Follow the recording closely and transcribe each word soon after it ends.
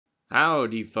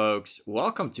Howdy folks,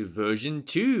 welcome to version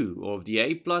 2 of the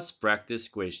A Plus practice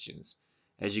questions.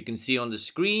 As you can see on the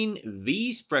screen,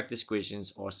 these practice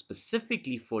questions are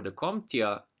specifically for the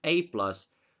CompTIA A Plus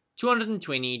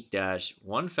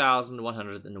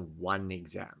 220-1101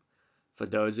 exam. For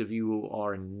those of you who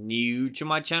are new to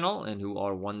my channel and who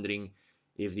are wondering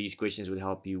if these questions would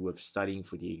help you with studying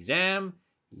for the exam,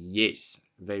 yes,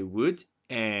 they would,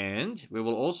 and we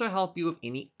will also help you with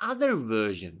any other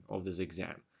version of this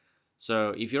exam.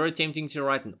 So if you're attempting to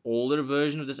write an older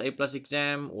version of this A plus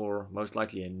exam, or most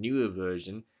likely a newer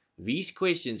version, these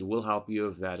questions will help you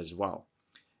with that as well.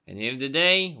 And at the end of the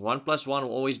day, 1 plus 1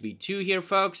 will always be 2 here,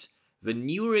 folks. The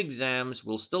newer exams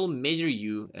will still measure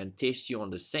you and test you on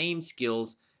the same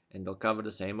skills, and they'll cover the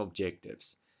same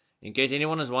objectives. In case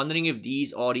anyone is wondering if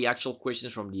these are the actual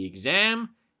questions from the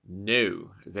exam, no,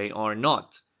 they are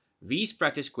not. These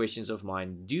practice questions of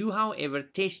mine do, however,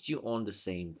 test you on the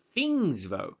same things,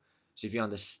 though. So if you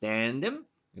understand them,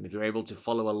 and if you're able to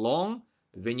follow along,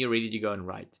 then you're ready to go and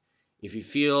write. If you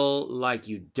feel like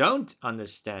you don't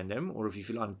understand them, or if you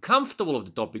feel uncomfortable with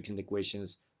the topics in the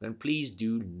questions, then please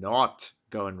do not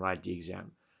go and write the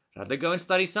exam. Rather go and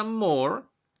study some more,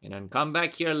 and then come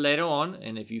back here later on,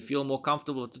 and if you feel more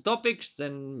comfortable with the topics,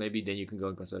 then maybe then you can go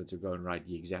and consider to go and write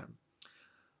the exam.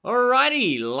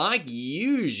 Alrighty, like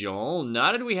usual,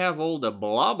 now that we have all the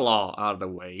blah blah out of the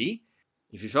way,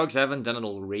 if you folks haven't done it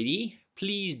already,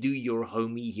 please do your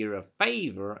homie here a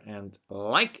favor and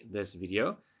like this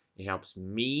video. It helps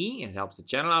me and helps the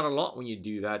channel out a lot when you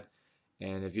do that.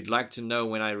 And if you'd like to know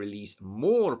when I release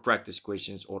more practice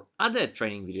questions or other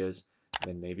training videos,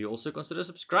 then maybe also consider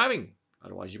subscribing.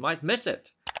 Otherwise, you might miss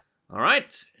it.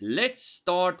 Alright, let's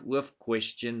start with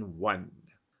question 1.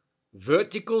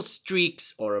 Vertical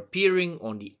streaks are appearing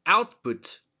on the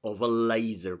output of a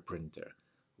laser printer.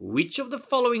 Which of the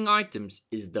following items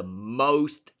is the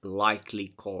most likely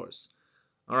cause?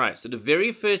 Alright, so the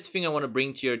very first thing I want to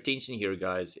bring to your attention here,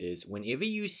 guys, is whenever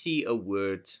you see a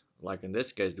word, like in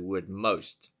this case the word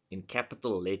most, in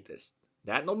capital letters,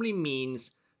 that normally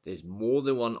means there's more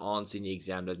than one answer in the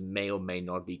exam that may or may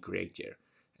not be correct here.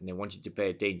 And they want you to pay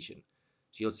attention.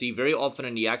 So you'll see very often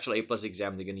in the actual A plus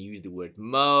exam, they're going to use the word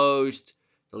most,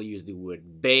 they'll use the word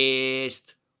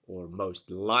best, or most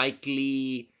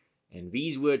likely, and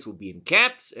these words will be in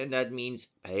caps, and that means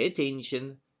pay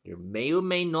attention. There may or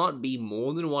may not be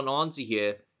more than one answer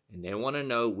here, and they want to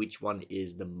know which one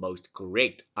is the most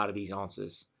correct out of these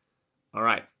answers. All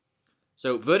right.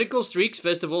 So vertical streaks,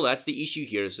 first of all, that's the issue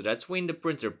here. So that's when the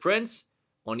printer prints.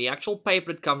 On the actual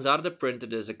paper that comes out of the printer,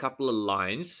 there's a couple of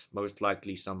lines, most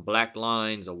likely some black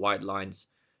lines or white lines.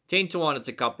 10 to 1, it's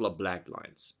a couple of black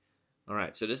lines.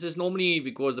 Alright, so this is normally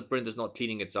because the printer is not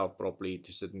cleaning itself properly to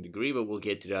a certain degree, but we'll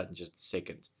get to that in just a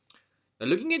second. Now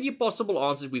looking at the possible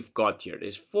answers we've got here,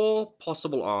 there's 4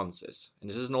 possible answers. And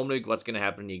this is normally what's going to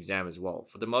happen in the exam as well.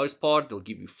 For the most part, they'll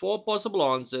give you 4 possible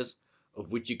answers,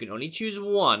 of which you can only choose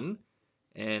one.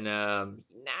 And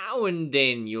now and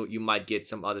then you might get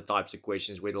some other types of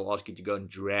questions where they'll ask you to go and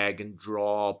drag and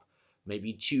drop,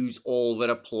 maybe choose all that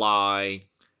apply.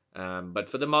 But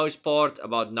for the most part,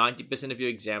 about 90% of your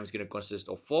exam is going to consist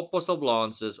of 4 possible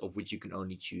answers, of which you can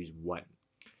only choose one.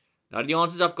 Now the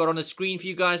answers I've got on the screen for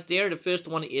you guys there. The first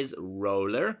one is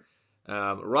roller.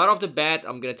 Right off the bat,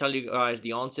 I'm going to tell you guys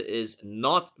the answer is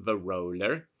not the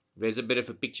roller. There's a bit of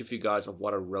a picture for you guys of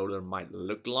what a roller might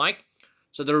look like.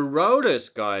 So the rollers,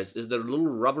 guys, is the little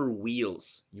rubber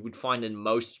wheels you would find in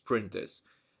most printers.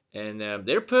 And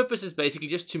their purpose is basically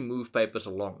just to move papers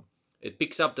along. It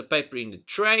picks up the paper in the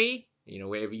tray,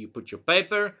 wherever you put your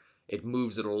paper. It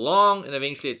moves it along, and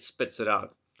eventually it spits it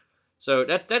out. So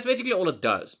that's basically all it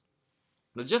does.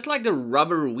 But just like the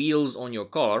rubber wheels on your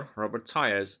car, rubber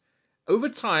tires, over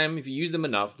time, if you use them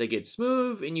enough, they get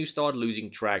smooth and you start losing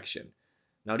traction.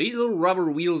 Now these little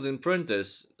rubber wheels in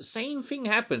printers, same thing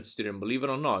happens to them, believe it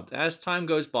or not. As time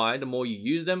goes by, the more you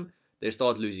use them, they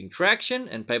start losing traction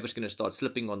and paper's going to start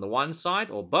slipping on the one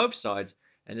side or both sides.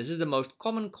 And this is the most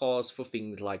common cause for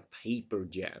things like paper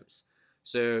jams.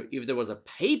 So if there was a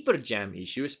paper jam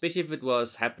issue, especially if it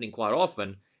was happening quite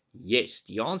often, yes,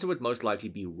 the answer would most likely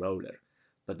be roller.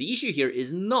 But the issue here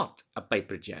is not a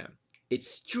paper jam. It's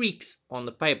streaks on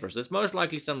the paper. So it's most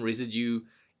likely some residue,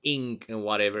 ink and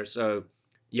whatever. So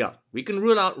yeah, we can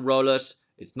rule out rollers.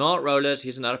 It's not rollers.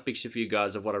 Here's another picture for you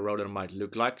guys of what a roller might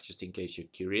look like, just in case you're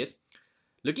curious.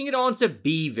 Looking at answer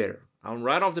B there, I'm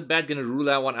right off the bat going to rule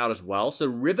that one out as well. So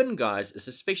ribbon, guys, is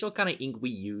a special kind of ink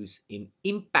we use in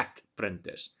impact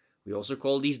printers. We also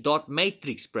call these dot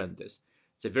matrix printers.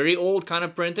 It's a very old kind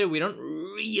of printer. We don't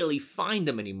really find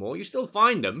them anymore. You still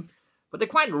find them, but they're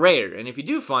quite rare. And if you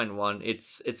do find one,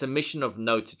 it's a mission of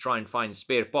note to try and find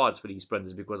spare parts for these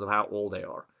printers because of how old they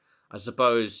are. I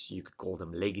suppose you could call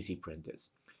them legacy printers.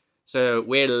 So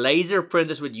where laser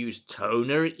printers would use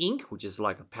toner ink, which is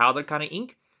like a powder kind of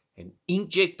ink, and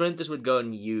inkjet printers would go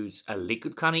and use a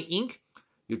liquid kind of ink,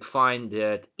 you'd find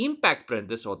that impact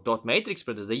printers or dot matrix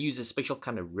printers, they use a special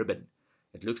kind of ribbon.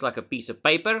 It looks like a piece of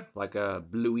paper, like a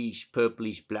bluish,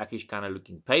 purplish, blackish kind of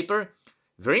looking paper.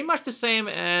 Very much the same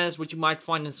as what you might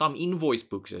find in some invoice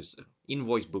books.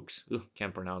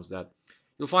 Can't pronounce that.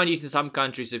 You'll find these in some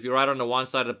countries. If you write on the one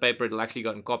side of the paper, it'll actually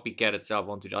go and copycat itself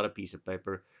onto the other piece of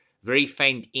paper. Very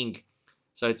faint ink.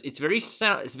 So it's very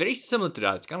similar to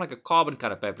that. It's kind of like a carbon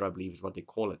kind of paper, I believe is what they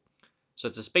call it. So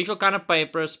it's a special kind of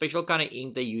paper, special kind of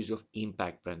ink they use with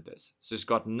impact printers. So it's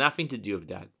got nothing to do with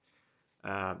that.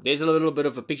 There's a little bit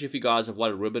of a picture for you guys of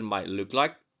what a ribbon might look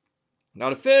like. Now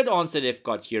the third answer they've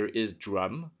got here is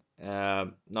drum.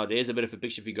 Now there's a bit of a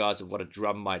picture for you guys of what a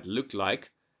drum might look like.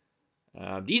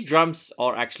 These drums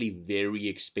are actually very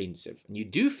expensive, and you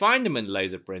do find them in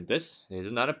laser printers. There's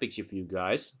another picture for you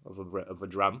guys of a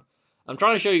drum. I'm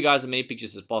trying to show you guys as many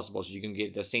pictures as possible so you can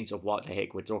get a sense of what the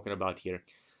heck we're talking about here.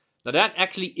 Now that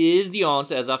actually is the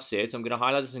answer, as I've said, so I'm going to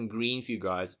highlight this in green for you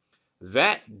guys.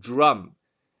 That drum,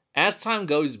 as time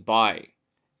goes by,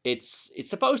 it's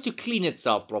supposed to clean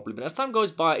itself properly, but as time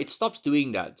goes by, it stops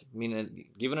doing that. I mean,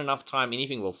 given enough time,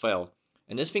 anything will fail.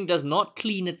 And this thing does not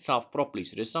clean itself properly.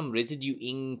 So there's some residue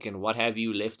ink and what have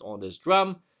you left on this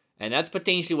drum. And that's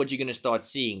potentially what you're going to start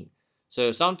seeing.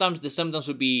 So sometimes the symptoms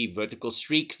would be vertical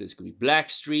streaks. This could be black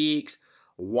streaks,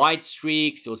 white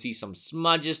streaks. You'll see some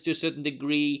smudges to a certain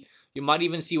degree. You might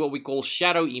even see what we call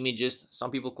shadow images.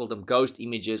 Some people call them ghost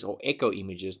images or echo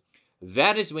images.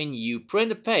 That is when you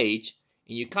print a page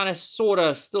and you kind of sort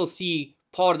of still see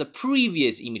part of the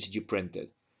previous image that you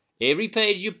printed. Every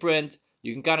page you print,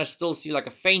 you can kind of still see like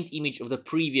a faint image of the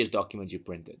previous document you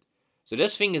printed. So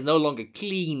this thing is no longer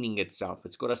cleaning itself.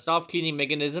 It's got a self-cleaning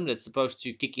mechanism that's supposed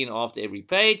to kick in after every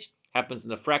page. Happens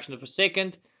in a fraction of a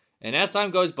second. And as time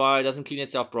goes by, it doesn't clean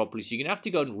itself properly. So you're going to have to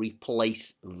go and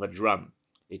replace the drum.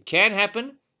 It can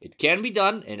happen. It can be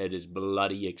done. And it is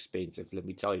bloody expensive. Let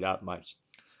me tell you that much.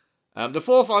 The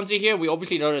fourth answer here, we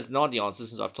obviously know that's not the answer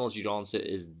since I've told you the answer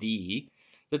is D.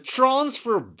 The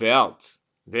transfer belt.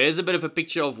 There's a bit of a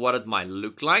picture of what it might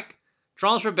look like.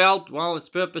 Transfer belt, well, its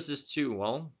purpose is to,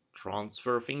 well,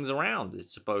 transfer things around.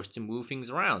 It's supposed to move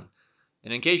things around.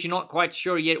 And in case you're not quite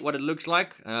sure yet what it looks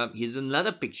like, here's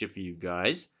another picture for you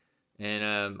guys.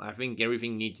 And I think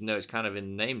everything you need to know is kind of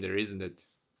in the name there, isn't it?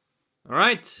 All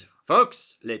right,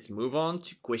 folks, let's move on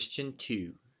to question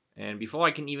 2. And before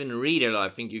I can even read it, I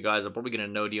think you guys are probably going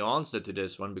to know the answer to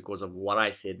this one because of what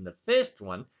I said in the first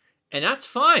one. And that's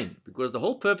fine, because the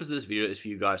whole purpose of this video is for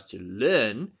you guys to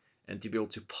learn and to be able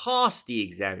to pass the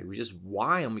exam, which is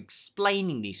why I'm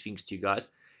explaining these things to you guys.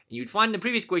 And you'd find in the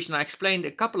previous question I explained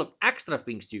a couple of extra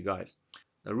things to you guys.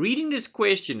 Now, reading this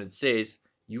question, it says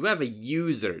you have a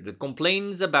user that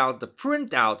complains about the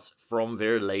printouts from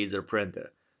their laser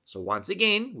printer. So once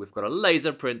again, we've got a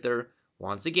laser printer.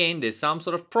 Once again, there's some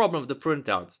sort of problem with the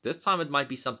printouts. This time it might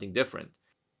be something different.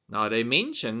 Now they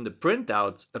mention the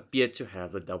printouts appear to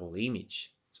have a double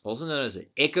image. It's also known as an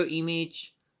echo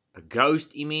image, a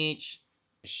ghost image,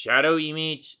 a shadow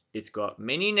image. It's got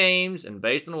many names, and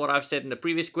based on what I've said in the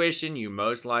previous question, you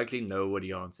most likely know what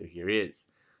the answer here is.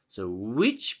 So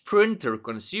which printer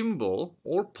consumable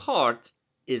or part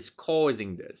is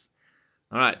causing this?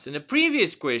 Alright, so in the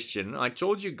previous question, I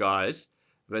told you guys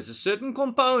there's a certain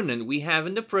component we have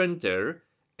in the printer,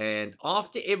 and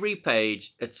after every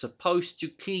page, it's supposed to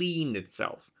clean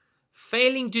itself.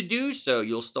 Failing to do so,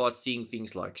 you'll start seeing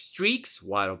things like streaks,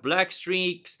 white or black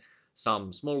streaks,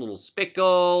 some small little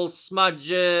speckles,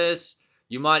 smudges.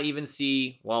 You might even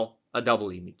see, well, a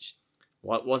double image.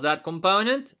 What was that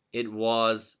component? It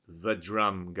was the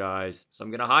drum, guys. So I'm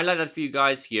going to highlight that for you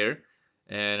guys here.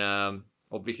 And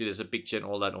obviously there's a picture and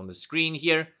all that on the screen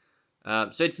here.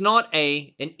 So it's not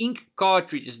an ink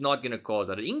cartridge is not going to cause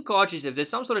that. An ink cartridge, if there's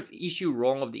some sort of issue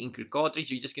wrong with the ink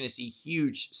cartridge, you're just going to see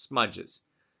huge smudges.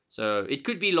 So it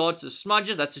could be lots of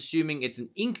smudges. That's assuming it's an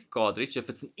ink cartridge. So if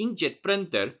it's an inkjet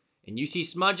printer and you see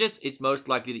smudges, it's most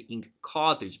likely the ink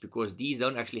cartridge because these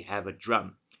don't actually have a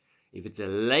drum. If it's a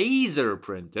laser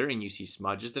printer and you see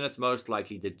smudges, then it's most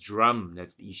likely the drum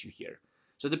that's the issue here.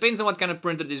 So it depends on what kind of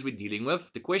printer it is we're dealing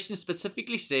with. The question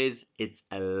specifically says it's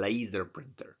a laser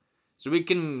printer. So we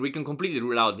can completely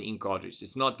rule out the ink cartridge.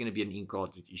 It's not going to be an ink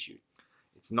cartridge issue.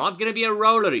 It's not going to be a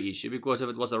roller issue because if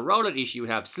it was a roller issue, you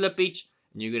would have slippage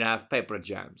and you're going to have paper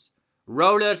jams.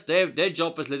 Rollers, their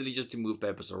job is literally just to move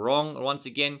papers along. Once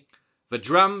again, The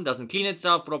drum doesn't clean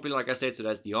itself properly, like I said, so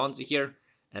that's the answer here.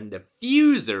 And the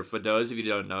fuser, for those of you who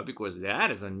don't know, because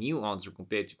that is a new answer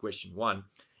compared to question 1,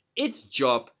 its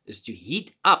job is to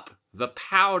heat up the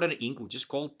powder ink, which is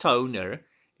called toner.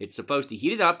 It's supposed to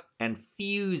heat it up and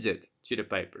fuse it to the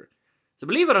paper. So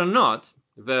believe it or not,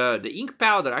 the ink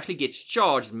powder actually gets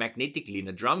charged magnetically, and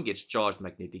the drum gets charged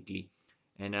magnetically.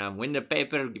 And when the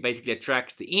paper basically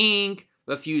attracts the ink,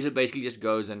 the fuser basically just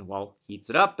goes and, well, heats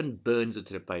it up and burns it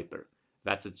to the paper.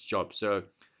 That's its job. So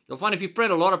you'll find if you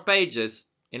print a lot of pages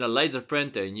in a laser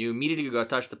printer and you immediately go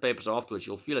touch the papers afterwards,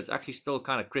 you'll feel it's actually still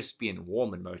kind of crispy and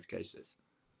warm in most cases.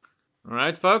 All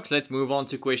right, folks, let's move on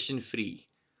to question 3.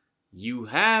 You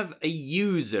have a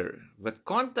user that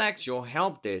contacts your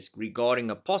help desk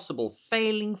regarding a possible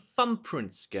failing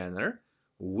thumbprint scanner.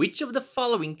 Which of the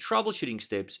following troubleshooting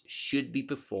steps should be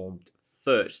performed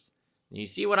first? And you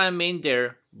see what I meant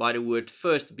there by the word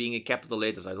first being in capital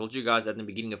letters. I told you guys that in the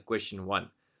beginning of question 1.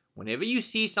 Whenever you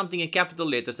see something in capital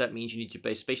letters, that means you need to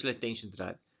pay special attention to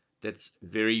that. That's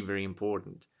very, very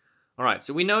important. All right,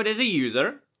 so we know there's a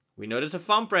user. We know there's a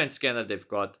thumbprint scanner they've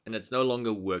got, and it's no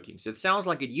longer working. So it sounds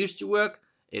like it used to work.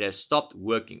 It has stopped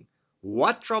working.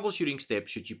 What troubleshooting step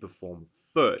should you perform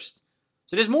first?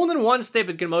 So there's more than one step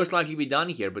that can most likely be done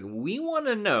here, but we want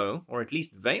to know, or at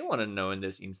least they want to know in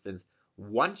this instance,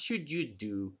 what should you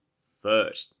do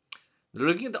first?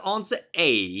 Looking at the answer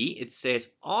A, it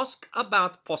says ask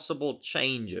about possible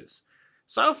changes.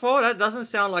 So far, that doesn't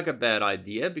sound like a bad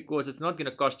idea because it's not going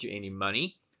to cost you any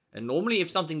money. And normally, if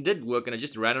something did work and it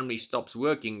just randomly stops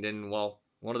working, then, well,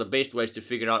 one of the best ways to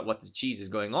figure out what the cheese is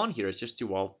going on here is just to,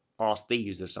 well, ask the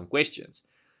user some questions.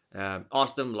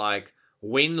 Ask them, like,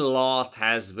 when last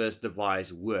has this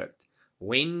device worked?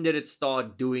 When did it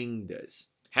start doing this?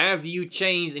 Have you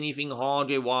changed anything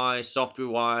hardware-wise,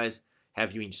 software-wise?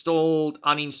 Have you installed,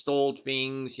 uninstalled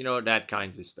things? That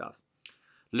kinds of stuff.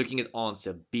 Looking at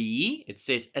answer B, it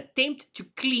says attempt to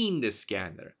clean the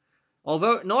scanner.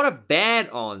 Although not a bad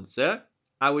answer,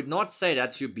 I would not say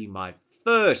that should be my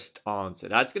first answer.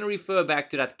 That's going to refer back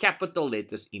to that capital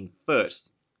letters in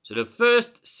first. So the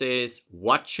first says,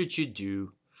 what should you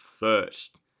do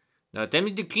first? Now,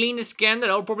 attempting to clean the scanner,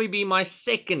 that will probably be my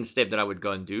second step that I would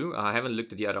go and do. I haven't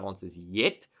looked at the other answers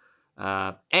yet.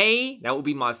 A, that would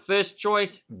be my first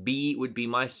choice. B would be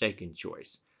my second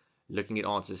choice. Looking at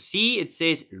answer C, it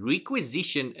says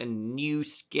requisition a new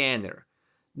scanner.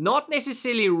 Not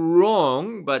necessarily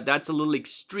wrong, but that's a little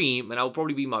extreme, and that will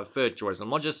probably be my third choice. I'm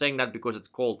not just saying that because it's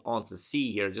called answer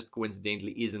C here, it just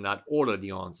coincidentally is in that order,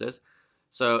 the answers.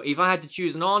 So if I had to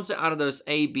choose an answer out of those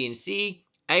A, B, and C,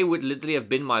 A would literally have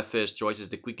been my first choice as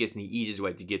the quickest and the easiest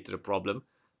way to get to the problem.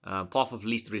 Path of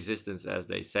least resistance, as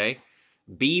they say.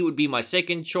 B would be my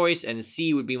second choice, and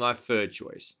C would be my third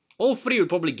choice. All three would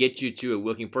probably get you to a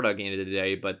working product at the end of the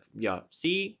day, but yeah,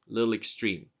 C, little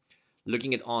extreme.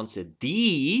 Looking at answer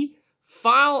D,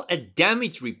 file a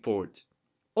damage report.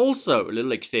 Also a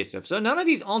little excessive. So none of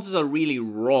these answers are really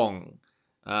wrong.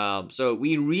 So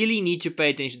we really need to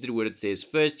pay attention to what it says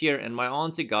first here. And my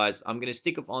answer, guys, I'm going to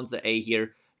stick with answer A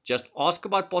here. Just ask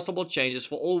about possible changes.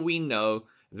 For all we know,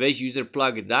 this user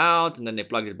plugged it out and then they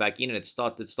plugged it back in and it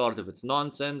started with its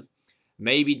nonsense.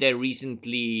 Maybe they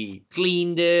recently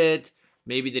cleaned it.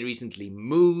 Maybe they recently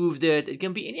moved it. It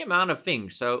can be any amount of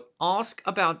things. So ask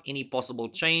about any possible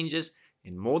changes,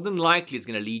 and more than likely it's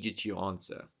going to lead you to your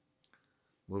answer.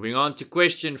 Moving on to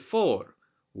question 4.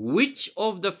 Which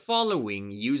of the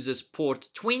following uses port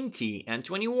 20 and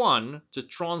 21 to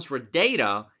transfer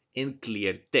data in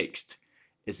clear text?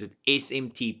 Is it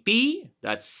SMTP,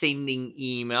 that's sending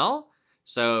email?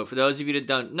 So for those of you that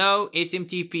don't know,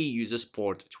 SMTP uses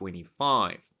port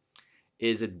 25.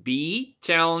 Is it B,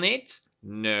 Telnet?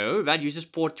 No, that uses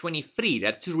port 23.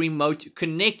 That's to remote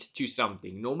connect to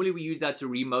something. Normally we use that to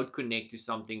remote connect to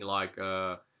something like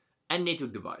a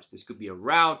network device. This could be a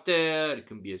router, it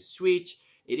can be a switch.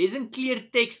 It isn't clear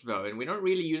text though, and we don't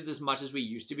really use it as much as we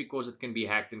used to because it can be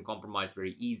hacked and compromised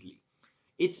very easily.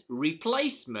 Its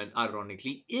replacement,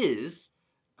 ironically, is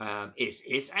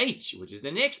SSH, which is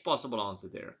the next possible answer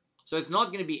there. So it's not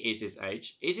going to be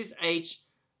SSH. SSH,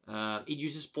 it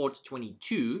uses port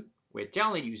 22, where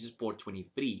Telnet uses port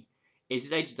 23.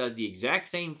 SSH does the exact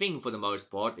same thing for the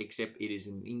most part, except it is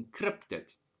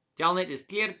encrypted. Telnet is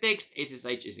clear text,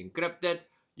 SSH is encrypted.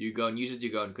 You go and use it to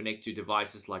go and connect to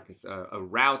devices like a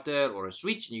router or a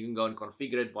switch, and you can go and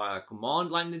configure it via a command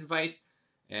line interface.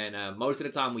 And most of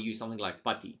the time we use something like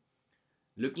PuTTY.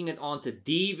 Looking at answer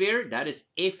D there, that is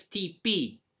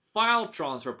FTP, File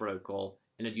Transfer Protocol,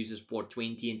 and it uses port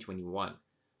 20 and 21.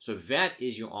 So that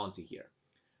is your answer here.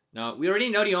 Now, we already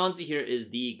know the answer here is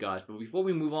D, guys, but before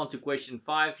we move on to question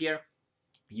 5 here,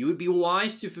 you would be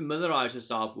wise to familiarize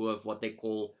yourself with what they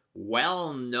call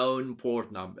well-known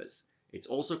port numbers. It's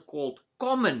also called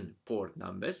common port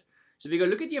numbers. So if you go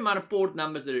look at the amount of port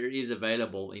numbers that is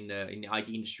available in the IT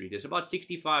industry, there's about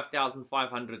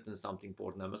 65,500 and something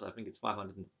port numbers. I think it's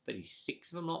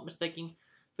 536 if I'm not mistaken.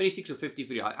 36 or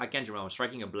 53, I can't remember. I'm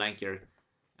striking a blank here.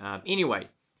 Anyway,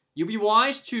 you'll be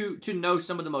wise to know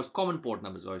some of the most common port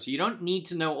numbers though. So you don't need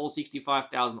to know all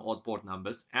 65,000 odd port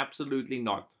numbers. Absolutely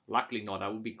not. Luckily not.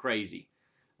 That would be crazy.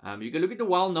 You can look at the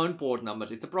well-known port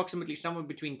numbers. It's approximately somewhere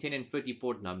between 10 and 30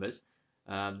 port numbers.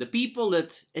 The people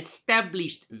that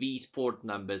established these port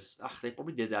numbers, they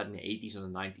probably did that in the 80s or the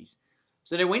 90s.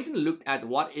 So they went and looked at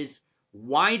what is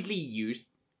widely used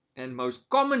and most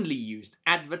commonly used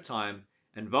at the time,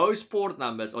 and those port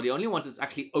numbers are the only ones that's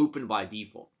actually open by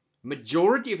default.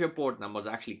 Majority of your port numbers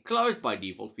are actually closed by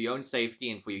default for your own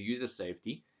safety and for your user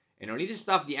safety, and only the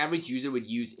stuff the average user would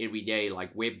use every day,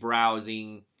 like web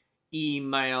browsing,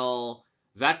 email,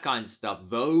 that kind of stuff,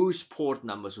 those port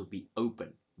numbers would be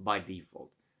open by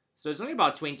default. So it's only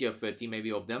about 20 or 30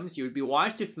 maybe of them. So you would be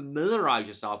wise to familiarize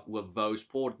yourself with those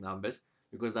port numbers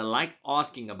because they like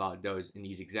asking about those in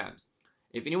these exams.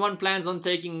 If anyone plans on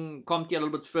taking CompTIA a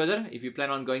little bit further, if you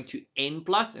plan on going to N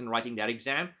plus and writing that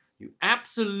exam, you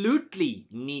absolutely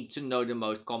need to know the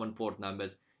most common port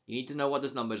numbers. You need to know what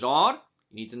those numbers are.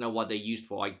 You need to know what they're used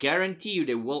for. I guarantee you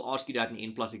they will ask you that in the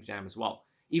N plus exam as well.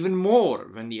 Even more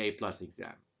than the A plus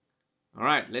exam. All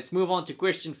right, let's move on to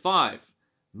question 5.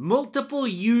 Multiple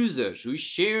users who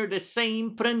share the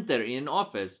same printer in an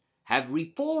office have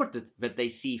reported that they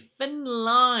see thin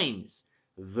lines,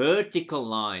 vertical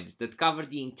lines that cover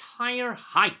the entire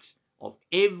height of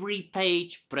every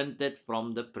page printed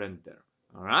from the printer.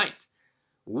 All right.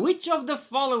 Which of the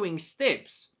following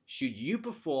steps should you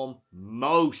perform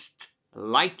most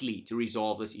likely to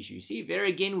resolve this issue? See, there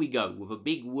again we go with a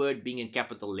big word being in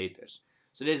capital letters.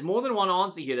 So there's more than one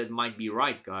answer here that might be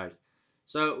right, guys.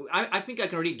 So I think I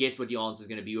can already guess what the answer is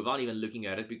going to be without even looking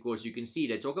at it, because you can see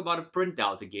they talk about a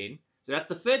printout again. So that's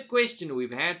the third question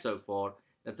we've had so far.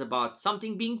 That's about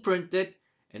something being printed,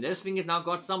 and this thing has now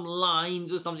got some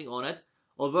lines or something on it.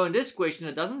 Although in this question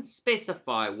it doesn't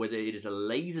specify whether it is a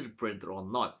laser printer or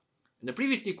not. In the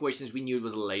previous two questions we knew it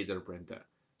was a laser printer.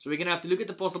 So we're going to have to look at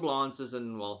the possible answers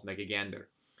and, well, make a gander.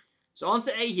 So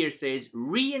answer A here says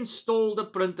reinstall the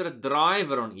printer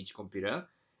driver on each computer.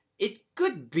 It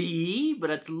could be,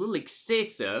 but it's a little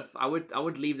excessive. I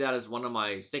would leave that as one of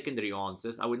my secondary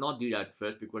answers. I would not do that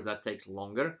first because that takes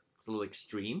longer. It's a little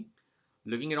extreme.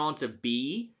 Looking at answer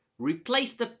B,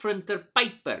 replace the printer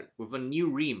paper with a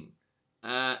new ream.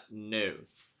 No.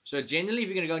 So generally, if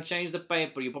you're going to go and change the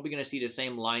paper, you're probably going to see the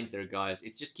same lines there, guys.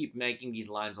 It's just keep making these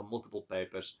lines on multiple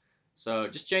papers. So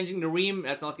just changing the ream,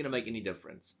 that's not going to make any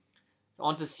difference.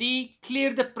 Answer C,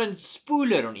 clear the print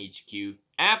spooler on each queue.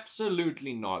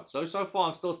 Absolutely not. So far,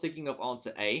 I'm still sticking with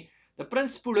answer A. The print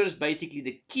spooler is basically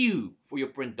the queue for your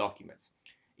print documents.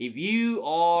 If you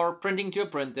are printing to a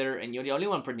printer and you're the only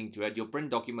one printing to it, your print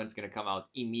document's going to come out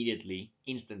immediately,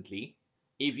 instantly.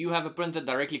 If you have a printer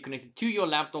directly connected to your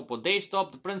laptop or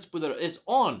desktop, the print spooler is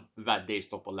on that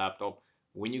desktop or laptop.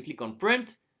 When you click on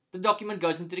print, the document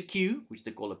goes into the queue, which they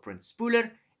call a print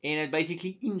spooler, and it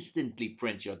basically instantly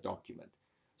prints your document.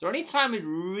 So anytime it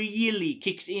really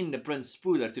kicks in the print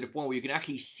spooler to the point where you can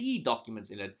actually see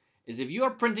documents in it is if you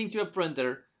are printing to a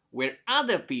printer where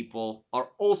other people are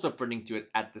also printing to it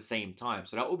at the same time.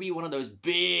 So that will be one of those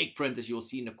big printers you'll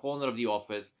see in the corner of the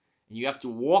office, and you have to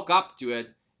walk up to it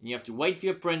and you have to wait for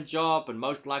your print job, and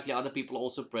most likely other people are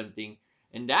also printing.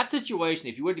 In that situation,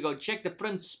 if you were to go check the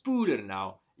print spooler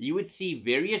now, you would see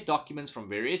various documents from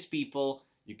various people.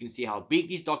 You can see how big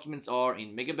these documents are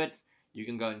in megabits. You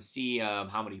can go and see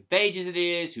how many pages it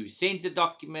is, who sent the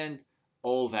document,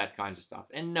 all that kinds of stuff.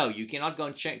 And no, you cannot go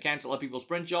and cancel other people's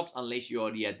print jobs unless you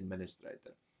are the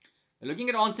administrator. And looking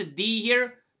at answer D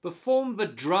here, perform the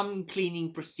drum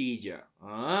cleaning procedure.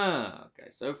 Okay.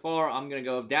 So far, I'm going to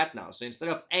go with that now. So instead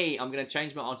of A, I'm going to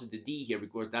change my answer to D here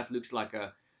because that looks like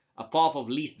a path of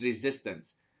least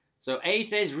resistance. So A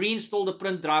says reinstall the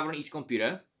print driver on each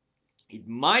computer. It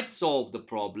might solve the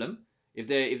problem. If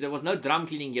there was no drum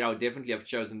cleaning here, I would definitely have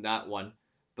chosen that one.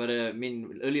 But I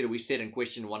mean, earlier we said in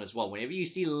question 1 as well, whenever you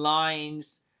see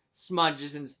lines,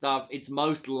 smudges and stuff, it's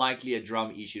most likely a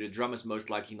drum issue. The drum is most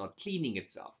likely not cleaning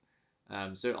itself.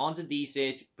 So answer D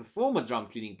says perform a drum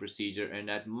cleaning procedure, and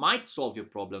that might solve your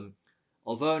problem.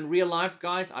 Although in real life,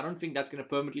 guys, I don't think that's going to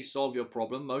permanently solve your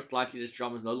problem. Most likely this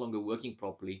drum is no longer working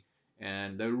properly.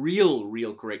 And the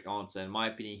real correct answer, in my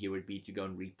opinion, here would be to go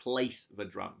and replace the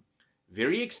drum.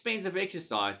 Very expensive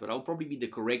exercise, but that'll probably be the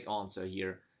correct answer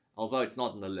here, although it's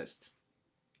not on the list.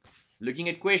 Looking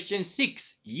at question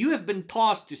 6, you have been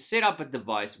tasked to set up a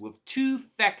device with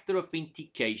two-factor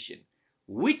authentication.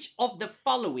 Which of the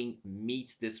following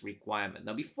meets this requirement?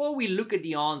 Now, before we look at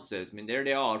the answers, I mean, there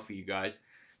they are for you guys.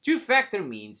 Two-factor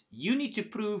means you need to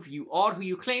prove you are who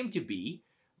you claim to be,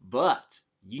 but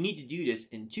you need to do this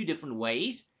in two different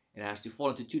ways. It has to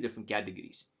fall into two different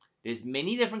categories. There's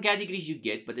many different categories you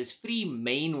get, but there's three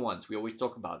main ones we always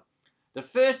talk about. The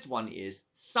first one is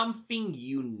something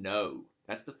you know.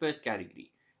 That's the first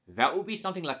category. That would be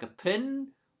something like a PIN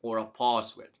or a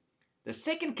password. The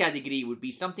second category would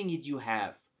be something that you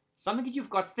have, something that you've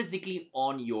got physically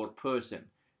on your person.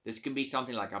 This can be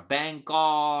something like a bank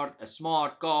card, a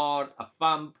smart card, a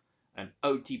thumb, an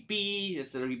OTP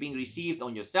that's already being received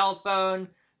on your cell phone.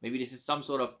 Maybe this is some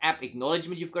sort of app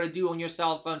acknowledgement you've got to do on your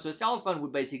cell phone. So a cell phone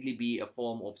would basically be a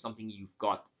form of something you've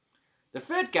got. The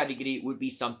third category would be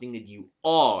something that you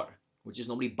are, which is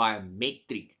normally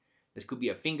biometric. This could be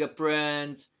a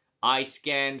fingerprint, eye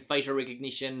scan, facial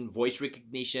recognition, voice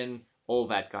recognition, all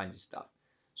that kinds of stuff.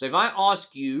 So if I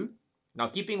ask you, now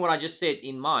keeping what I just said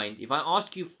in mind, if I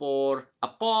ask you for a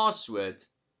password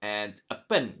and a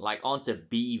PIN, like answer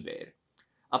B there,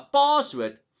 a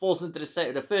password falls into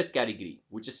the first category,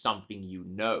 which is something you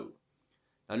know.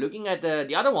 Now looking at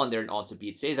the other one there in answer B,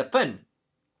 it says a PIN,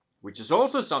 which is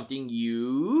also something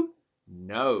you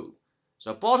know.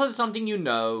 So a password is something you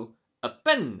know, a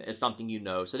PIN is something you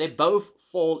know. So they both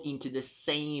fall into the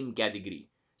same category.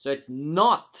 So it's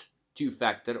not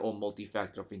two-factor or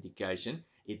multi-factor authentication.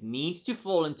 It needs to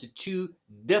fall into two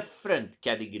different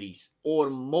categories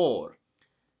or more.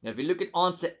 Now if you look at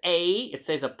answer A, it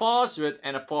says a password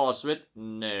and a password.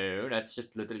 No, that's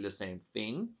just literally the same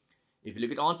thing. If you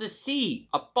look at answer C,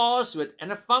 a password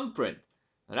and a thumbprint.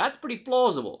 Now that's pretty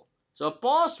plausible. So a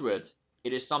password,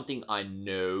 it is something I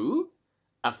know.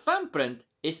 A thumbprint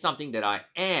is something that I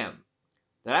am.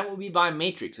 That will be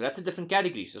biometric. So that's a different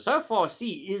category. So far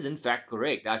C is in fact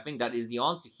correct. I think that is the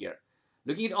answer here.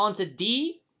 Looking at answer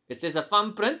D, it says a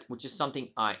thumbprint, which is something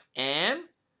I am.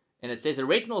 And it says a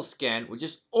retinal scan, which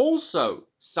is also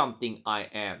something I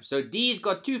am. So D's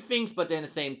got two things, but they're in the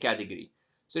same category.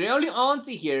 So the only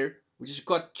answer here, which has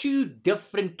got two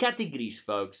different categories,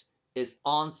 folks, is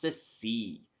answer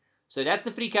C. So that's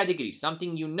the three categories.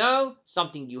 Something you know,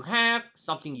 something you have,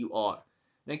 something you are.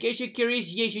 Now, in case you're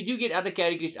curious, yes, you do get other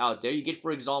categories out there. You get,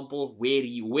 for example, where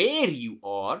you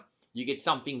are. You get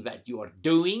something that you are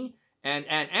doing. And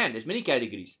there's many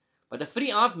categories. But the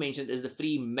three I've mentioned is the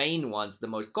three main ones, the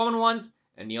most common ones,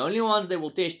 and the only ones they will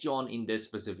test you on in this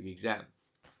specific exam.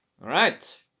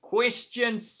 Alright,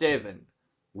 question 7.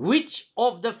 Which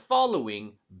of the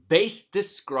following best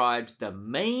describes the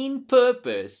main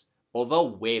purpose of a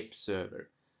web server?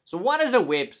 So what is a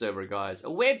web server, guys?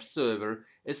 A web server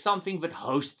is something that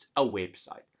hosts a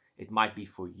website. It might be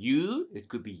for you, it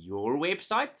could be your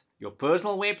website, your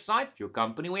personal website, your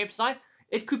company website.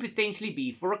 It could potentially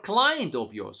be for a client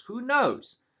of yours, who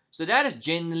knows? So that is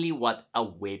generally what a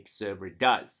web server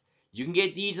does. You can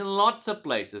get these in lots of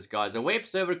places, guys. A web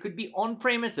server could be on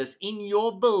premises in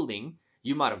your building.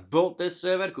 You might have built this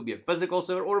server. It could be a physical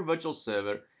server or a virtual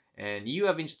server. And you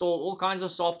have installed all kinds of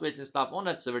softwares and stuff on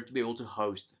that server to be able to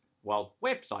host, well,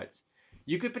 websites.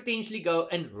 You could potentially go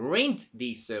and rent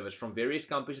these servers from various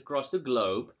companies across the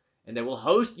globe. And they will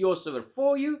host your server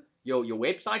for you, your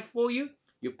website for you.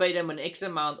 You pay them an X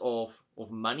amount of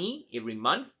money every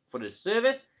month for the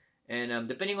service. And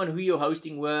depending on who you're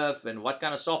hosting with and what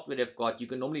kind of software they've got, you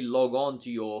can normally log on to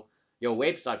your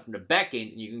website from the back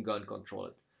end and you can go and control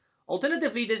it.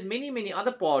 Alternatively, there's many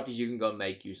other parties you can go and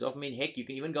make use of. I mean, heck, you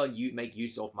can even go and make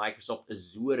use of Microsoft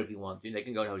Azure if you want to, and they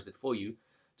can go and host it for you.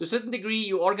 To a certain degree,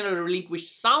 you are going to relinquish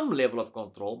some level of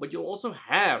control, but you'll also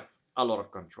have a lot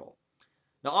of control.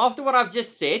 Now, after what I've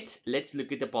just said, let's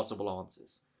look at the possible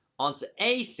answers. Answer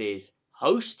A says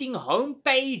hosting home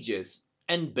pages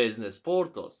and business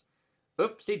portals.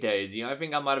 Oopsie daisy, I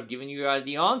think I might have given you guys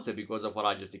the answer because of what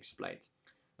I just explained.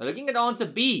 Now looking at answer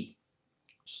B,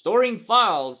 storing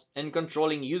files and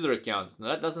controlling user accounts. Now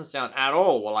that doesn't sound at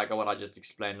all like what I just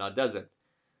explained now, does it?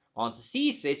 Answer C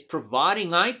says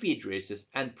providing IP addresses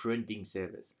and printing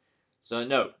servers. So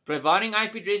no, providing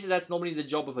IP addresses, that's normally the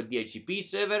job of a DHCP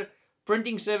server.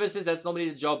 Printing services, that's normally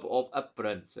the job of a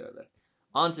print server.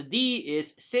 Answer D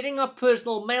is setting up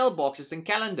personal mailboxes and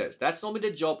calendars. That's normally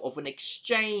the job of an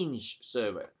Exchange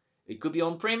server. It could be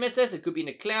on premises, it could be in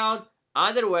the cloud.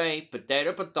 Either way,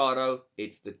 potato,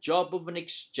 it's the job of an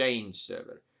Exchange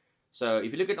server. So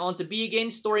if you look at answer B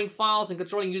again, storing files and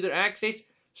controlling user access.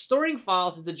 Storing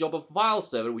files is the job of a file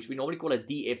server, which we normally call a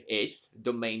DFS,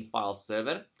 domain file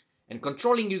server. And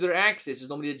controlling user access is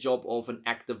normally the job of an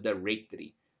Active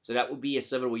Directory. So that would be a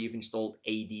server where you've installed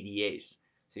ADDS.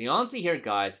 So the answer here,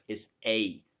 guys, is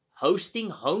A, hosting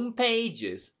home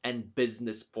pages and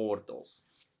business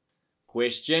portals.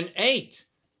 Question 8.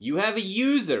 You have a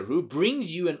user who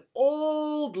brings you an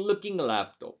old looking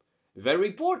laptop. They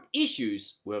report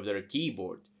issues with their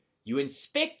keyboard. You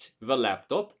inspect the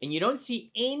laptop and you don't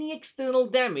see any external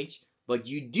damage, but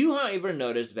you do, however,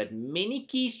 notice that many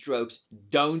keystrokes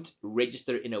don't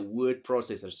register in a word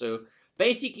processor. So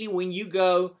basically, when you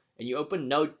go and you open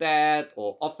Notepad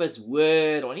or Office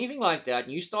Word or anything like that,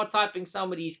 and you start typing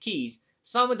some of these keys,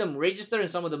 some of them register and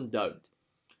some of them don't.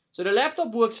 So the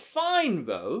laptop works fine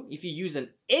though if you use an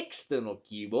external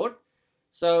keyboard.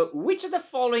 So which of the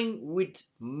following would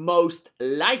most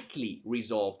likely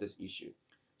resolve this issue?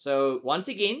 So once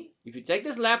again, if you take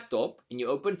this laptop and you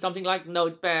open something like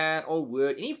Notepad or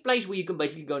Word, any place where you can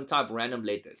basically go and type random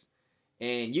letters,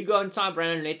 and you go and type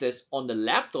random letters on the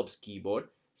laptop's keyboard,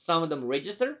 some of them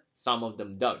register, some of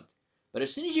them don't. But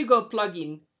as soon as you go plug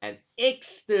in an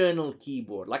external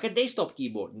keyboard, like a desktop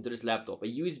keyboard into this laptop, a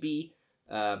USB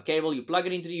cable, you plug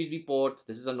it into the USB port.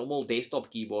 This is a normal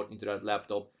desktop keyboard into that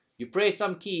laptop. You press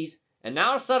some keys, and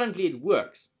now suddenly it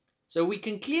works. So we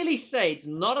can clearly say it's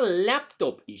not a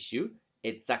laptop issue,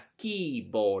 it's a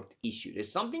keyboard issue.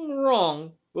 There's something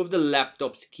wrong with the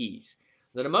laptop's keys.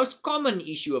 So the most common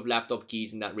issue of laptop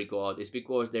keys in that regard is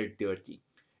because they're dirty.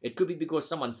 It could be because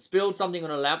someone spilled something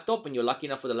on a laptop and you're lucky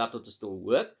enough for the laptop to still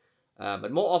work.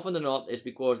 But more often than not, it's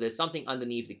because there's something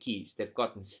underneath the keys. They've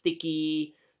gotten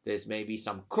sticky. There's maybe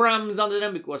some crumbs under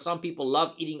them because some people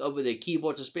love eating over their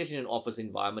keyboards, especially in an office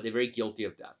environment. They're very guilty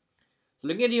of that. So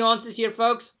looking at the answers here,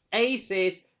 folks, A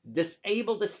says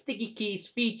disable the sticky keys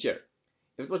feature.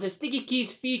 If it was a sticky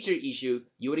keys feature issue,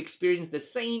 you would experience the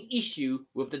same issue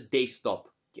with the desktop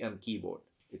keyboard.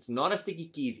 It's not a sticky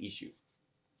keys issue.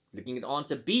 Looking at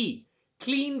answer B,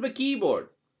 clean the keyboard.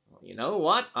 Well, you know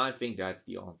what? I think that's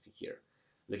the answer here.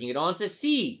 Looking at answer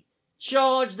C,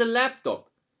 charge the laptop.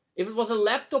 If it was a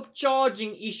laptop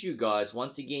charging issue, guys,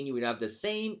 once again, you would have the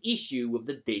same issue with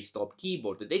the desktop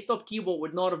keyboard. The desktop keyboard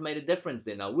would not have made a difference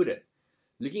then, now would it?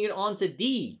 Looking at answer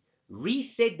D,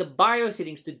 reset the BIOS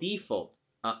settings to default.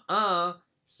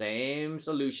 Same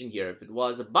solution here. If it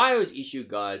was a BIOS issue,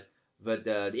 guys, but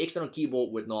the external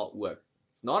keyboard would not work.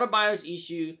 It's not a BIOS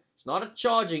issue. It's not a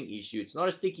charging issue. It's not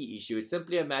a sticky issue. It's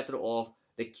simply a matter of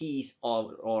the keys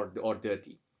are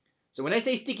dirty. So when I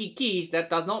say sticky keys, that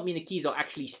does not mean the keys are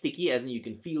actually sticky, as in you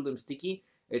can feel them sticky.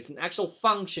 It's an actual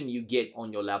function you get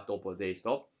on your laptop or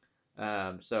desktop.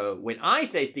 So when I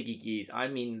say sticky keys, I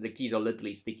mean the keys are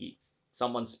literally sticky.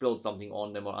 Someone spilled something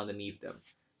on them or underneath them.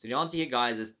 So the answer here,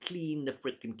 guys, is clean the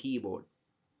freaking keyboard.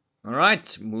 All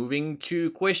right, moving to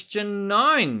question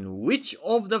 9. Which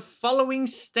of the following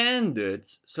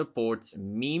standards supports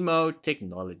MIMO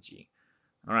technology?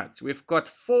 All right, so we've got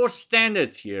 4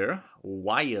 standards here,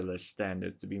 wireless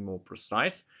standards to be more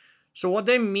precise. So what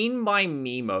they mean by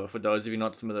MIMO, for those of you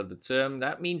not familiar with the term,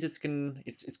 that means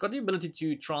it's got the ability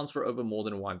to transfer over more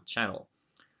than one channel.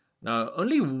 Now,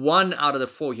 only 1 out of the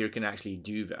 4 here can actually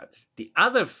do that. The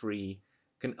other 3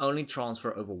 can only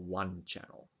transfer over one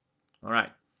channel. All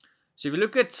right. So if you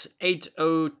look at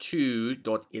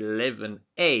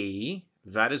 802.11a,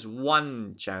 that is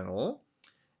one channel.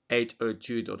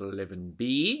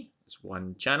 802.11b is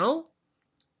one channel.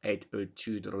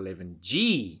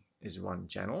 802.11g is one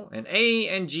channel. And A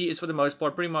and G is for the most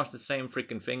part pretty much the same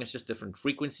freaking thing. It's just different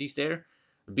frequencies there.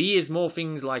 B is more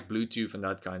things like Bluetooth and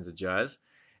that kinds of jazz.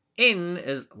 N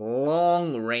is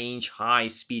long range, high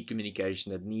speed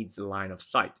communication that needs the line of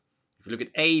sight. If you look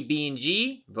at A, B, and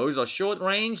G, those are short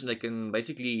range and they can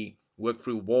basically work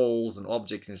through walls and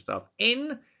objects and stuff.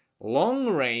 N, long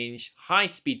range, high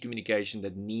speed communication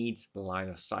that needs the line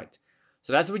of sight.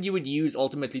 So that's what you would use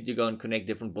ultimately to go and connect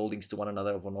different buildings to one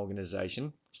another of an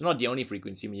organization. It's not the only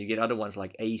frequency. I mean, you get other ones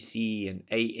like AC and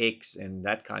AX and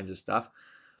that kinds of stuff.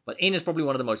 But N is probably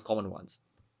one of the most common ones.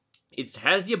 It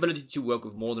has the ability to work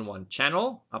with more than one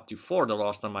channel, up to 4 the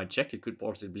last time I checked. It could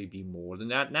possibly be more than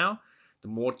that now. The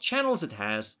more channels it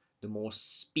has, the more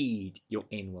speed your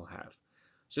N will have.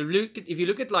 So if you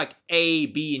look at like A,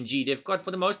 B, and G, they've got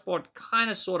for the most part kind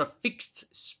of sort of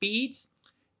fixed speeds.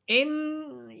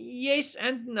 N, yes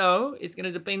and no. It's going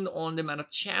to depend on the amount of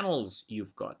channels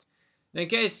you've got. Now, in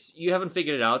case you haven't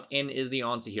figured it out, N is the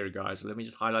answer here, guys. So let me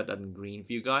just highlight that in green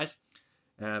for you guys.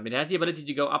 It has the ability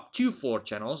to go up to 4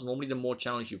 channels. Normally, the more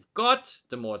channels you've got,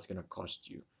 the more it's going to cost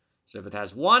you. So if it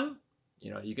has 1,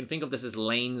 you can think of this as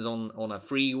lanes on a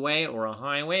freeway or a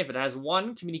highway. If it has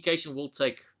 1, communication will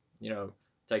take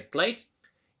place.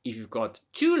 If you've got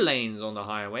 2 lanes on the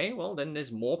highway, well, then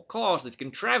there's more cars that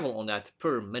can travel on that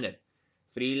per minute.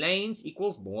 3 lanes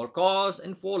equals more cars,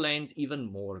 and 4 lanes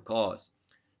even more cars.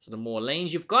 So the more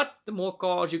lanes you've got, the more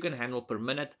cars you can handle per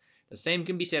minute. The same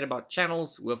can be said about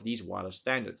channels with these wireless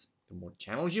standards. The more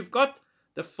channels you've got,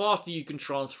 the faster you can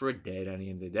transfer data at the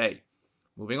end of the day.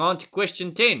 Moving on to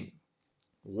question 10.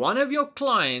 One of your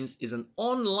clients is an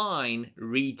online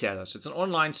retailer. So it's an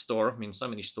online store. I mean, so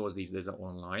many stores these days are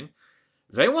online.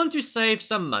 They want to save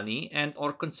some money and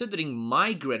are considering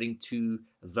migrating to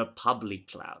the public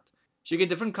cloud. So you get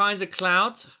different kinds of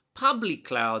cloud. Public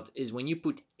cloud is when you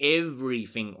put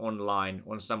everything online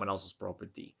on someone else's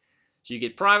property. So you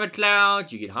get private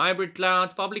cloud, you get hybrid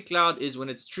cloud. Public cloud is when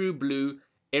it's true blue,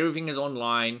 everything is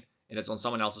online and it's on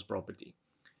someone else's property.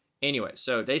 Anyway,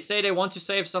 so they say they want to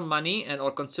save some money and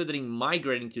are considering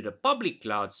migrating to the public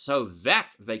cloud so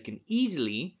that they can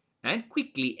easily and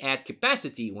quickly add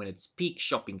capacity when it's peak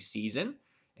shopping season,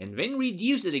 and then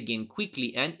reduce it again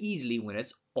quickly and easily when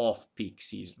it's off-peak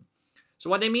season. So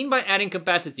what they mean by adding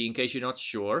capacity, in case you're not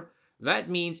sure,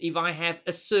 that means if I have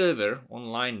a server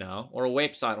online now, or a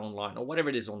website online, or whatever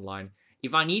it is online,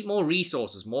 if I need more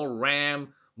resources, more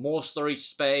RAM, more storage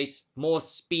space, more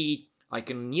speed, I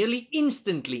can nearly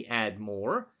instantly add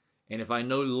more. And if I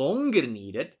no longer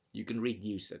need it, you can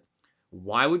reduce it.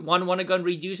 Why would one want to go and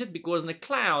reduce it? Because in the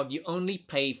cloud, you only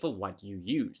pay for what you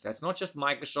use. That's not just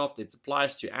Microsoft. It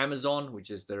applies to Amazon,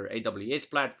 which is their AWS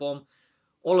platform.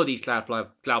 All of these cloud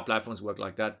platforms work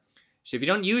like that. So if you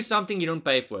don't use something, you don't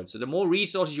pay for it. So the more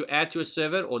resources you add to a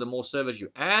server, or the more servers you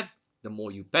add, the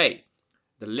more you pay.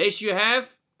 The less you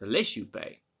have, the less you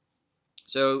pay.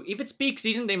 So if it's peak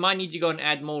season, they might need to go and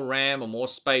add more RAM or more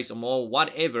space or more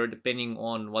whatever, depending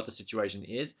on what the situation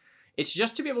is. It's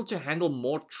just to be able to handle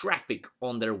more traffic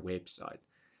on their website.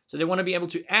 So they want to be able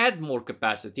to add more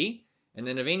capacity. And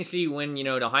then eventually when,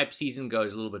 the hype season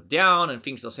goes a little bit down and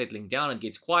things are settling down and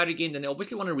gets quiet again, then they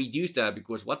obviously want to reduce that,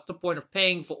 because what's the point of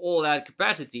paying for all that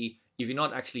capacity if you're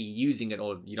not actually using it,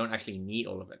 or you don't actually need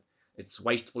all of it? It's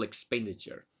wasteful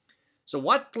expenditure. So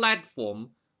what platform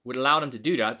would allow them to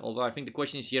do that? Although I think the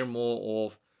question is here more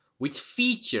of which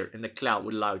feature in the cloud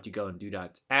would allow you to go and do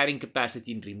that, adding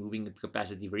capacity and removing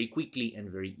capacity very quickly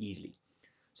and very easily.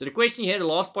 So the question here, the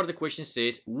last part of the question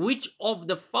says, which of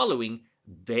the following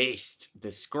best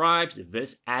describes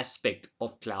this aspect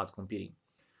of cloud computing?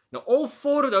 Now, all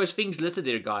 4 of those things listed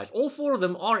there, guys, all 4 of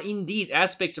them are indeed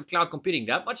aspects of cloud computing.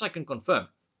 That much I can confirm.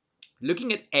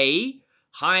 Looking at A,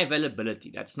 high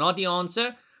availability. That's not the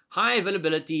answer. High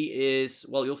availability is,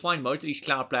 well, you'll find most of these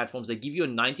cloud platforms, they give you a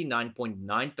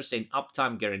 99.9%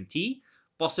 uptime guarantee,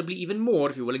 possibly even more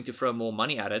if you're willing to throw more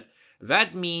money at it.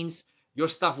 That means your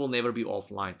stuff will never be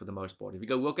offline for the most part. If you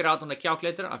go work it out on a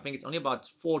calculator, I think it's only about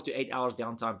 4 to 8 hours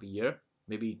downtime per year,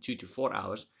 maybe 2 to 4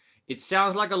 hours. It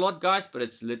sounds like a lot, guys, but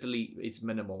it's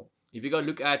minimal. If you go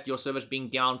look at your servers being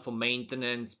down for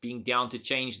maintenance, being down to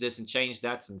change this and change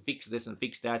that and fix this and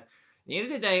fix that, at the end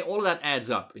of the day, all of that adds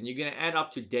up, and you're going to add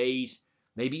up to days,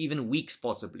 maybe even weeks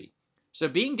possibly. So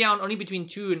being down only between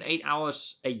 2 and 8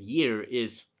 hours a year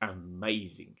is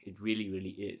amazing. It really,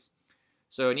 really is.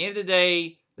 So at the end of the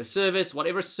day, the service,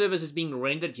 whatever service is being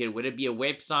rendered here, whether it be a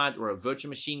website or a virtual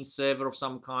machine server of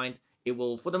some kind, it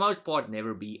will, for the most part,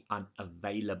 never be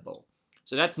unavailable.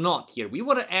 So that's not here. We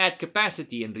want to add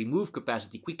capacity and remove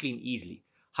capacity quickly and easily.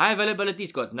 High availability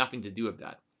has got nothing to do with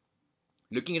that.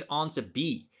 Looking at answer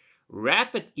B,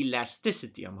 rapid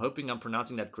elasticity. I'm hoping I'm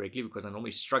pronouncing that correctly, because I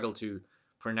normally struggle to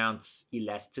pronounce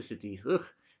elasticity. Ugh,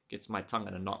 gets my tongue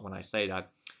in a knot when I say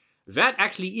that. That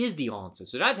actually is the answer.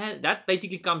 So that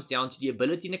basically comes down to the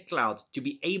ability in the cloud to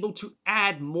be able to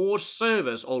add more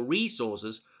servers or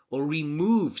resources, or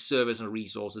remove servers and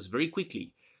resources very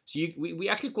quickly. So we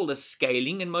actually call this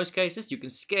scaling in most cases. You can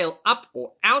scale up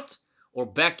or out, or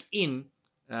back in,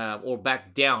 or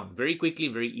back down very quickly,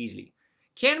 very easily.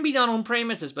 Can be done on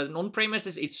premises, but on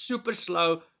premises it's super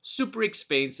slow, super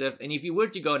expensive, and if you were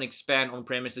to go and expand on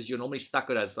premises, you're normally stuck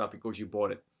with that stuff because you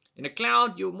bought it. In the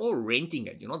cloud, you're more renting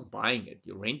it. You're not buying it.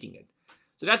 You're renting it.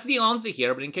 So that's the answer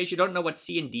here. But in case you don't know what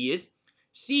C and D is,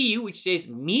 C, which says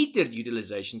metered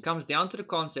utilization, comes down to the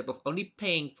concept of only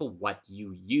paying for what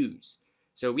you use.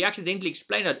 So we accidentally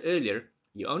explained that earlier.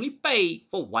 You only pay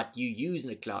for what you use in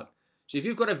the cloud. So if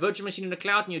you've got a virtual machine in the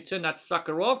cloud and you turn that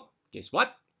sucker off, guess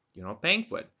what? You're not paying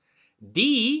for it.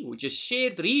 D, which is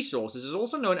shared resources, is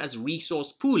also known as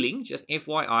resource pooling, just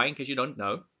FYI in case you don't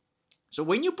know. So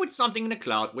when you put something in the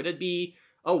cloud, whether it be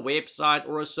a website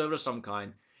or a server of some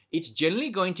kind, it's generally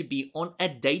going to be on a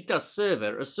data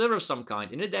server, a server of some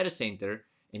kind in a data center,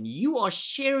 and you are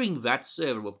sharing that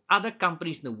server with other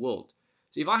companies in the world.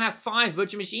 So if I have 5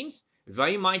 virtual machines,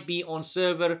 they might be on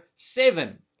server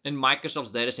 7 in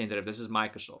Microsoft's data center, if this is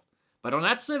Microsoft. But on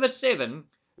that server 7,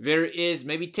 there is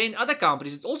maybe 10 other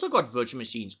companies that's also got virtual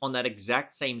machines on that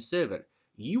exact same server.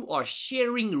 You are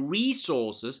sharing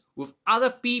resources with other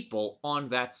people on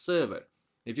that server.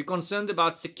 If you're concerned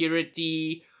about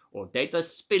security or data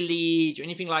spillage or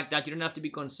anything like that, you don't have to be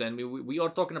concerned. We are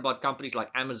talking about companies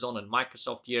like Amazon and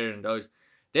Microsoft here, and those.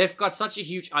 They've got such a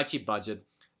huge IT budget.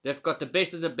 They've got the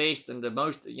best of the best and the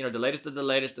most, the latest of the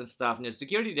latest and stuff. And the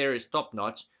security there is top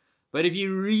notch. But if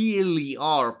you really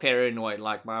are paranoid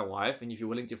like my wife, and if you're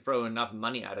willing to throw enough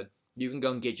money at it, you can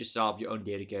go and get yourself your own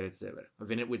dedicated server.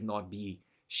 Then it would not be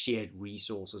shared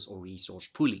resources or resource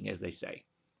pooling, as they say.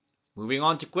 Moving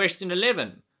on to question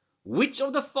 11. Which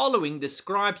of the following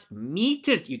describes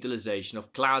metered utilization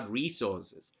of cloud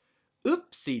resources?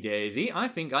 Oopsie daisy, I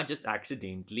think I just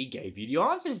accidentally gave you the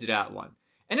answers to that one.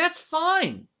 And that's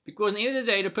fine, because at the end of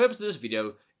the day, the purpose of this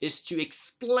video is to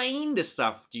explain the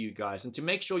stuff to you guys and to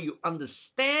make sure you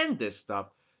understand this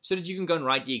stuff so that you can go and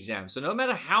write the exam. So no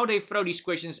matter how they throw these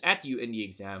questions at you in the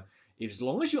exam, as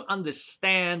long as you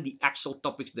understand the actual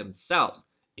topics themselves,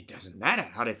 it doesn't matter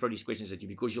how they throw these questions at you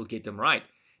because you'll get them right.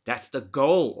 That's the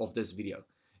goal of this video,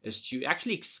 is to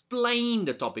actually explain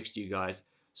the topics to you guys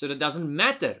so that it doesn't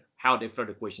matter how they throw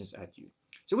the questions at you.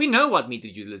 So we know what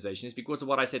metered utilization is because of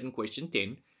what I said in question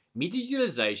 10. Metered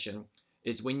utilization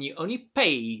is when you only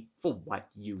pay for what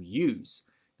you use.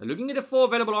 Now looking at the 4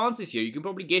 available answers here, you can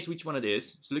probably guess which one it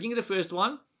is. So looking at the first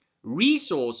one,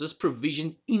 resources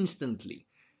provisioned instantly.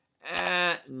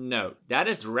 No, that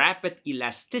is rapid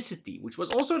elasticity, which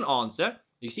was also an answer.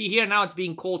 You see here now it's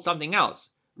being called something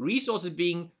else. Resources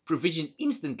being provisioned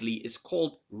instantly is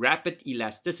called rapid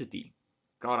elasticity.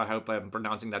 God, I hope I'm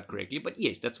pronouncing that correctly, but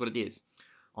yes, that's what it is.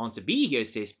 Answer B here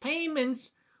says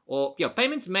payments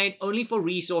made only for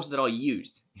resources that are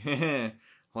used.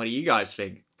 What do you guys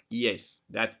think? Yes,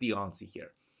 that's the answer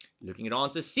here. Looking at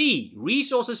answer C,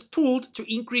 resources pooled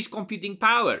to increase computing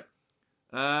power.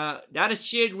 That is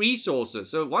shared resources.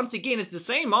 So once again, it's the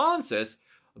same answers,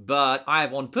 but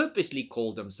I've on purposely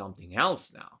called them something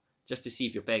else now, just to see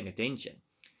if you're paying attention.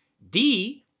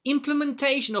 D,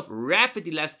 implementation of rapid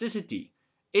elasticity.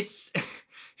 It's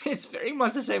it's very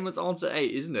much the same as answer A,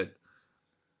 isn't it?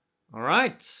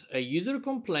 Alright, a user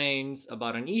complains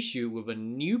about an issue with a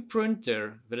new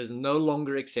printer that is no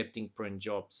longer accepting print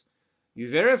jobs. You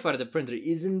verify that the printer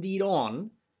is indeed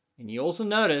on, and you also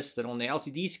notice that on the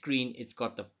LCD screen it's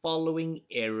got the following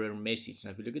error message.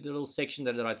 Now if you look at the little section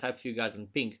that I typed for you guys in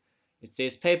pink, it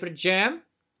says paper jam, and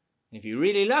if you're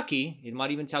really lucky, it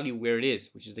might even tell you where it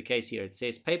is, which is the case here. It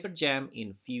says paper jam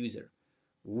infuser.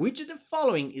 Which of the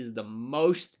following is the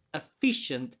most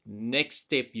efficient next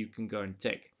step you can go and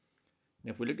take?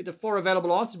 If we look at the 4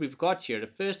 available answers we've got here, the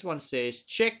first one says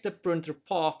check the printer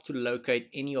path to locate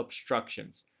any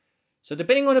obstructions. So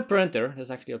depending on the printer,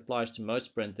 this actually applies to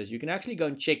most printers, you can actually go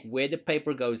and check where the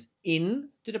paper goes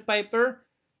into the paper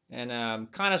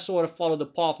and kind of sort of follow the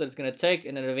path that it's going to take,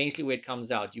 and then eventually where it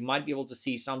comes out. You might be able to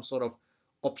see some sort of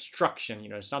obstruction,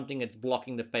 something that's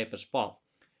blocking the paper's path.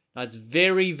 Now it's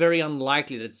very, very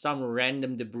unlikely that some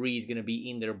random debris is going to be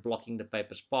in there blocking the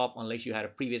paper's path unless you had a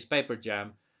previous paper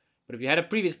jam. But if you had a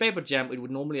previous paper jam, it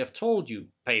would normally have told you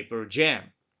paper jam.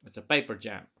 It's a paper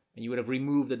jam. And you would have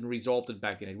removed it and resolved it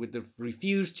back in. It would have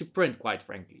refused to print, quite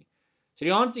frankly. So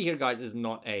the answer here, guys, is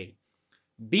not A.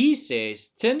 B says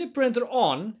turn the printer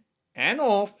on and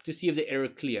off to see if the error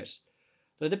clears.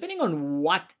 So depending on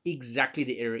what exactly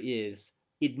the error is,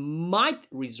 it might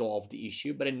resolve the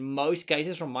issue, but in most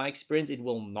cases, from my experience, it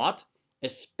will not,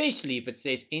 especially if it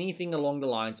says anything along the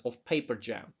lines of paper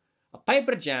jam. A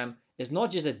paper jam is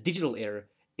not just a digital error,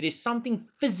 it is something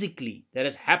physically that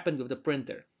has happened with the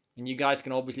printer. And you guys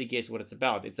can obviously guess what it's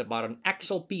about. It's about an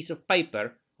actual piece of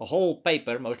paper, a whole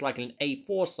paper, most likely an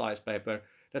A4 size paper,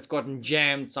 that's gotten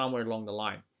jammed somewhere along the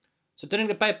line. So turning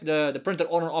the printer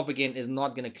on and off again is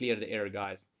not going to clear the error,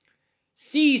 guys.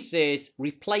 C says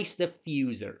replace the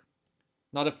fuser.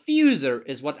 Now the fuser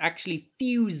is what actually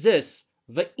fuses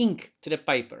the ink to the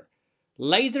paper.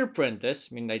 Laser printers,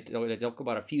 I mean they talk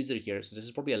about a fuser here, so this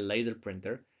is probably a laser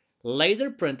printer.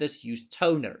 Laser printers use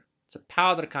toner. It's a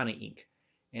powder kind of ink.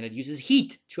 And it uses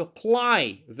heat to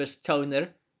apply this toner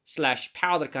 /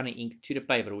 powder kind of ink to the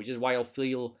paper, which is why you'll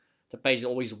feel the page is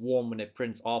always warm when it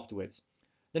prints afterwards.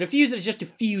 The diffuser is just to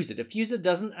fuse it. The diffuser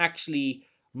doesn't actually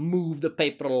move the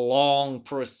paper along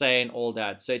per se and all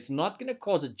that, so it's not going to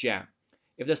cause a jam.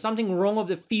 If there's something wrong with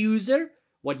the fuser,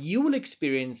 what you will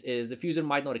experience is the fuser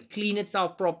might not clean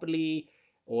itself properly,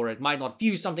 or it might not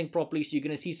fuse something properly, so you're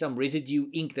going to see some residue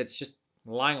ink that's just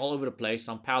lying all over the place,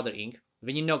 some powder ink.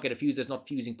 Then you know, okay, the fuser is not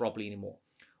fusing properly anymore.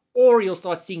 or you'll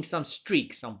start seeing some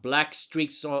streaks, some black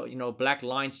streaks, or black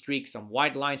line streaks, some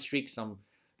white line streaks, some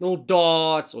little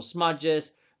dots or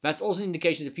smudges. That's also an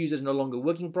indication the fuse is no longer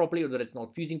working properly, or that it's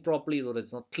not fusing properly, or that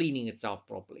it's not cleaning itself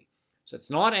properly. So it's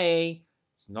not A,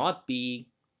 it's not B,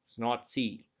 it's not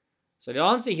C. So the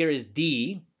answer here is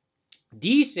D.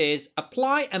 D says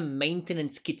apply a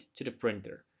maintenance kit to the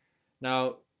printer.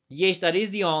 Now, yes, that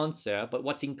is the answer, but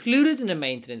what's included in the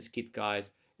maintenance kit,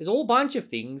 guys, is a whole bunch of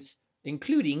things,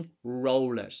 including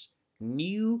rollers,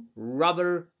 new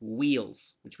rubber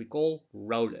wheels, which we call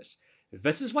rollers.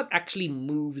 This is what actually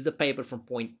moves the paper from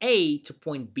point A to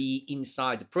point B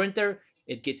inside the printer.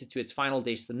 It gets it to its final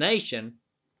destination.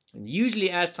 And usually,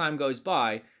 as time goes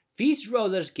by, these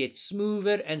rollers get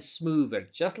smoother and smoother,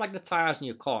 just like the tires in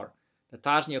your car. The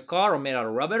tires in your car are made out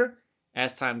of rubber.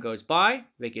 As time goes by,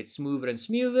 they get smoother and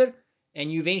smoother,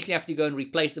 and you eventually have to go and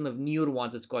replace them with newer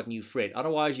ones that's got new thread.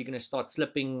 Otherwise, you're going to start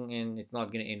slipping and it's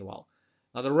not going to end well.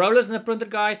 Now, the rollers in the printer,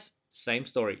 guys, same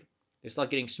story. They start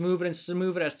getting smoother and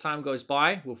smoother as time goes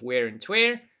by with wear and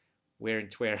tear, wear and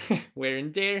tear, wear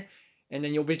and tear, and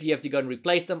then you obviously have to go and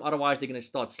replace them. Otherwise, they're going to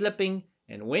start slipping.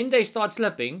 And when they start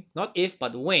slipping, not if,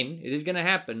 but when it is going to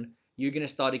happen, you're going to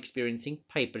start experiencing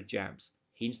paper jams.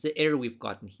 Hence the error we've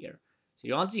gotten here. So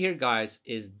the answer here, guys,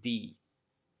 is D.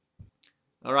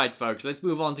 All right, folks, let's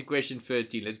move on to question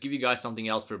 13. Let's give you guys something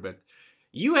else for a bit.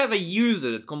 You have a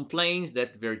user that complains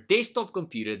that their desktop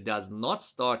computer does not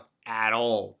start at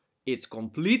all. It's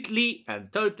completely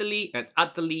and totally and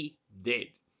utterly dead.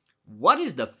 What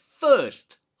is the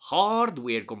first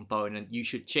hardware component you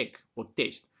should check or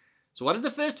test? So what is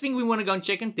the first thing we want to go and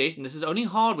check and test? And this is only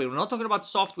hardware. We're not talking about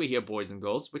software here, boys and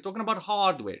girls. We're talking about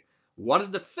hardware. What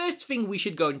is the first thing we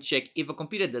should go and check if a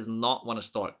computer does not want to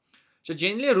start? So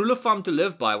generally a rule of thumb to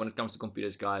live by when it comes to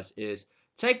computers, guys, is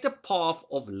take the path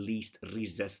of least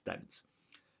resistance.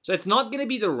 So it's not going to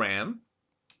be the RAM.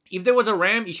 If there was a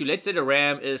RAM issue, let's say the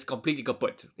RAM is completely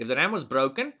kaput. If the RAM was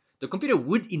broken, the computer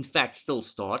would in fact still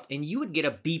start, and you would get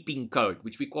a beeping code,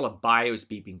 which we call a BIOS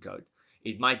beeping code.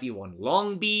 It might be one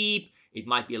long beep, it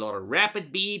might be a lot of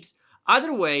rapid beeps.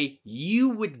 Either way, you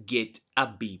would get a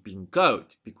beeping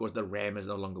code because the RAM is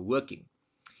no longer working.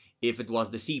 If it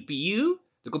was the CPU,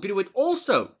 the computer would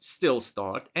also still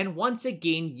start, and once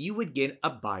again, you would get a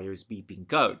BIOS beeping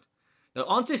code. Now,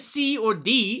 answer C or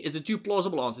D is the two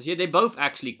plausible answers here. They're both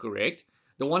actually correct.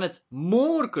 The one that's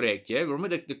more correct here,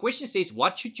 remember the question says,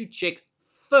 what should you check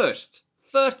first?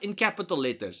 First in capital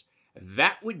letters.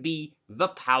 That would be the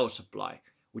power supply,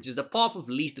 which is the path of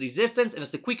least resistance, and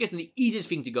it's the quickest and the easiest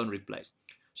thing to go and replace.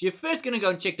 So you're first going to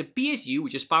go and check the PSU,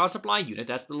 which is power supply unit.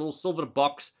 That's the little silver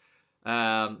box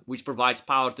which provides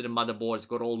power to the motherboard. It's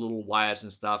got all the little wires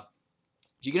and stuff.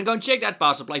 You're going to go and check that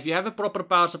power supply. If you have a proper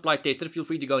power supply tester, feel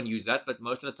free to go and use that, but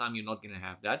most of the time you're not going to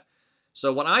have that.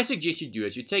 So what I suggest you do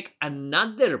is you take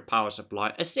another power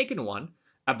supply, a second one,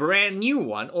 a brand new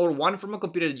one, or one from a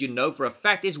computer that you know for a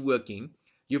fact is working.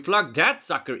 You plug that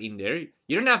sucker in there.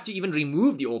 You don't have to even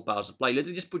remove the old power supply. You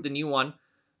literally just put the new one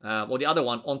or the other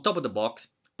one on top of the box,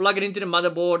 plug it into the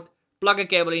motherboard, plug a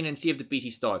cable in and see if the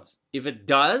PC starts. If it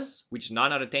does, which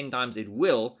 9 out of 10 times it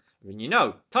will, then you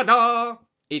know, ta-da!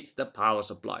 It's the power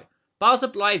supply. Power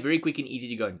supply, very quick and easy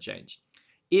to go and change.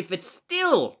 If it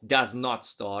still does not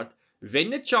start, then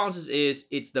the chances is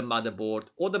it's the motherboard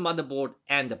or the motherboard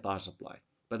and the power supply.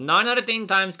 But 9 out of 10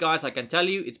 times, guys, I can tell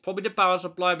you it's probably the power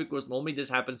supply because normally this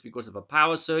happens because of a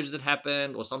power surge that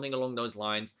happened or something along those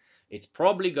lines. It's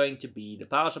probably going to be the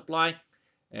power supply.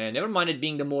 And never mind it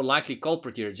being the more likely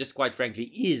culprit here, just quite frankly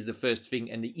is the first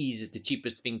thing and the easiest, the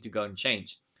cheapest thing to go and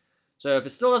change. So if it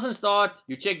still doesn't start,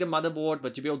 you check the motherboard,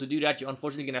 but to be able to do that, you're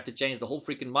unfortunately going to have to change the whole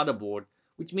freaking motherboard,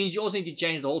 which means you also need to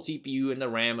change the whole CPU and the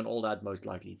RAM and all that most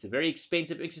likely. It's a very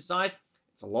expensive exercise.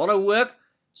 It's a lot of work.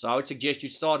 So I would suggest you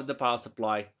start at the power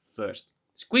supply first.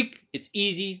 It's quick, it's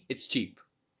easy, it's cheap.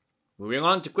 Moving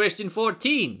on to question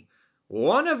 14.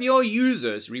 One of your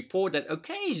users report that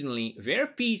occasionally their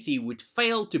PC would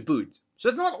fail to boot. So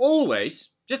it's not always,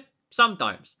 just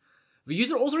sometimes. The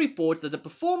user also reports that the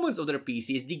performance of their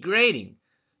PC is degrading.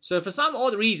 So for some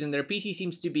odd reason, their PC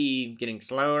seems to be getting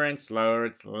slower and slower,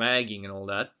 it's lagging and all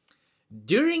that.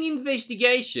 During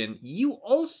investigation, you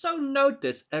also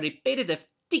notice a repetitive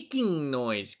ticking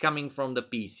noise coming from the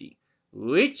PC.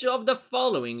 Which of the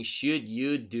following should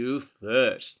you do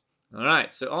first?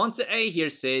 Alright, so answer A here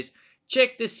says,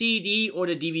 check the CD or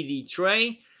the DVD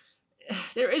tray.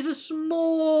 There is a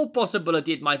small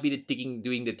possibility it might be the ticking,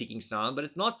 doing the ticking sound, but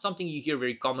it's not something you hear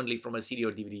very commonly from a CD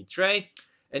or DVD tray.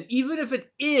 And even if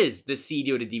it is the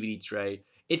CD or the DVD tray,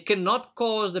 it cannot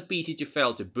cause the PC to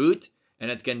fail to boot, and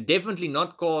it can definitely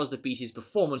not cause the PC's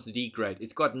performance to degrade.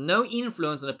 It's got no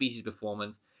influence on the PC's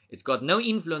performance. It's got no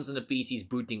influence on the PC's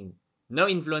booting. No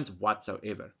influence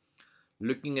whatsoever.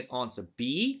 Looking at answer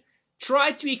B,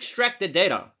 try to extract the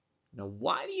data. Now,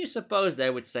 why do you suppose they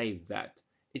would say that?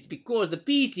 It's because the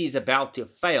PC is about to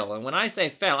fail. And when I say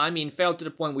fail, I mean fail to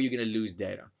the point where you're going to lose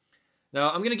data. Now,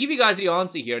 I'm going to give you guys the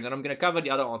answer here, and then I'm going to cover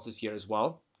the other answers here as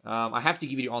well. I have to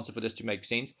give you the answer for this to make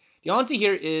sense. The answer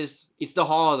here is it's the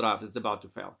hard drive that's about to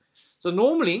fail. So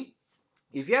normally,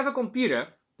 if you have a computer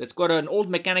that's got an old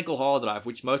mechanical hard drive,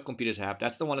 which most computers have,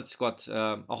 that's the one that's got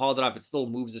a hard drive that still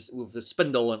moves with the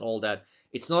spindle and all that.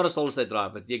 It's not a solid state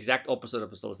drive. It's the exact opposite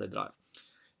of a solid state drive.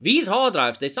 These hard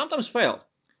drives, they sometimes fail.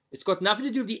 It's got nothing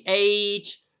to do with the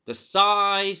age, the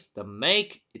size, the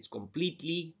make. It's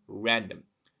completely random.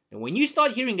 And when you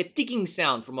start hearing a ticking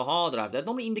sound from a hard drive, that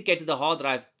normally indicates that the hard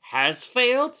drive has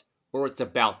failed or it's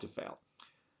about to fail.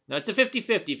 Now, it's a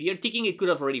 50-50. If you're ticking, it could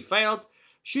have already failed.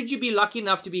 Should you be lucky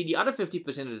enough to be the other 50%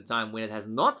 of the time when it has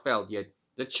not failed yet,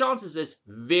 the chances is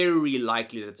very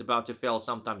likely that it's about to fail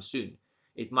sometime soon.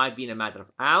 It might be in a matter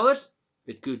of hours.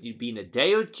 It could be in a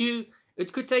day or two.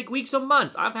 It could take weeks or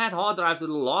months. I've had hard drives that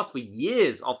will last for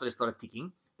years after they started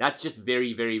ticking. That's just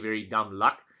very, very, very dumb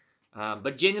luck.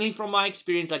 But generally, from my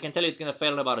experience, I can tell you it's going to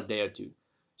fail in about a day or two.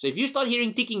 So if you start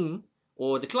hearing ticking,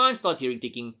 or the client starts hearing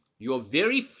ticking, your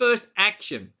very first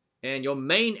action and your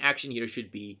main action here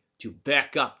should be to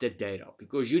back up the data,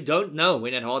 because you don't know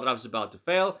when that hard drive is about to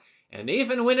fail. And if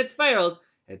and when it fails,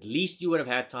 at least you would have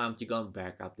had time to go and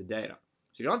back up the data.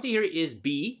 So the answer here is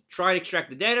B, try to extract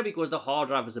the data because the hard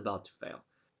drive is about to fail.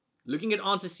 Looking at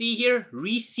answer C here,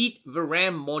 reseat the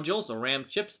RAM modules or RAM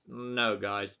chips. No,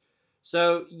 guys.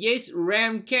 So yes,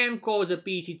 RAM can cause a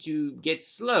PC to get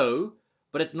slow,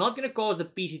 but it's not going to cause the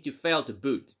PC to fail to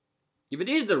boot. If it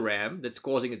is the RAM that's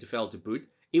causing it to fail to boot,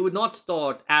 it would not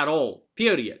start at all,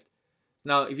 period.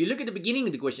 Now, if you look at the beginning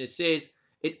of the question, it says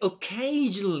it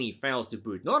occasionally fails to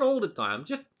boot. Not all the time,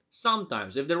 just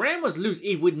sometimes. If the RAM was loose,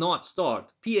 it would not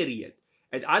start, period.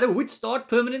 It either would start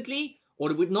permanently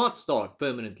or it would not start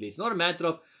permanently. It's not a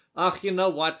matter of, you know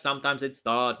what, sometimes it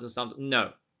starts and sometimes.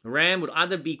 No. RAM would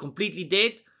either be completely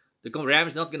dead, the RAM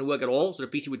is not going to work at all, so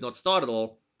the PC would not start at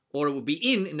all, or it would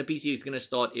be in and the PC is going to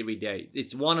start every day.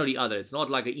 It's one or the other. It's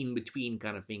not like an in-between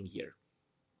kind of thing here.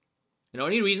 And the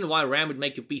only reason why RAM would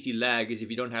make your PC lag is if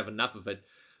you don't have enough of it.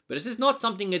 But this is not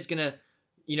something that's going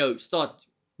to, start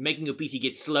making your PC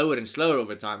get slower and slower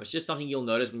over time. It's just something you'll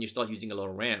notice when you start using a lot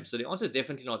of RAM. So the answer is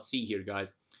definitely not C here,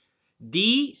 guys.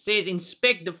 D says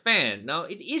inspect the fan. Now,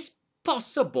 it is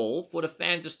possible for the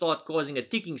fan to start causing a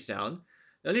ticking sound.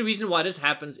 The only reason why this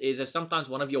happens is if sometimes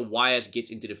one of your wires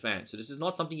gets into the fan. So this is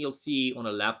not something you'll see on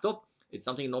a laptop. It's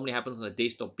something that normally happens on a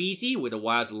desktop PC where the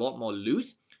wire's a lot more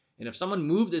loose. And if someone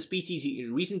moved this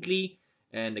PC recently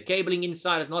and the cabling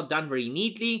inside is not done very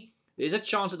neatly, there's a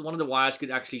chance that one of the wires could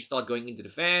actually start going into the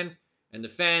fan, and the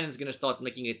fan is going to start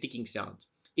making a ticking sound.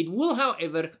 It will,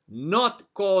 however, not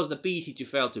cause the PC to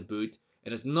fail to boot,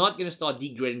 and it's not going to start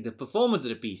degrading the performance of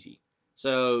the PC.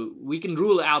 So we can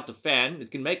rule out the fan.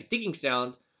 It can make a ticking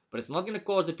sound, but it's not going to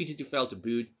cause the PC to fail to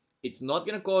boot. It's not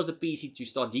going to cause the PC to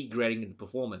start degrading the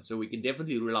performance. So we can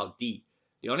definitely rule out D.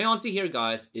 The only answer here,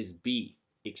 guys, is B.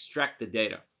 Extract the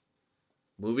data.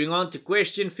 Moving on to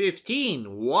question 15.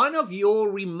 One of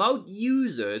your remote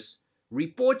users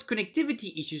reports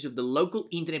connectivity issues with the local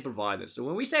internet provider. So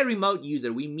when we say remote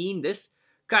user, we mean this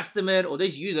customer or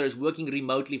this user is working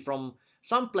remotely from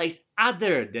someplace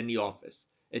other than the office.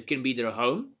 It can be their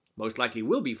home, most likely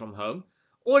will be from home,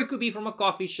 or it could be from a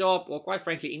coffee shop, or quite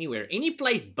frankly anywhere, any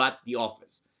place but the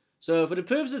office. So for the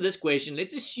purpose of this question,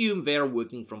 let's assume they're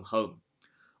working from home.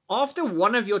 After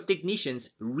one of your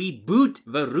technicians reboot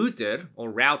the router,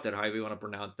 however you want to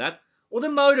pronounce that, or the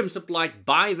modem supplied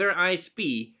by their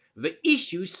ISP, the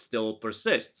issue still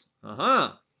persists.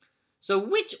 So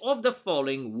which of the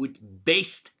following would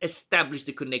best establish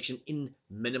the connection in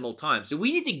minimal time? So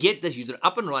we need to get this user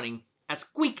up and running as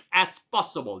quick as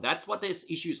possible. That's what this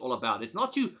issue is all about. It's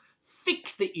not to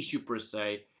fix the issue per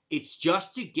se. It's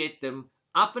just to get them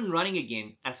up and running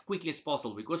again as quickly as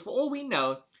possible. Because for all we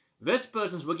know, this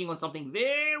person's working on something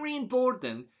very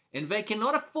important and they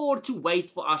cannot afford to wait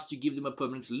for us to give them a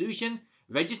permanent solution.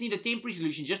 They just need a temporary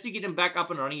solution just to get them back up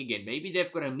and running again. Maybe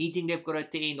they've got a meeting they've got to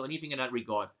attend or anything in that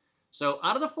regard. So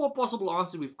out of the 4 possible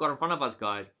answers we've got in front of us,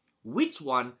 guys, which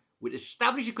one would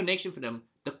establish a connection for them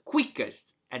the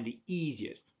quickest and the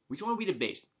easiest? Which one would be the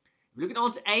best? If you look at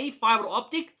answer A, fiber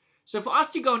optic. So for us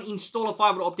to go and install a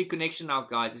fiber optic connection now,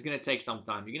 guys, it's going to take some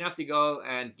time. You're going to have to go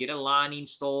and get a line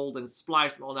installed and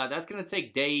spliced and all that. That's going to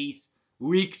take days,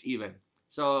 weeks even.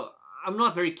 So I'm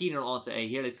not very keen on answer A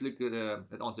here. Let's look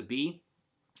at answer B.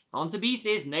 Answer B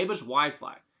says neighbor's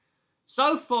Wi-Fi.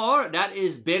 So far, that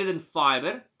is better than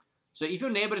fiber. So if your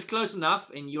neighbor is close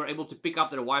enough and you're able to pick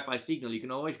up their Wi-Fi signal, you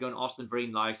can always go and ask them very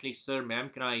nicely, sir, ma'am,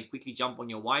 can I quickly jump on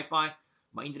your Wi-Fi?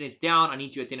 My internet's down, I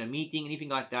need to attend a meeting, anything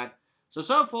like that. So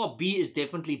far, B is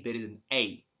definitely better than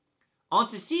A.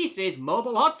 Answer C says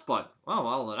mobile hotspot. Oh,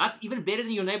 well, that's even better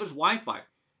than your neighbor's Wi-Fi.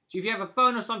 So if you have a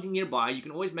phone or something nearby, you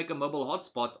can always make a mobile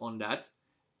hotspot on that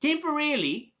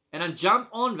temporarily and then jump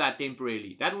on that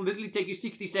temporarily. That will literally take you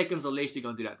 60 seconds or less to go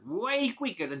and do that. Way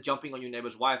quicker than jumping on your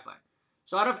neighbor's Wi-Fi.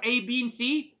 So out of A, B, and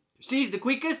C is the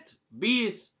quickest. B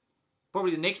is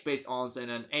probably the next best answer, and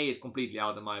then A is completely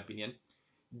out in my opinion.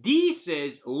 D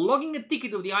says logging a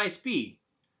ticket of the ISP.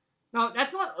 Now,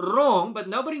 that's not wrong, but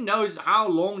nobody knows how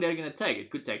long they're going to take. It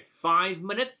could take 5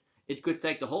 minutes. It could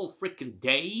take the whole freaking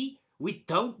day. We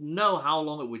don't know how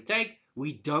long it would take.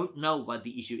 We don't know what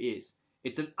the issue is.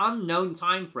 It's an unknown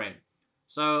time frame.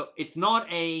 So it's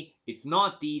not A, it's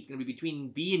not D. It's going to be between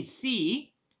B and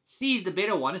C. C is the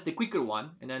better one. It's the quicker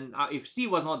one. And then if C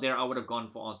was not there, I would have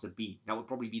gone for answer B. That would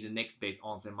probably be the next best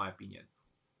answer in my opinion.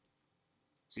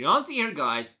 So the answer here,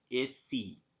 guys, is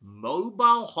C.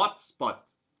 Mobile hotspot.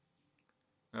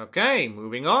 Okay,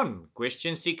 moving on.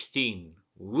 Question 16.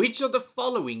 Which of the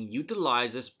following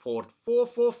utilizes port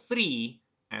 443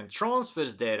 and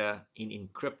transfers data in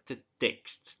encrypted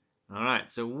text? Alright,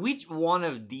 so which one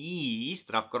of these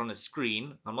that I've got on the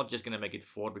screen, I'm not just going to make it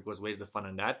 4 because where's the fun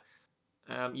in that?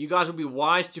 You guys will be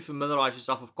wise to familiarize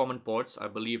yourself with common ports. I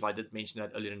believe I did mention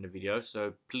that earlier in the video.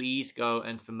 So please go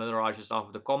and familiarize yourself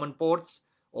with the common ports,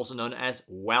 also known as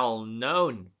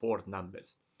well-known port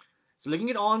numbers. So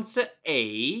looking at answer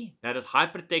A, that is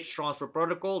Hypertext Transfer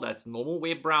Protocol. That's normal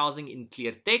web browsing in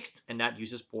clear text, and that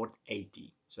uses port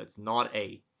 80. So it's not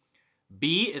A.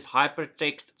 B is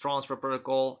Hypertext Transfer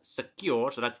Protocol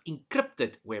Secure, so that's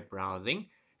encrypted web browsing,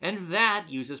 and that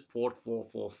uses port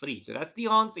 443. So that's the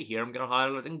answer here. I'm going to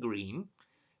highlight it in green.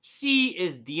 C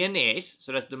is DNS,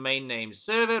 so that's domain name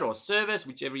server or service,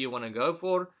 whichever you want to go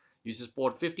for. Uses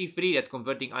port 53, that's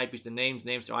converting IPs to names,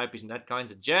 names to IPs, and that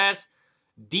kinds of jazz.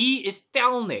 D is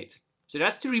telnet. So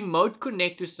that's to remote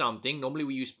connect to something. Normally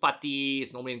we use PuTTY.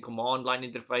 It's normally in command line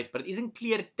interface, but it isn't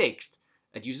clear text.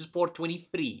 It uses port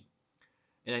 23.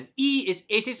 And then E is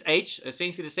SSH,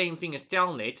 essentially the same thing as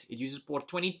telnet. It uses port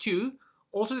 22.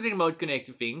 Also to remote connect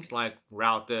to things like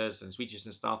routers and switches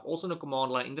and stuff. Also in a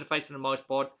command line interface for the most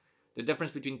part. The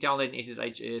difference between telnet and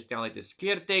SSH is telnet is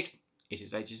clear text,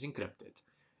 SSH is encrypted.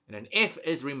 And then F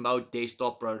is remote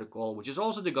desktop protocol, which is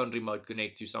also to go and remote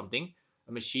connect to something.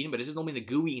 A machine, but this is normally the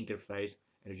GUI interface,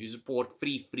 and it uses port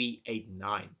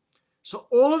 3389. So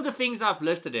all of the things I've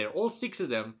listed there, all 6 of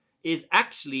them, is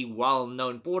actually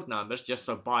well-known port numbers. Just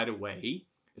so by the way,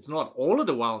 it's not all of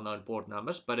the well-known port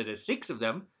numbers, but it is 6 of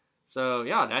them. So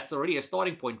yeah, that's already a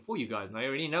starting point for you guys. Now you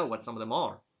already know what some of them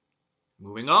are.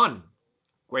 Moving on.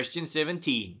 Question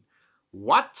 17.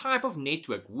 What type of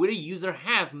network would a user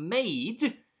have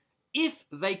made if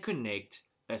they connect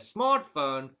a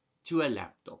smartphone to a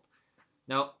laptop?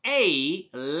 Now, A,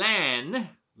 LAN,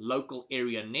 local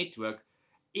area network,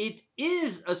 it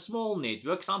is a small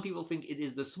network. Some people think it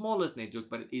is the smallest network,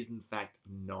 but it is in fact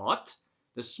not.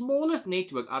 The smallest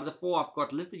network out of the 4 I've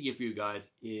got listed here for you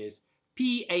guys is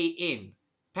PAN,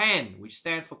 PAN, which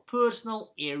stands for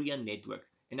Personal Area Network.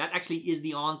 And that actually is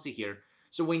the answer here.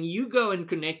 So when you go and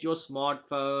connect your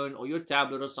smartphone or your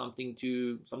tablet or something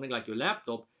to something like your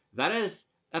laptop, that is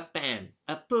a PAN,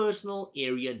 a Personal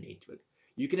Area Network.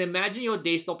 You can imagine your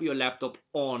desktop or your laptop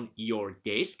on your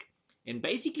desk, and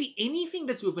basically anything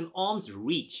that's within arm's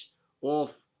reach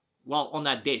of, well, on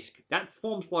that desk, that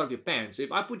forms part of your PAN. So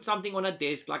if I put something on a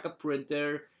desk like a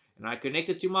printer and I connect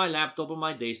it to my laptop or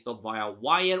my desktop via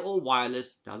wire or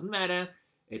wireless, doesn't matter,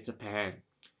 it's a PAN.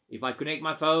 If I connect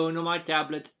my phone or my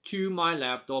tablet to my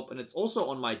laptop and it's also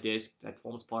on my desk, that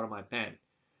forms part of my PAN.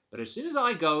 But as soon as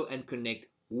I go and connect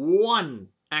one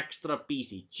extra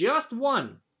PC, just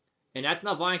one, and that's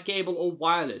not via cable or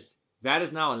wireless, that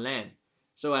is now a LAN.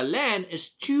 So a LAN is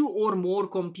 2 or more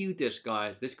computers,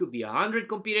 guys. This could be 100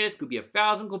 computers, could be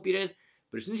 1,000 computers,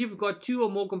 but as soon as you've got 2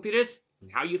 or more computers,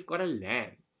 now you've got a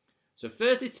LAN. So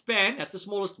first it's PAN, that's the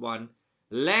smallest one.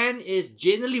 LAN is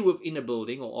generally within a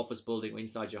building or office building or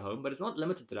inside your home, but it's not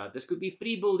limited to that. This could be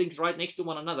 3 buildings right next to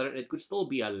one another, and it could still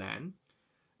be a LAN.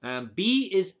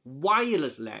 B is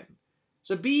wireless LAN.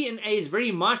 So B and A is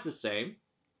very much the same.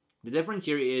 The difference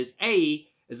here is A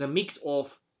is a mix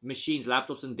of machines,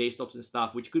 laptops and desktops and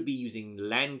stuff, which could be using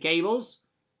LAN cables,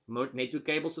 network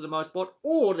cables for the most part,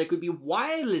 or they could be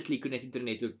wirelessly connected to the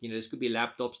network. This could be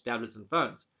laptops, tablets, and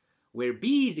phones. where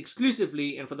B is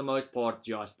exclusively and for the most part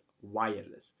just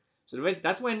wireless. So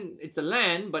that's when it's a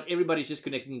LAN, but everybody's just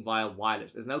connecting via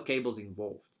wireless. There's no cables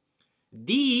involved.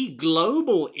 D,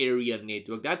 global area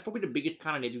network. That's probably the biggest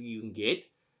kind of network you can get.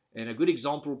 And a good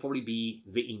example will probably be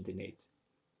the internet.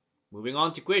 Moving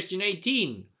on to question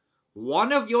 18.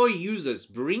 One of your users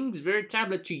brings their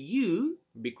tablet to you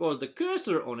because the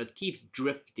cursor on it keeps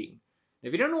drifting.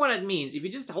 If you don't know what that means, if you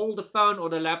just hold the phone or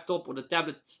the laptop or the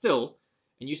tablet still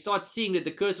and you start seeing that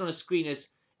the cursor on the screen is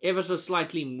ever so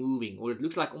slightly moving, or it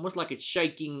looks like almost like it's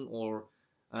shaking, or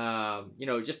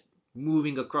just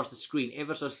moving across the screen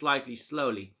ever so slightly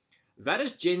slowly, that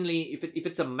is generally, if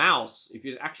it's a mouse, if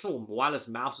it's an actual wireless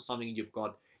mouse or something you've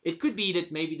got, it could be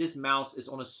that maybe this mouse is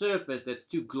on a surface that's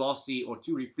too glossy or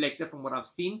too reflective from what I've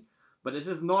seen. But this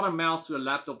is not a mouse to a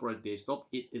laptop or a desktop.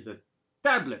 It is a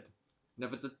tablet. And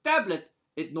if it's a tablet,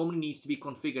 it normally needs to be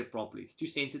configured properly. It's too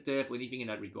sensitive or anything in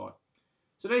that regard.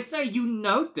 So they say you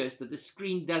notice that the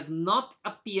screen does not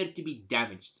appear to be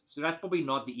damaged. So that's probably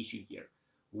not the issue here.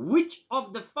 Which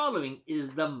of the following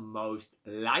is the most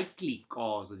likely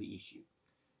cause of the issue?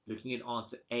 Looking at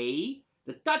answer A,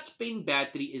 the touch pen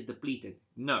battery is depleted.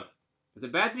 No. If the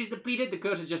battery is depleted, the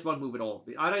cursor just won't move at all.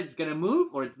 Either it's going to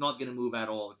move or it's not going to move at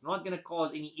all. It's not going to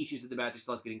cause any issues if the battery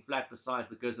starts getting flat, besides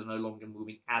the cursor no longer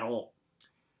moving at all.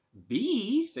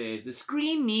 B says the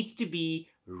screen needs to be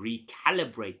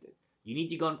recalibrated. You need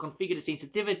to go and configure the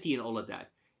sensitivity and all of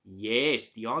that.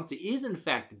 Yes, the answer is in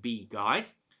fact B,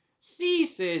 guys. C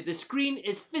says the screen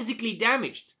is physically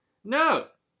damaged. No,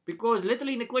 because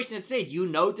literally in the question it said you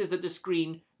notice that the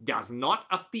screen does not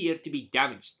appear to be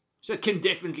damaged. So it can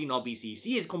definitely not be C.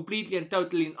 C is completely and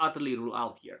totally and utterly ruled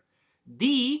out here.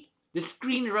 D, the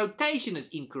screen rotation is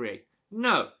incorrect.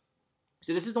 No.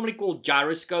 So this is normally called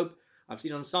gyroscope. I've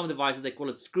seen on some devices they call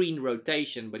it screen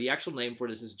rotation, but the actual name for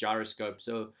this is gyroscope.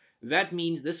 So that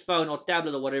means this phone or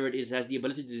tablet or whatever it is has the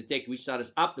ability to detect which side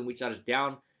is up and which side is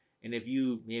down. And if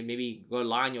you maybe go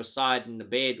lie on your side in the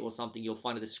bed or something, you'll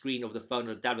find that the screen of the phone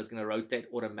or the tablet is going to rotate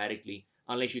automatically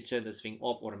unless you turn this thing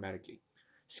off automatically.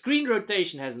 Screen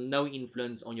rotation has no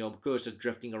influence on your cursor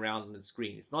drifting around on the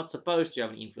screen. It's not supposed to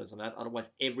have an influence on that, otherwise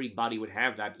everybody would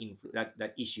have that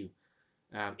issue.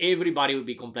 Everybody would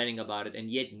be complaining about it,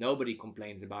 and yet nobody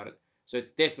complains about it. So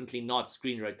it's definitely not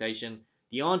screen rotation.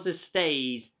 The answer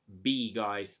stays B,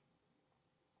 guys.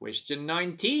 Question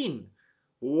 19.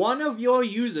 One of your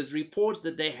users reports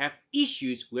that they have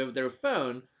issues with their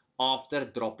phone after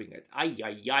dropping it. Ay,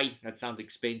 ay, ay, that sounds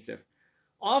expensive.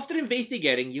 After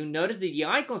investigating, you notice that the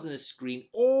icons on the screen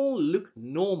all look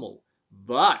normal.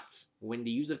 But when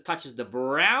the user touches the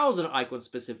browser icon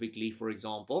specifically, for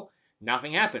example,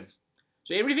 nothing happens.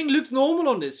 So everything looks normal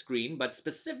on this screen, but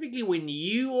specifically when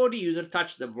you or the user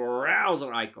touch the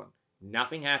browser icon,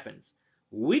 nothing happens.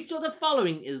 Which of the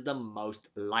following is the most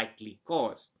likely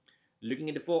cause? Looking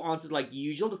at the four answers like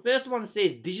usual, the first one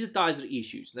says digitizer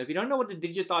issues. Now, if you don't know what the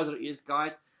digitizer is,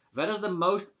 guys, that is the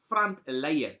most front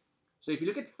layer. So if you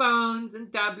look at phones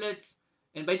and tablets,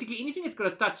 and basically anything that's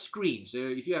got a touch screen, so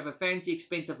if you have a fancy,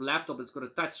 expensive laptop that's got a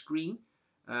touch screen,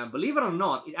 believe it or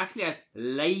not, it actually has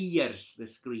layers, the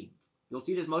screen. You'll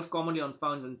see this most commonly on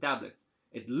phones and tablets.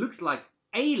 It looks like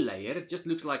a layer, it just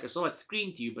looks like a solid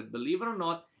screen to you, but believe it or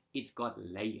not, it's got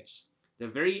layers. The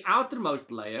very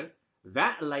outermost layer,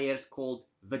 that layer is called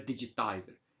the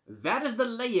digitizer. That is the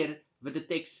layer that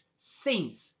detects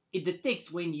sense. It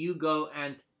detects when you go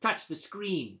and touch the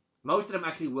screen. Most of them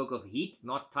actually work with heat,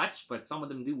 not touch, but some of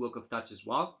them do work with touch as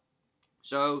well.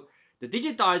 So the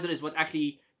digitizer is what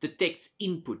actually detects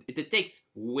input. It detects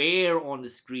where on the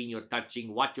screen you're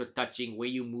touching, what you're touching, where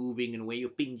you're moving, and where you're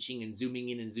pinching and zooming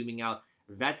in and zooming out.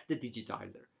 That's the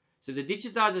digitizer. So the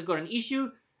digitizer's got an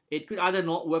issue. It could either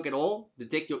not work at all,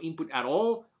 detect your input at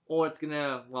all, or it's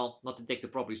gonna, well, not detect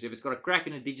it properly. So if it's got a crack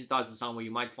in the digitizer somewhere, you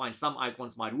might find some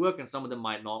icons might work and some of them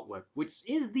might not work. Which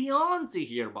is the answer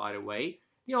here, by the way.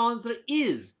 The answer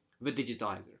is the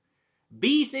digitizer.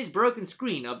 B says broken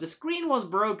screen. Now, if the screen was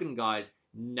broken, guys,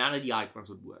 none of the icons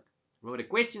would work. Remember, the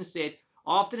question said,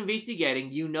 after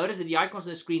investigating, you notice that the icons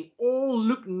on the screen all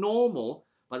look normal,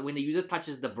 but when the user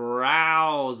touches the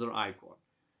browser icon.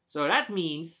 So that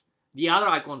means the other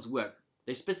icons work.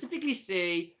 They specifically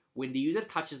say when the user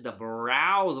touches the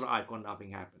browser icon,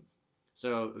 nothing happens.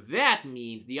 So that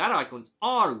means the other icons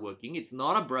are working. It's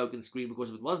not a broken screen, because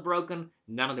if it was broken,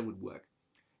 none of them would work.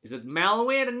 Is it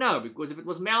malware? No, because if it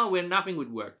was malware, nothing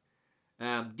would work.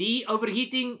 D,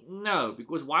 overheating? No,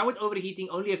 because why would overheating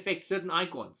only affect certain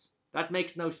icons? That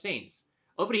makes no sense.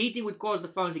 Overheating would cause the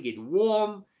phone to get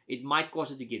warm. It might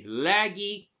cause it to get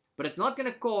laggy, but it's not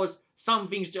going to cause some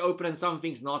things to open and some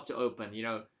things not to open.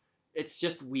 It's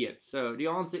just weird. So the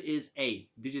answer is A,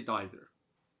 digitizer.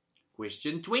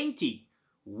 Question 20.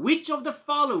 Which of the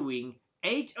following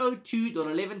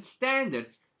 802.11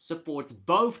 standards supports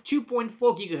both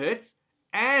 2.4 gigahertz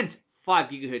and 5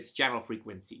 gigahertz channel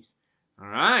frequencies? All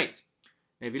right.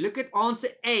 Now, if you look at answer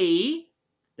A,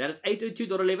 that is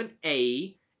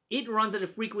 802.11a, it runs at a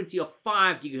frequency of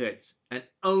 5 gigahertz and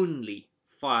only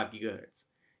 5 gigahertz.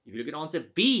 If you look at answer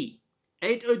B,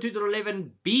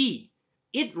 802.11b,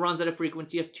 it runs at a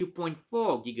frequency of 2.4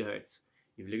 gigahertz.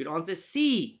 If you look at answer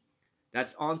C,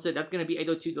 that's going to be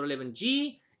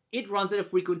 802.11g. It runs at a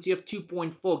frequency of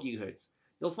 2.4 gigahertz.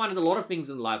 You'll find that a lot of things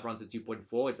in life runs at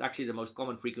 2.4. It's actually the most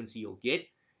common frequency you'll get.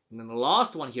 And then the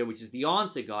last one here, which is the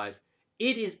answer, guys,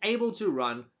 it is able to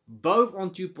run both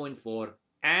on 2.4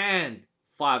 and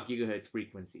 5 gigahertz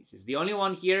frequencies. It's the only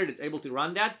one here that's able to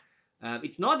run that.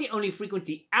 It's not the only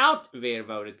frequency out there,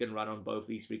 though, that can run on both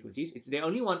these frequencies. It's the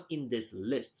only one in this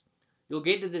list. You'll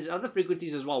get that there's other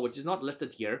frequencies as well, which is not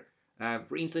listed here.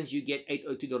 For instance, you get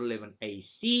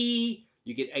 802.11ac,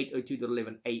 you get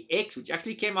 802.11ax, which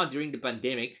actually came out during the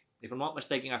pandemic. If I'm not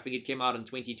mistaken, I think it came out in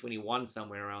 2021,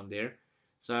 somewhere around there.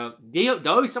 So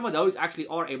some of those actually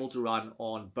are able to run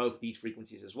on both these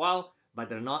frequencies as well, but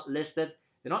they're not listed.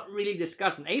 They're not really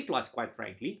discussed in A+, quite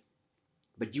frankly.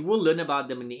 But you will learn about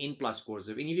them in the N+ course.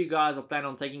 If any of you guys are planning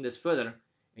on taking this further,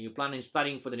 and you're planning on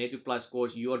studying for the Network Plus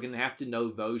course, you are going to have to know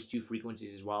those two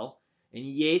frequencies as well. And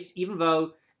yes, even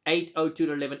though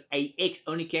 802.11ax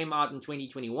only came out in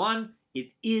 2021,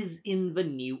 it is in the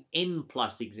new N+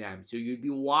 exam. So you'd be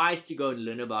wise to go and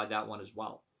learn about that one as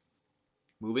well.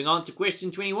 Moving on to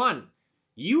question 21.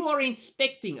 You are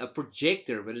inspecting a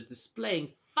projector that is displaying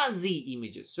fuzzy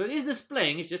images. So it is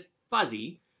displaying, it's just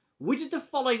fuzzy. Which of the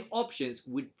following options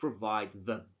would provide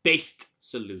the best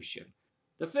solution?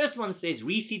 The first one says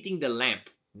reseating the lamp.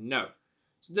 No.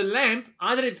 So the lamp,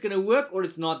 either it's going to work or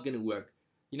it's not going to work.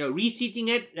 Reseating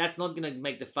it, that's not going to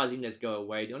make the fuzziness go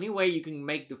away. The only way you can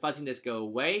make the fuzziness go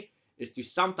away is to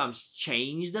sometimes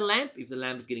change the lamp if the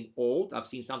lamp is getting old. I've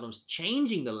seen sometimes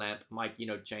changing the lamp might,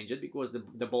 change it because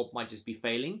the bulb might just be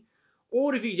failing.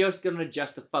 Or if you're just going to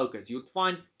adjust the focus. You'd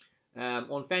find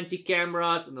on fancy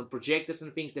cameras and on projectors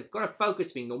and things, they've got a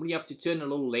focus thing. Normally you have to turn a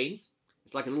little lens.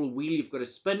 It's like a little wheel you've got to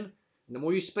spin. And the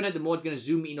more you spin it, the more it's going to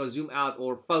zoom in or zoom out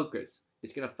or focus.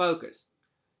 It's going to focus.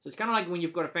 So it's kind of like when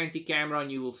you've got a fancy camera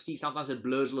and you will see sometimes it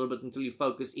blurs a little bit until you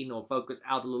focus in or focus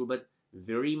out a little bit.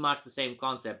 Very much the same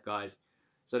concept, guys.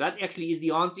 So that actually is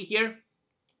the answer here.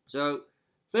 So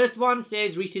first one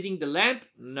says resetting the lamp.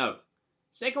 No.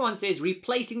 Second one says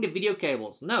replacing the video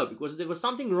cables. No, because if there was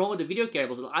something wrong with the video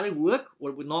cables, it'll either work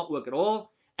or it would not work at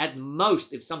all. At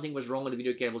most, if something was wrong with the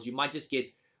video cables, you might just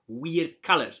get weird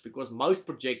colors because most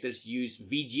projectors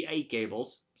use VGA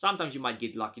cables. Sometimes you might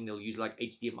get lucky and they'll use like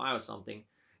HDMI or something.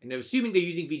 And assuming they're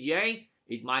using VGA,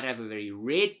 it might have a very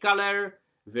red color,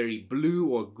 very blue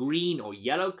or green or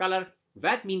yellow color.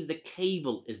 That means the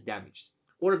cable is damaged.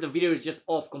 Or if the video is just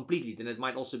off completely, then it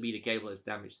might also be the cable is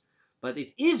damaged. But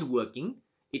it is working.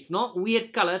 It's not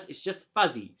weird colors, it's just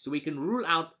fuzzy. So we can rule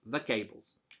out the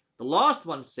cables. The last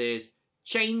one says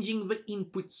changing the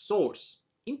input source.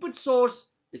 Input source,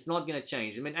 it's not going to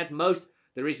change. I mean, at most,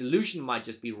 the resolution might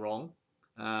just be wrong.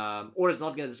 Or it's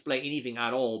not going to display anything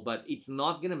at all, but it's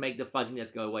not going to make the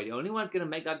fuzziness go away. The only one that's going to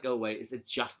make that go away is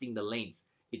adjusting the lens.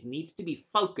 It needs to be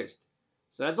focused.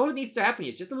 So that's all it needs to happen.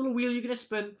 It's just a little wheel you're going to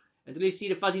spin until you see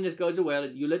the fuzziness goes away.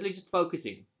 You're literally just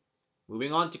focusing.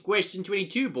 Moving on to question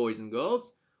 22, boys and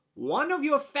girls. One of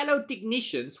your fellow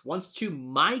technicians wants to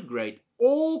migrate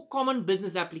all common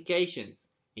business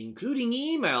applications, including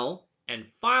email and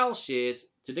file shares,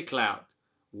 to the cloud.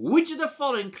 Which of the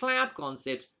following cloud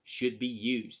concepts should be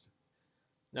used?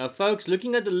 Now, folks,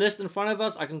 looking at the list in front of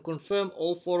us, I can confirm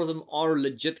all four of them are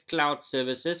legit cloud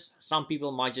services. Some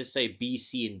people might just say B,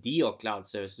 C, and D are cloud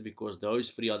services because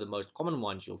those three are the most common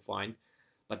ones you'll find.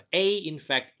 But A, in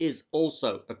fact, is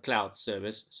also a cloud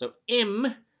service. So M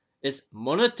is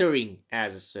monitoring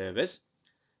as a service.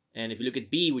 And if you look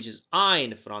at B, which is I in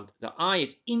the front, the I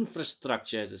is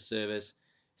infrastructure as a service.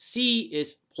 C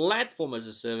is platform as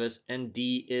a service. And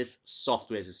D is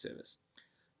software as a service.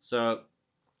 So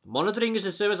monitoring is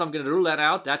a service. I'm going to rule that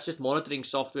out. That's just monitoring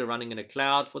software running in a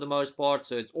cloud for the most part.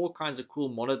 So it's all kinds of cool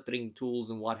monitoring tools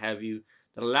and what have you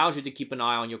that allows you to keep an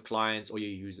eye on your clients or your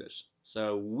users.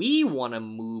 So we want to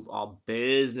move our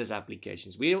business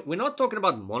applications. We're not talking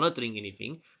about monitoring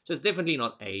anything. So it's definitely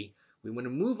not A. We want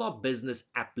to move our business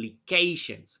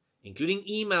applications, including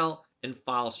email and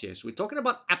file shares. We're talking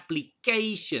about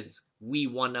applications we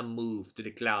want to move to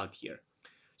the cloud here.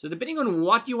 So depending on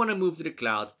what you want to move to the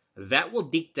cloud, that will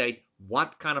dictate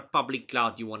what kind of public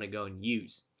cloud you want to go and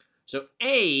use. So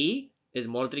A is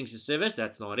monitoring as a service.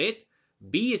 That's not it.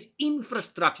 B is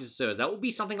infrastructure as a service. That would be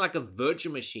something like a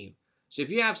virtual machine. So if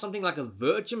you have something like a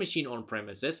virtual machine on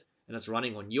premises and it's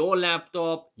running on your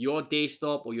laptop, your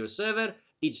desktop, or your server,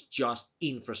 it's just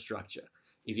infrastructure.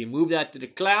 If you move that to the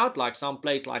cloud, like some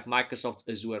place like Microsoft's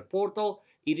Azure portal,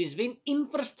 it is then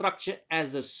infrastructure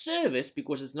as a service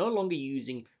because it's no longer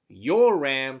using your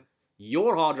RAM,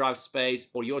 your hard drive space,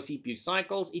 or your CPU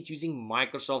cycles. It's using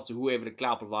Microsoft's or whoever the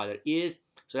cloud provider is.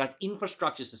 So that's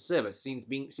infrastructure as a service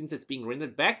since it's being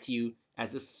rendered back to you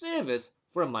as a service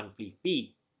for a monthly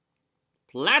fee.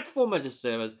 Platform as a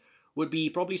service would be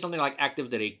probably something like Active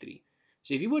Directory.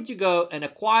 So if you were to go and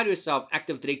acquire yourself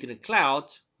Active Directory in the cloud,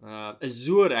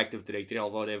 Azure Active Directory,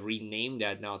 although they've renamed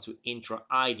that now to Entra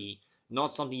ID,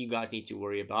 not something you guys need to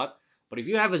worry about. But if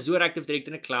you have Azure Active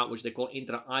Directory in the cloud, which they call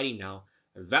Entra ID now,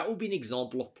 that would be an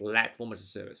example of platform as a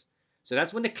service. So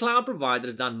that's when the cloud provider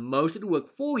has done most of the work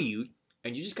for you,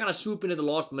 and you just kind of swoop in at the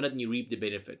last minute and you reap the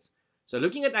benefits. So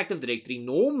looking at Active Directory,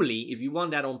 normally, if you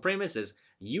want that on premises,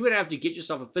 you would have to get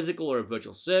yourself a physical or a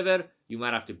virtual server. You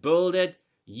might have to build it.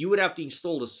 You would have to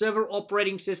install the server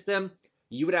operating system.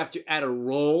 You would have to add a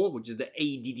role, which is the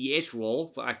ADDS role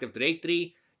for Active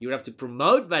Directory. You would have to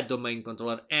promote that domain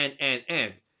controller and.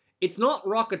 It's not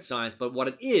rocket science, but what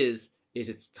it is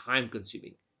it's time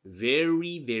consuming.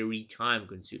 Very, very time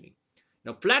consuming.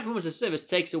 Now, platform as a service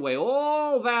takes away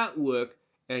all that work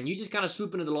and you just kind of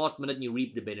swoop in at the last minute and you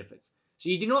reap the benefits. So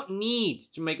you do not need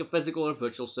to make a physical or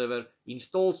virtual server,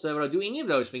 install server, or do any of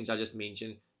those things I just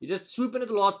mentioned. You just swoop in at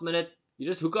the last minute, you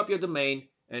just hook up your domain,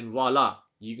 and voila,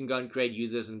 you can go and create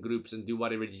users and groups and do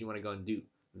whatever it is you want to go and do.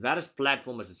 That is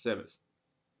platform as a service.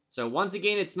 So once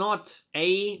again, it's not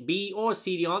A, B, or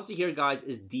C. The answer here, guys,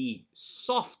 is D,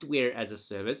 software as a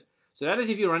service. So that is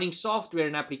if you're running software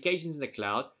and applications in the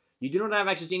cloud, you do not have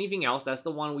access to anything else. That's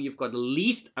the one where you've got the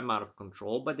least amount of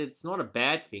control, but it's not a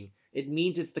bad thing. It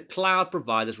means it's the cloud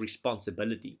provider's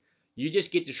responsibility. You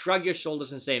just get to shrug your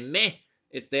shoulders and say, meh,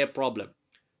 it's their problem.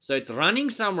 So it's running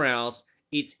somewhere else,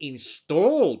 it's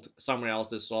installed somewhere else,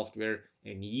 the software,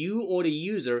 and you or the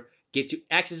user get to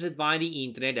access it via the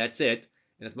internet. That's it.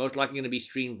 And it's most likely going to be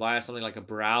streamed via something like a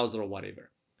browser or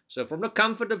whatever. So from the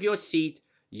comfort of your seat,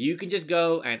 you can just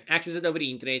go and access it over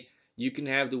the internet. You can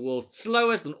have the world's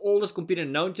slowest and oldest computer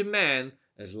known to man.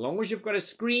 As long as you've got a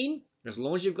screen, as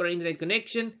long as you've got an internet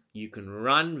connection, you can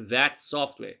run that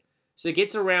software. So it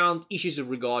gets around issues of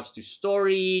regards to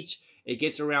storage. It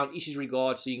gets around issues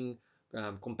regarding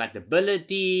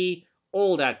compatibility,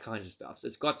 all that kinds of stuff. So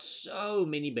it's got so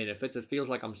many benefits. It feels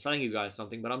like I'm selling you guys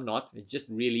something, but I'm not. It just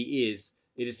really is.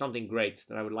 It is something great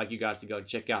that I would like you guys to go and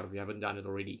check out if you haven't done it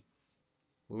already.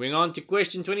 Moving on to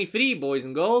question 23, boys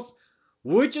and girls.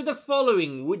 Which of the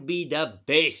following would be the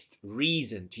best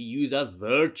reason to use a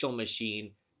virtual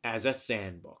machine as a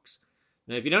sandbox?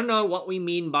 Now, if you don't know what we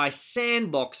mean by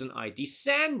sandbox in IT,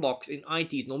 sandbox in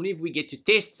IT is normally if we get to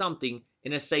test something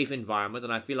in a safe environment,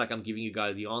 and I feel like I'm giving you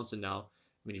guys the answer now.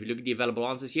 I mean, if you look at the available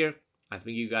answers here, I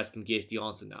think you guys can guess the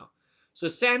answer now. So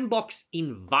sandbox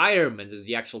environment is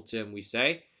the actual term we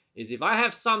say, is if I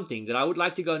have something that I would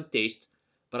like to go and test,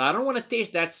 but I don't want to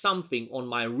test that something on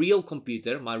my real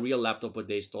computer, my real laptop or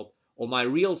desktop, or my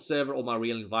real server or my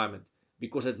real environment,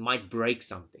 because it might break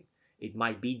something. It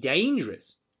might be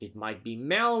dangerous. It might be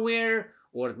malware,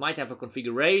 or it might have a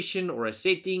configuration or a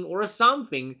setting or a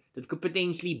something that could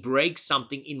potentially break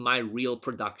something in my real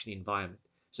production environment.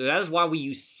 So that is why we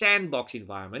use sandbox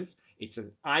environments. It's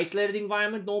an isolated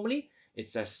environment normally.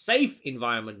 It's a safe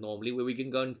environment normally where we can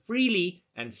go and freely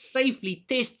and safely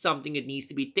test something that needs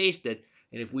to be tested.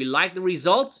 And if we like the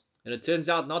results and it turns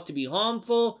out not to be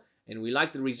harmful and we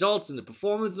like the results and the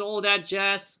performance and all that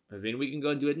jazz, then we can go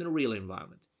and do it in a real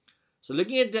environment. So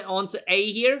looking at the answer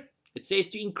A here, it says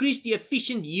to increase the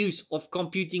efficient use of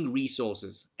computing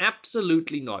resources.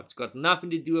 Absolutely not. It's got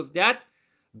nothing to do with that.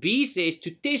 B says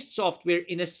to test software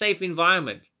in a safe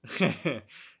environment.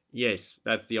 Yes,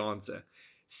 that's the answer.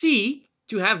 C,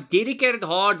 to have dedicated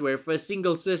hardware for a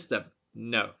single system.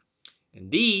 No. And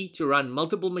D, to run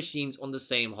multiple machines on the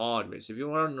same hardware. So if you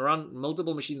want to run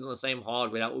multiple machines on the same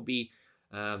hardware, that would be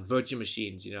virtual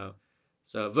machines, you know.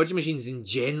 So virtual machines in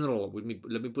general, let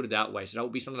me put it that way. So that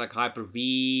would be something like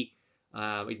Hyper-V.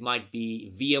 It might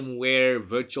be VMware,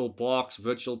 VirtualBox,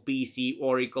 Virtual PC,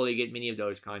 Oracle. You get many of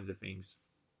those kinds of things.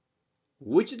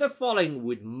 Which of the following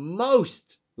would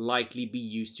most likely be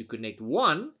used to connect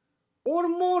one or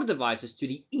more devices to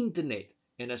the internet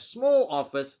in a small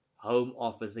office, home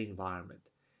office environment?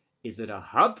 Is it a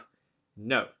hub?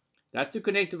 No. That's to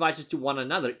connect devices to one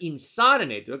another inside a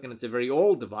network, and it's a very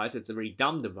old device. It's a very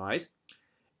dumb device.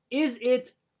 Is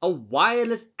it a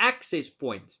wireless access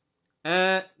point?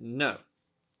 No.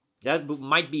 That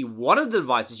might be one of the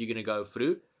devices you're going to go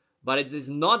through, but it is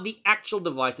not the actual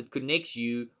device that connects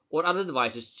you or other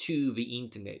devices to the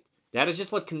internet. That is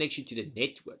just what connects you to the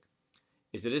network.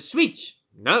 Is it a switch?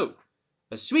 No.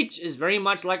 A switch is very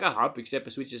much like a hub, except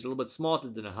a switch is a little bit smarter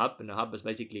than a hub, and a hub is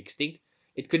basically extinct.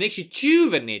 It connects you to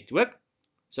the network.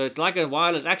 So it's like a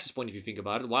wireless access point if you think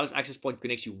about it. A wireless access point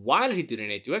connects you wirelessly to the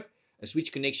network. A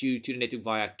switch connects you to the network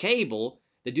via cable.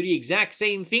 They do the exact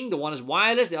same thing. The one is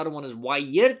wireless, the other one is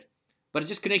wired, but it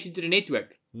just connects you to the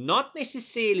network, not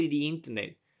necessarily the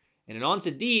internet. And an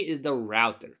answer D is the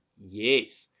router.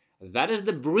 Yes, that is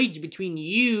the bridge between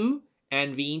you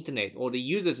and the internet or the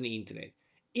users in the internet.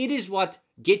 It is what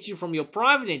gets you from your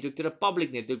private network to the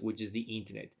public network, which is the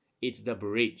internet. It's the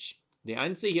bridge. The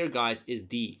answer here, guys, is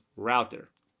D, router.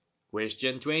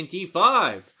 Question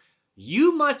 25.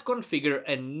 You must configure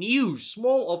a new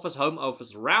small office home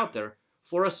office router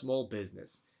for a small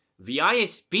business. The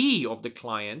ISP of the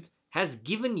client has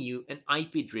given you an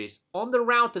IP address on the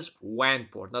router's WAN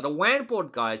port. Now, the WAN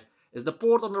port, guys, is the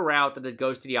port on the router that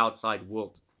goes to the outside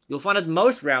world. You'll find that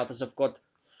most routers have got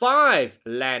 5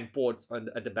 LAN ports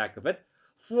at the back of it.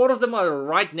 4 of them are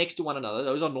right next to one another.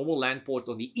 Those are normal LAN ports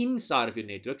on the inside of your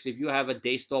network. So if you have a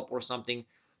desktop or something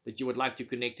that you would like to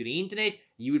connect to the internet,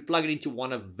 you would plug it into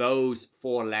one of those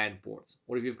 4 LAN ports.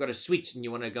 Or if you've got a switch and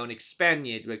you want to go and expand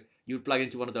the network, you would plug it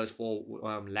into one of those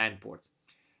 4 LAN ports.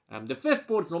 The 5th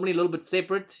port is normally a little bit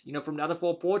separate, from the other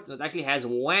 4 ports, and it actually has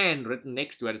WAN written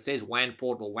next to it. It says WAN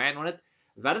port or WAN on it.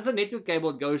 That is a network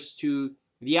cable that goes to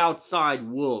the outside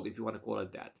world, if you want to call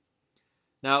it that.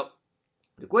 Now,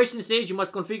 the question says you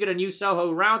must configure a new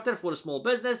Soho router for a small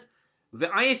business. The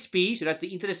ISP, so that's the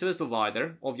internet service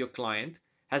provider of your client,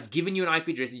 has given you an IP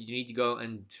address that you need to go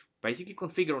and basically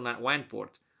configure on that WAN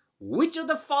port. Which of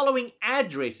the following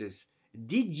addresses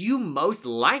did you most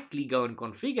likely go and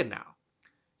configure now?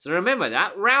 So remember,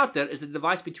 that router is the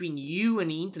device between you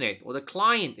and the internet, or the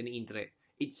client and the internet.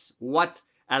 It's what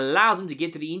allows them to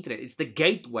get to the internet. It's the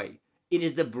gateway. It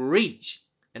is the bridge.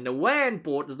 And the WAN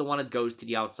port is the one that goes to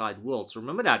the outside world. So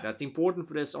remember that. That's important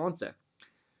for this answer.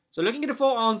 So looking at the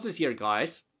 4 answers here,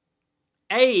 guys.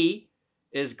 A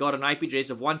is got an IP address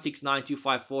of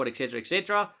 169.254, etc.,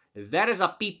 etc. That is a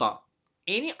PIPA.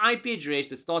 Any IP address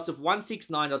that starts with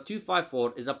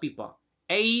 169.254 is a PIPA.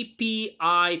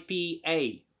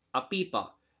 APIPA. A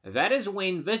PIPA. That is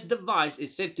when this device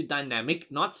is set to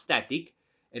dynamic, not static,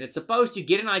 and it's supposed to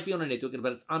get an IP on a network,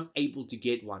 but it's unable to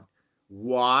get one.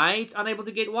 Why it's unable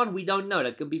to get one, we don't know.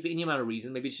 That could be for any amount of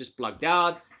reason. Maybe it's just plugged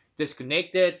out,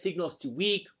 disconnected, signal's too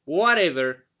weak,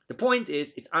 whatever. The point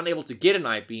is, it's unable to get an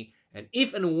IP, and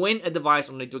if and when a device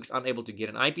on the network is unable to get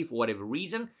an IP for whatever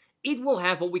reason, it will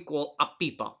have what we call a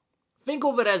PIPA. Think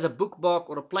of it as a bookmark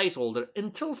or a placeholder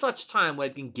until such time where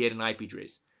it can get an IP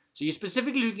address. So you're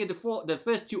specifically looking at the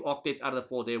first 2 octets out of the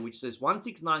 4 there, which says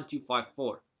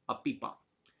 169.254, a PIPA.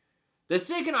 The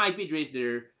second IP address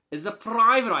there is a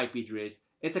private IP address.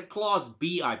 It's a Class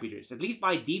B IP address. At least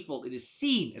by default, it is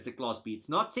seen as a Class B. It's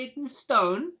not set in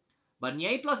stone, but in the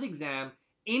A+ exam,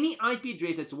 any IP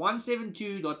address that's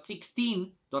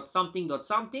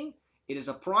 172.16.something.something, it is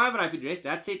a private IP address.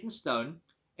 That's set in stone,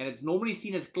 and it's normally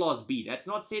seen as Class B. That's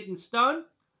not set in stone,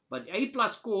 but the A+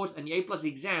 course and the A+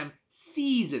 exam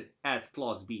sees it as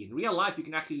Class B. In real life, you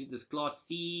can actually use this Class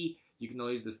C, you can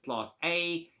use this Class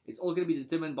A. It's all going to be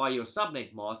determined by your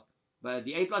subnet mask, but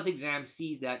the A+ exam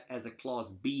sees that as a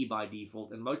Class B by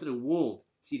default, and most of the world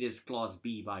see it as Class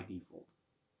B by default.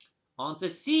 Answer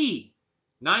C,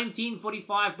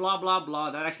 1945, blah, blah,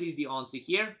 blah. That actually is the answer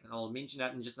here, and I'll mention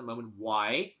that in just a moment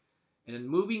why. And then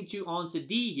moving to answer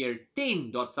D here,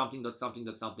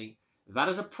 10.something.something.something. That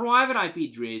is a private IP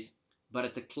address, but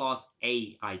it's a Class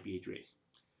A IP address.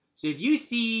 So if you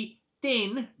see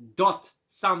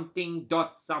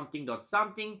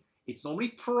 10.something.something.something, it's normally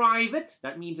private.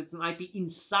 That means it's an IP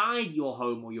inside your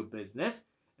home or your business,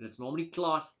 and it's normally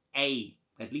Class A.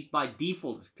 At least by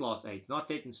default, it's Class A. It's not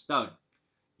set in stone.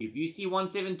 If you see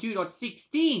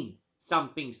 172.16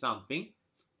 something something,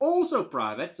 it's also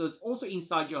private, so it's also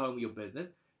inside your home or your business,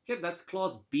 except that's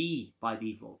Class B by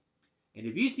default. And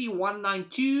if you see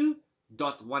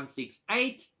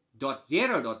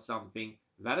 192.168.0.something,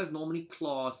 that is normally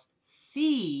Class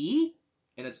C,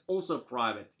 and it's also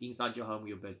private inside your home or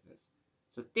your business.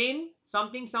 So 10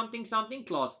 something something something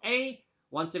Class A,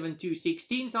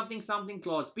 172.16 something something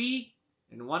Class B,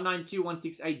 and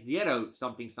 192.168.0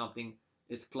 something something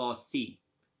is Class C.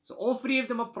 So all 3 of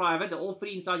them are private. They're all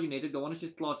 3 inside your network. The one is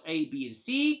just Class A, B, and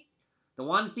C. The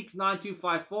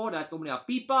 169.254, that's normally a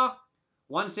PIPA.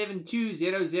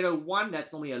 172.0.0.1,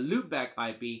 that's normally a loopback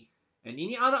IP. And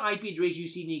any other IP address you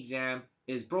see in the exam,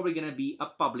 is probably going to be a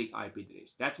public IP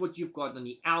address. That's what you've got on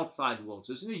the outside world.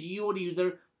 So as soon as you or the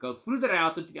user go through the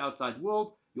router to the outside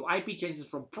world, your IP changes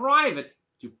from private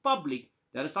to public.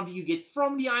 That is something you get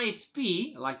from the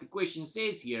ISP, like the question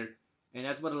says here, and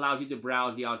that's what allows you to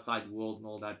browse the outside world and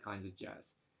all that kinds of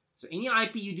jazz. So any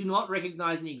IP you do not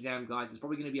recognize in the exam, guys, is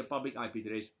probably going to be a public IP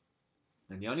address.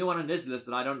 And the only one on this list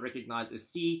that I don't recognize is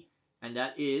C, and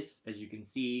that is, as you can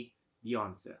see, the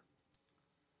answer.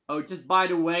 Oh, just by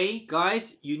the way,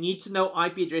 guys, you need to know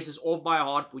IP addresses off by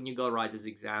heart when you go write this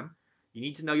exam. You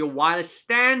need to know your wireless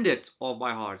standards off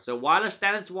by heart. So wireless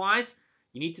standards wise,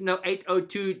 you need to know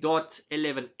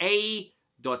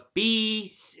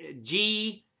 802.11a.b,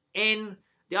 g, n.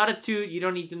 The other two, you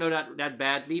don't need to know that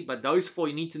badly, but those four,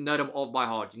 you need to know them off by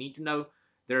heart. You need to know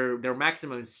their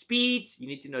maximum speeds. You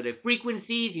need to know their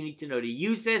frequencies. You need to know their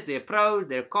uses, their pros,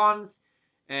 their cons,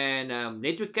 and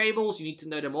network cables. You need to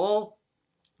know them all.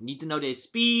 You need to know their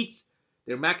speeds,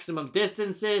 their maximum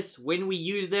distances, when we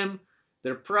use them,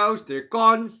 their pros, their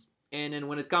cons, and then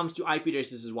when it comes to IP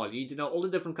addresses as well. You need to know all the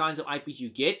different kinds of IPs you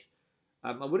get.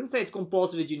 I wouldn't say it's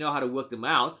compulsory that you know how to work them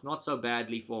out. Not so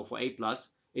badly for A+.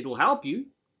 It will help you,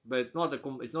 but it's not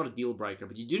a deal breaker.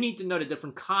 But you do need to know the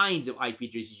different kinds of IP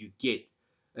addresses you get.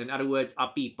 In other words,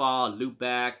 APIPA,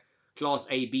 loopback, class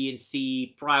A, B, and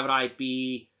C, private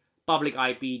IP, public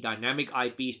IP, dynamic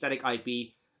IP, static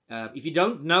IP. If you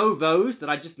don't know those that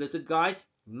I just listed, guys,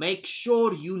 make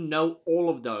sure you know all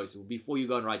of those before you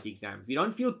go and write the exam. If you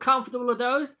don't feel comfortable with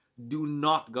those, do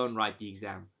not go and write the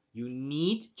exam. You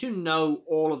need to know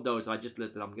all of those that I just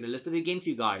listed. I'm going to list it again for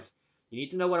you guys. You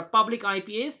need to know what a public IP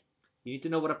is. You need to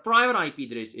know what a private IP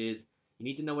address is. You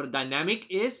need to know what a dynamic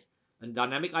is, a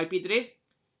dynamic IP address.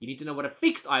 You need to know what a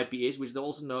fixed IP is, which they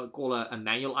also call a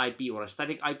manual IP or a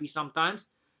static IP sometimes.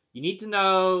 You need to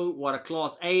know what a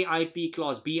Class A IP,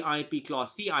 Class B IP,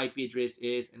 Class C IP address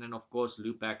is, and then of course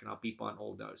loopback and APIPA and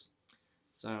all those.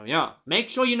 So yeah, make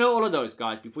sure you know all of those,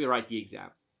 guys, before you write the exam.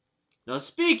 Now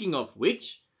speaking of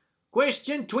which,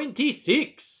 question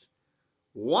 26.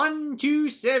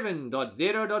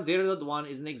 127.0.0.1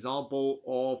 is an example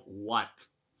of what?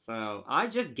 So I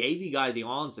just gave you guys the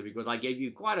answer because I gave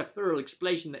you quite a thorough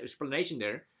explanation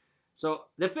there. So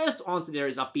the first answer there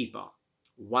is APIPA.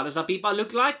 What does APIPA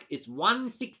look like? It's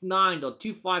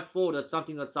 169.254.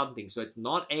 Something. So it's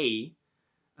not A.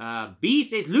 B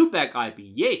says loopback IP.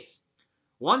 Yes.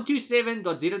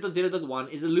 127.0.0.1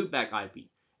 is a loopback IP.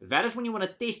 That is when you want to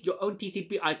test your own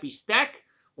TCP IP stack,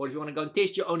 or if you want to go and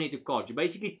test your own network card. You're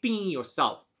basically pinging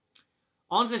yourself.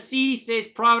 Answer C says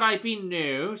private IP.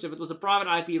 No. So if it was a private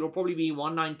IP, it will probably be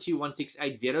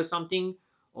 192.168.0 something,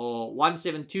 or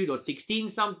 172.16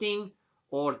 something,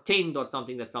 or 10.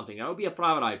 something. That would be a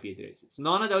private IP address. It's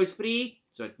none of those three,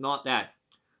 so it's not that.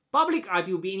 Public IP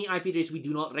will be any IP address we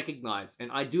do not recognize,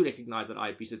 and I do recognize that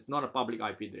IP, so it's not a public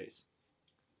IP address.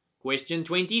 Question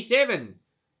 27.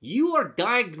 You are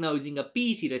diagnosing a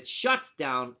PC that shuts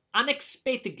down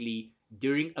unexpectedly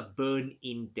during a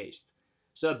burn-in test.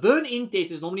 So a burn-in test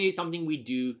is normally something we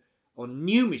do on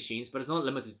new machines, but it's not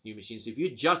limited to new machines. So if you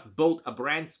just built a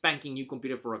brand spanking new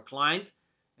computer for a client,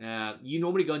 you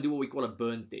normally go and do what we call a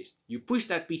burn test. You push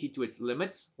that PC to its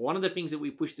limits. One of the things that we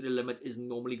push to the limit is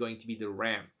normally going to be the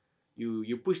RAM.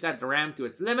 You push that RAM to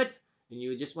its limits, and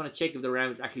you just want to check if the RAM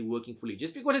is actually working fully.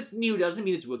 Just because it's new doesn't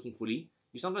mean it's working fully.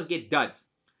 You sometimes get duds.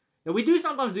 Now we do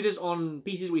sometimes do this on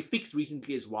PCs we fixed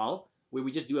recently as well, where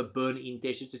we just do a burn-in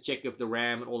test just to check if the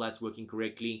RAM and all that's working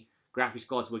correctly, graphics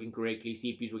cards working correctly,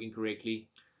 CPUs working correctly.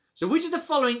 So which of the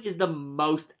following is the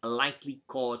most likely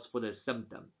cause for the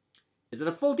symptom? Is it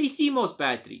a faulty CMOS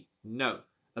battery? No.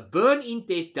 A burn-in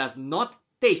test does not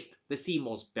test the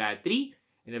CMOS battery,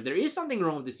 and if there is something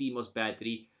wrong with the CMOS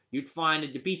battery, you'd find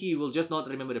that the PC will just not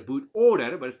remember the boot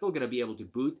order, but it's still going to be able to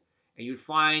boot. And you'd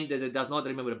find that it does not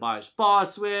remember the BIOS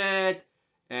password.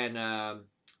 And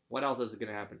what else is going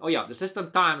to happen? Oh yeah, the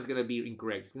system time is going to be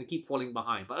incorrect. It's going to keep falling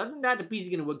behind. But other than that, the PC is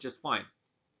going to work just fine.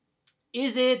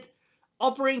 Is it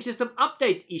operating system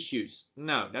update issues?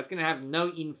 No, that's going to have no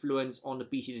influence on the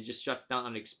PC that just shuts down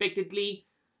unexpectedly.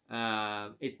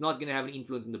 It's not going to have an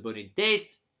influence on the burn-in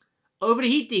test.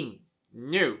 Overheating?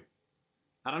 No.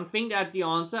 I don't think that's the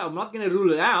answer. I'm not going to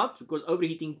rule it out because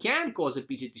overheating can cause a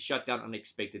PC to shut down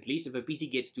unexpectedly. So if a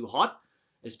PC gets too hot,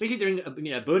 especially during a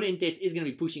burn-in test, is going to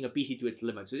be pushing a PC to its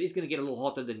limit. So it's going to get a little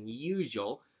hotter than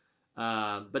usual.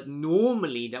 But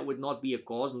normally that would not be a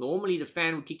cause. Normally the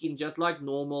fan would kick in just like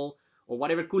normal, or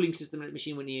whatever cooling system that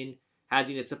machine went in has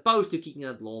in. It's supposed to kick in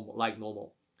at like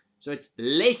normal. So it's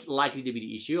less likely to be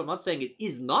the issue. I'm not saying it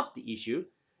is not the issue.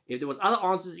 If there was other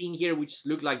answers in here which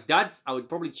look like duds, I would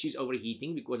probably choose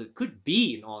overheating because it could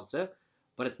be an answer.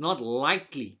 but it's not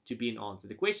likely to be an answer.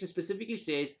 The question specifically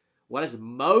says what is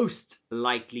most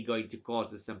likely going to cause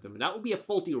the symptom. And that would be a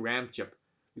faulty RAM chip,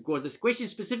 because this question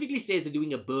specifically says they're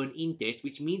doing a burn-in test,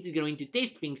 which means it's going to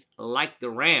test things like the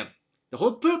RAM. The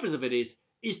whole purpose of it is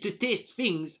to test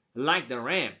things like the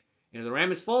RAM. And if the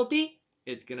RAM is faulty,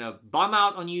 it's going to bomb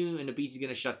out on you and the PC is going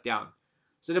to shut down.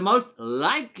 So the most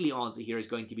likely answer here is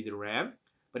going to be the RAM.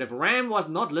 But if RAM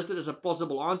was not listed as a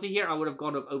possible answer here, I would have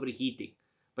gone with overheating.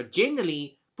 But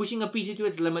generally, pushing a PC to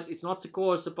its limit, it's not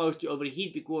supposed to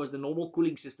overheat, because the normal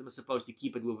cooling system is supposed to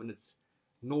keep it within its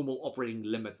normal operating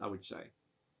limits, I would say.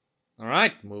 All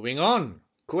right, moving on.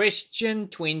 Question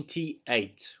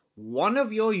 28. One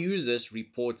of your users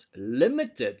reports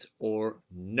limited or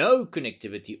no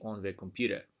connectivity on their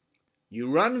computer.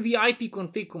 You run the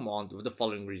ipconfig command with the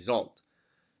following result.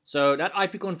 So that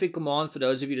ipconfig command, for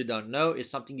those of you that don't know, is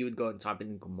something you would go and type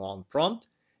in command prompt.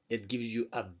 It gives you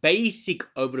a basic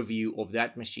overview of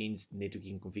that machine's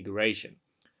networking configuration.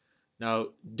 Now,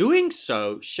 doing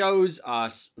so shows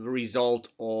us the result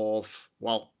of,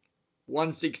 well,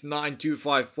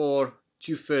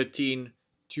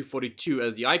 169.254.213.242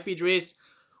 as the IP address,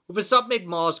 with a subnet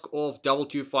mask of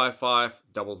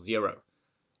 2255.00.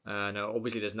 Now,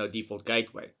 obviously, there's no default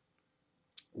gateway.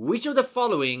 Which of the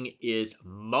following is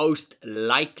most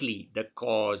likely the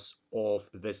cause of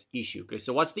this issue? Okay,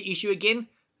 so what's the issue again?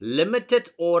 Limited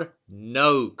or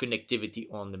no connectivity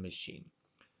on the machine.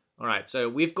 All right, so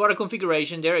we've got a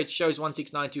configuration there. It shows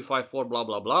 169.254 blah,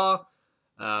 blah, blah.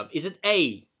 Is it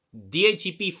A,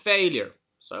 DHCP failure?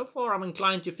 So far, I'm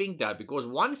inclined to think that, because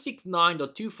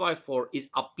 169.254 is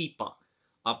a PIPA.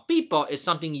 A PIPA is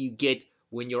something you get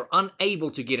when you're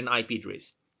unable to get an IP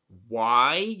address.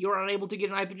 Why you're unable to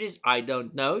get an IP address, I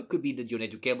don't know. It could be that your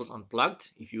network cable's unplugged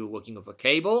if you're working with a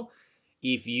cable.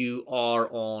 If you are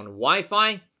on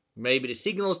Wi-Fi, maybe the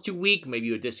signal's too weak, maybe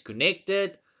you're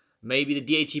disconnected, maybe the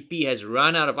DHCP has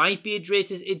run out of IP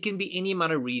addresses. It can be any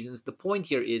amount of reasons. The point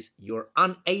here is you're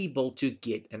unable to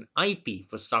get an IP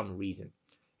for some reason.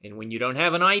 And when you don't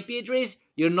have an IP address,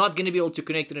 you're not going to be able to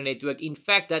connect to the network. In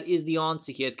fact, that is the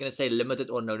answer here. It's going to say limited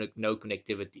or no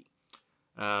connectivity.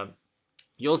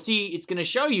 You'll see it's going to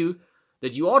show you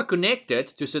that you are connected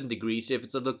to a certain degree. So if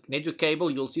it's a network cable,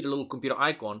 you'll see the little computer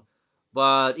icon.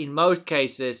 But in most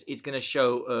cases, it's going to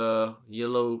show a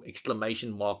yellow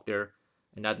exclamation mark there.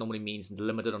 And that normally means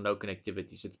limited or no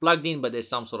connectivity. So it's plugged in, but there's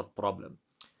some sort of problem.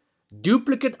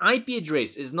 Duplicate IP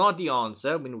address is not the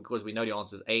answer, because we know the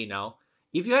answer is A now.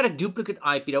 If you had a duplicate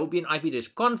IP, that would be an IP address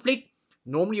conflict.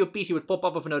 Normally your PC would pop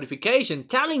up with a notification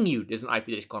telling you there's an IP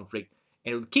address conflict,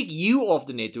 and it would kick you off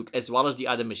the network as well as the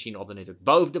other machine off the network.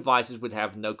 Both devices would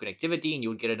have no connectivity, and you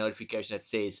would get a notification that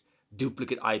says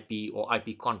duplicate IP or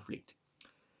IP conflict.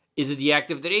 Is it the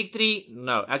Active Directory?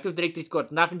 No, Active Directory's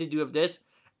got nothing to do with this.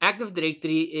 Active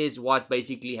Directory is what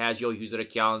basically has your user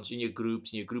accounts and your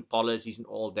groups and your group policies and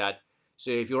all that.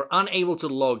 So if you're unable to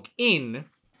log in,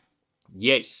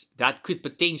 yes, that could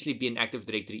potentially be an Active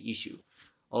Directory issue.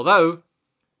 Although,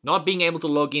 not being able to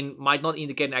log in might not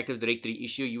indicate an Active Directory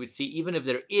issue. You would see even if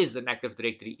there is an Active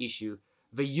Directory issue,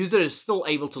 the user is still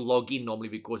able to log in normally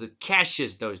because it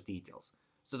caches those details.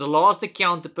 So the last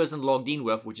account the person logged in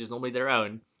with, which is normally their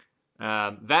own,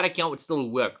 that account would still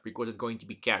work because it's going to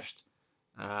be cached.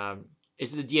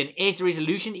 Is it a DNS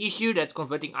resolution issue that's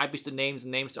converting IPs to names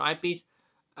and names to IPs?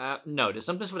 No, the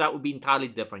symptoms for that would be entirely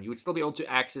different. You would still be able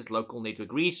to access local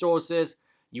network resources.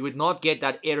 You would not get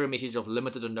that error message of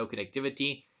limited or no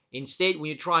connectivity. Instead, when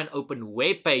you try and open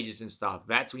web pages and stuff,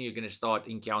 that's when you're going to start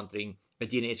encountering a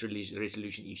DNS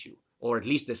resolution issue, or at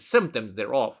least the symptoms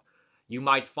thereof. You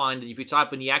might find that if you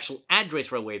type in the actual address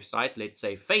for a website, let's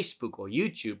say Facebook or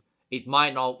YouTube, it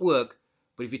might not work.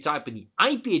 But if you type in the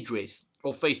IP address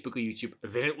of Facebook or YouTube,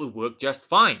 then it will work just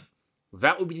fine.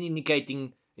 That would be an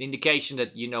indication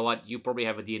that, you know what, you probably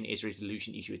have a DNS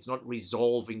resolution issue. It's not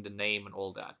resolving the name and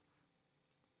all that.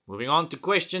 Moving on to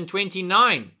question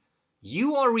 29.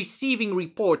 You are receiving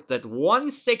reports that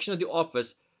one section of the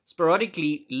office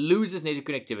sporadically loses network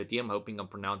connectivity. I'm hoping I'm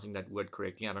pronouncing that word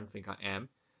correctly. I don't think I am.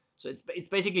 So it's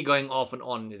basically going off and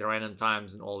on at random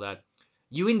times and all that.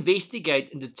 You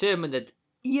investigate and determine that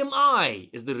EMI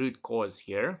is the root cause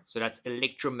here. So that's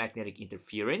electromagnetic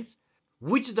interference.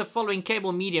 Which of the following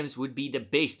cable mediums would be the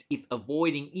best if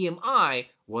avoiding EMI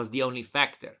was the only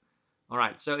factor? All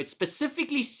right, so it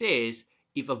specifically says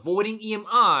if avoiding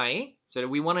EMI, so that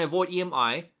we want to avoid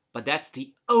EMI, but that's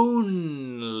the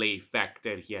only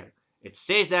factor here. It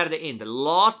says that at the end. The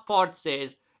last part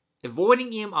says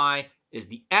avoiding EMI is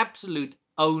the absolute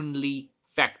only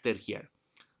factor here.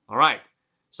 All right.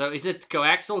 So is it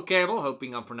coaxial cable?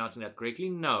 Hoping I'm pronouncing that correctly.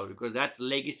 No, because that's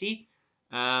legacy.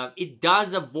 It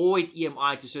does avoid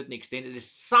EMI to a certain extent. It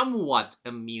is somewhat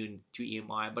immune to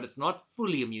EMI, but it's not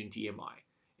fully immune to EMI.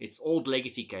 It's old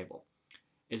legacy cable.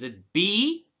 Is it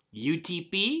B,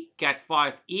 UTP,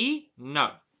 Cat5e?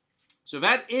 No. So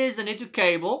that is an Ethernet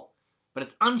cable, but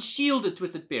it's unshielded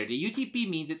twisted pair. The UTP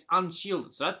means it's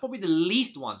unshielded. So that's probably the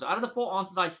least one. So out of the 4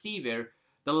 answers I see there,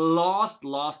 the last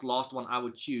one I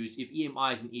would choose if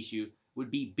EMI is an issue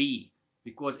would be B,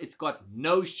 because it's got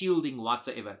no shielding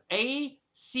whatsoever. A,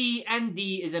 C, and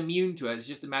D is immune to it. It's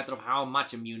just a matter of how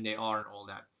much immune they are and all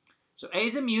that. So A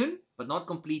is immune, but not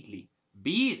completely.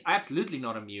 B is absolutely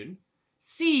not immune.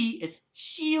 C is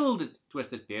shielded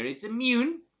twisted pair. It's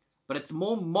immune, but it's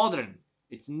more modern.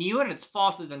 It's newer and it's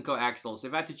faster than coaxial. So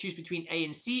if I had to choose between A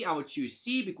and C, I would choose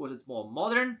C because it's more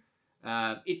modern.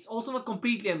 It's also not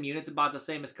completely immune. It's about the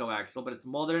same as coaxial, but it's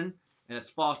modern and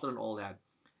it's faster and all that.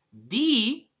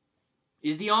 D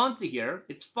is the answer here.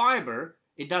 It's fiber.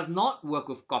 It does not work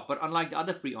with copper, unlike the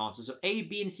other 3 answers. So A,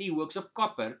 B, and C works with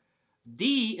copper.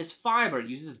 D is fiber. It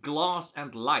uses glass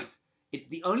and light. It's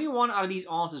the only one out of these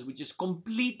answers which is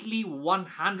completely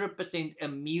 100%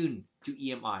 immune to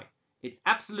EMI. It's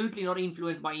absolutely not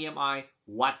influenced by EMI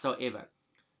whatsoever.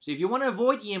 So if you want to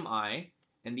avoid EMI,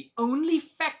 and the only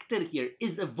factor here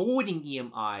is avoiding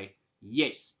EMI,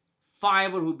 yes,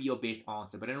 fiber would be your best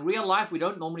answer. But in real life, we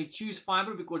don't normally choose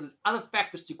fiber because there's other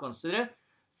factors to consider.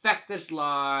 Factors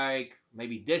like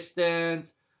maybe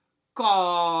distance,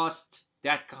 cost,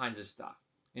 that kinds of stuff.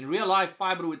 In real life,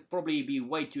 fiber would probably be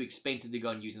way too expensive to go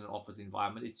and use in an office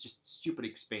environment. It's just stupid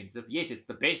expensive. Yes, it's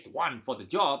the best one for the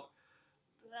job,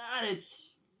 but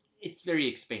it's very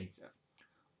expensive.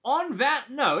 On that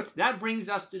note, that brings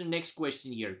us to the next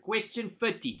question here. Question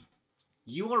 30.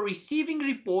 You are receiving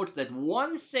reports that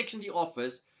one section of the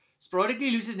office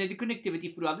sporadically loses network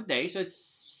connectivity throughout the day. So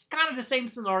it's kind of the same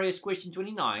scenario as question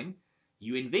 29.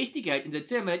 You investigate and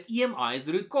determine that EMI is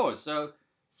the root cause. So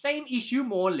same issue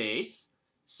more or less,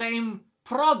 same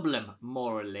problem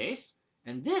more or less.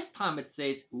 And this time it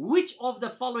says, which of the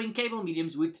following cable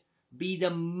mediums would be the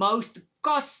most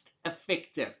cost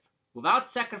effective without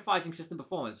sacrificing system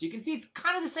performance? So you can see it's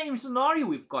kind of the same scenario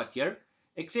we've got here,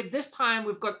 except this time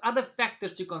we've got other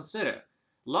factors to consider.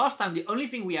 Last time the only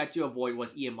thing we had to avoid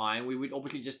was EMI, and we would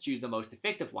obviously just choose the most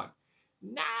effective one.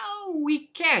 Now we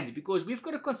can't, because we've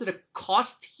got to consider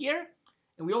cost here,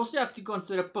 and we also have to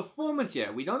consider performance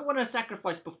here. We don't want to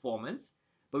sacrifice performance,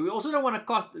 but we also don't want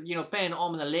to pay an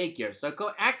arm and a leg here. So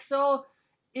coaxial,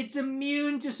 it's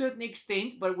immune to a certain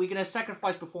extent, but we're going to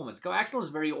sacrifice performance. Coaxial is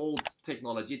very old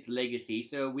technology, it's legacy,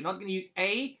 so we're not going to use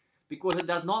A because it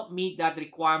does not meet that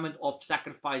requirement of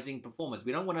sacrificing performance.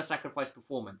 We don't want to sacrifice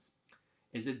performance.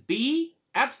 Is it B?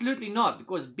 Absolutely not,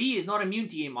 because B is not immune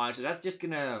to EMI, so that's just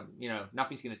gonna,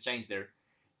 nothing's gonna change there.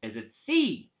 Is it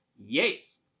C?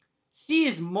 Yes. C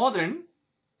is modern.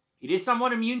 It is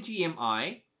somewhat immune to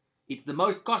EMI. It's the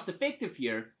most cost effective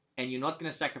here, and you're not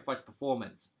gonna sacrifice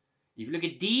performance. If you look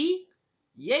at D,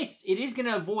 yes, it is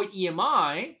gonna avoid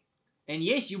EMI, and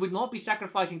yes, you would not be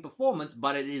sacrificing performance,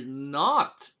 but it is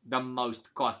not the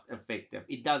most cost effective.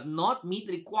 It does not meet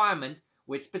the requirement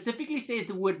where it specifically says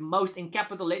the word most in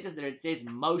capital letters there. It says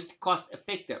most cost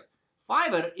effective.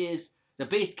 Fiber is the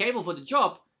best cable for the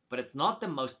job, but it's not the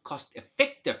most cost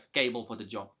effective cable for the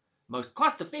job. Most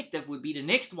cost effective would be the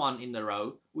next one in the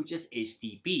row, which is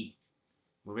STP.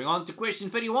 Moving on to question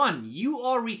 31. You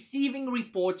are receiving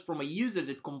reports from a user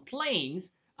that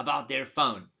complains about their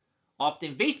phone. After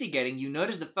investigating, you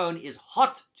notice the phone is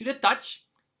hot to the touch,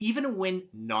 even when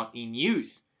not in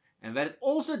use, and that it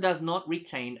also does not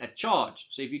retain a charge.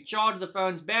 So if you charge the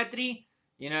phone's battery,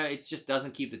 it just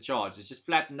doesn't keep the charge. It's just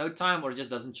flat in no time, or it just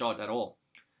doesn't charge at all.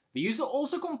 The user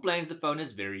also complains the phone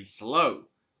is very slow.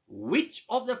 Which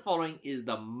of the following is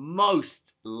the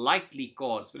most likely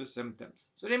cause for the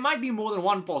symptoms? So there might be more than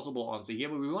one possible answer here,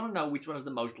 but we want to know which one is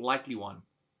the most likely one.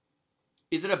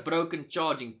 Is it a broken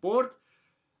charging port?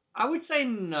 I would say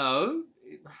no.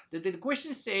 The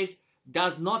question says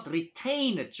does not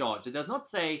retain a charge. It does not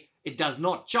say it does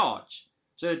not charge.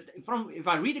 So if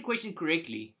I read the question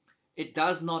correctly, it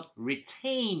does not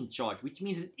retain charge, which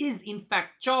means it is in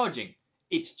fact charging.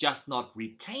 It's just not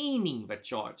retaining the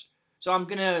charge. So I'm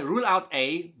going to rule out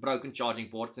A, broken charging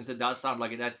port, since it does sound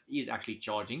like it is actually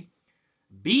charging.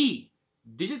 B,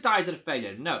 digitizer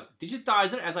failure. No,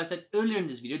 digitizer, as I said earlier in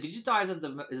this video, digitizer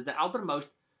is the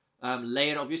outermost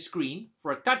layer of your screen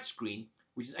for a touch screen,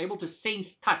 which is able to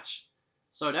sense touch.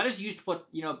 So that is used for,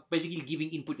 basically giving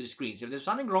input to the screen. So if there's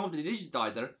something wrong with the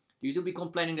digitizer, the user will be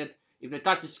complaining that if they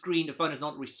touch the screen, the phone is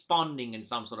not responding in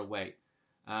some sort of way.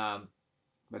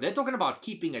 But they're talking about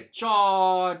keeping a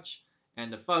charge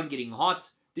and the phone getting hot.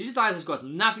 Digitize has got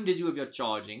nothing to do with your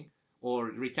charging or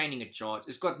retaining a charge.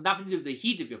 It's got nothing to do with the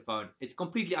heat of your phone. It's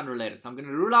completely unrelated. So I'm going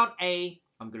to rule out A.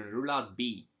 I'm going to rule out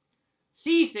B.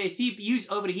 C says CPU's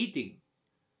overheating.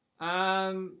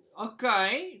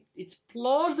 Okay, it's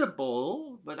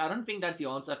plausible, but I don't think that's the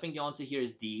answer. I think the answer here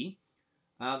is D.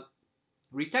 Um,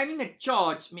 retaining a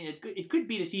charge, I mean, it could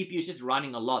be the CPU is just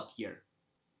running a lot here.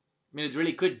 I mean, it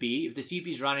really could be. If the CPU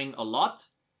is running a lot,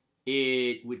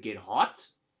 it would get hot.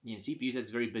 You know, CPU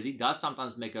that's very busy does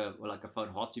sometimes make a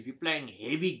phone hot. So if you're playing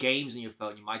heavy games on your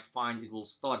phone, you might find it will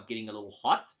start getting a little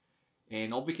hot.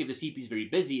 And obviously, if the CPU is very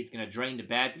busy, it's going to drain the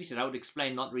battery. So that would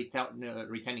explain not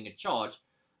retaining a charge.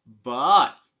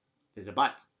 But there's a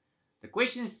but. The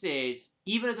question says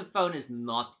even if the phone is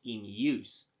not in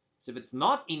use. So if it's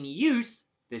not in use,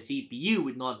 the CPU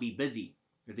would not be busy.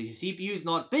 If the CPU is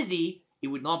not busy, it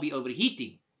would not be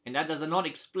overheating. And that does not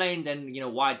explain then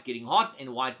why it's getting hot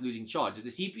and why it's losing charge. If the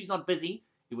CPU is not busy,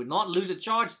 it would not lose a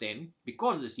charge then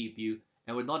because of the CPU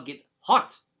and would not get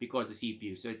hot because of the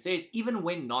CPU. So it says even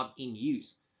when not in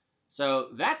use. So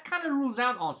that kind of rules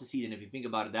out answer C then if you think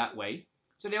about it that way.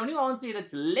 So the only answer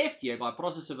that's left here by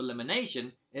process of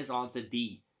elimination is answer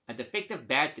D, a defective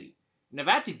battery. And if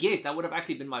I had to guess, that would have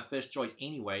actually been my first choice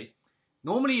anyway.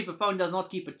 Normally, if a phone does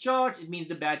not keep a charge, it means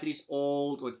the battery is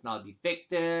old or it's now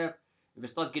defective. If it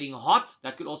starts getting hot,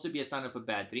 that could also be a sign of a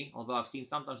battery, although I've seen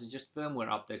sometimes it's just firmware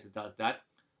updates that does that.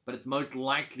 But it's most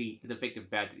likely a defective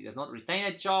battery. It does not retain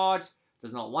a charge,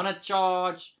 does not want to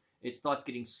charge, it starts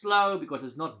getting slow because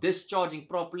it's not discharging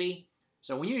properly.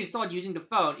 So when you start using the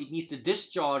phone, it needs to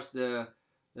discharge the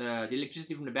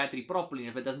electricity from the battery properly.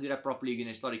 And if it doesn't do that properly, you're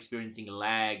going to start experiencing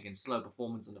lag and slow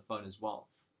performance on the phone as well.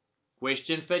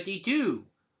 Question 32.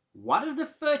 What is the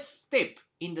first step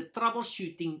in the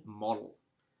troubleshooting model?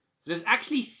 So there's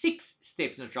actually 6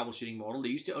 steps in the troubleshooting model.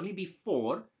 There used to only be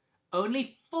 4.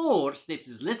 Only 4 steps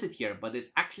is listed here, but there's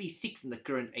actually 6 in the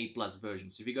current A+ version.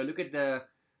 So if you go look at the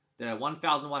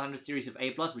 1100 series of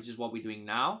A+, which is what we're doing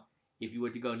now, if you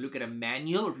were to go and look at a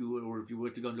manual, or if you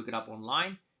were to go and look it up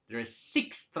online, there are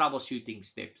 6 troubleshooting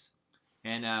steps.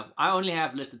 And I only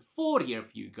have listed 4 here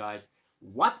for you guys.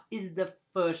 What is the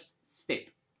first step?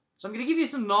 So I'm going to give you a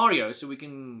scenario so we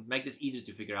can make this easier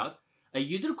to figure out. A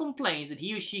user complains that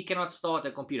he or she cannot start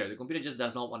a computer. The computer just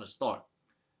does not want to start.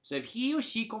 So if he or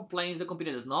she complains the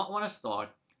computer does not want to start,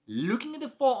 looking at the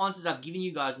 4 answers I've given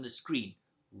you guys on the screen,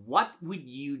 what would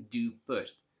you do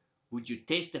first? Would you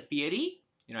test the theory?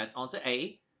 That's answer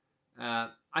A.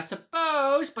 I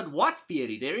suppose, but what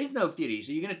theory? There is no theory.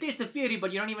 So you're going to test the theory,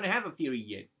 but you don't even have a theory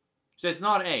yet. So it's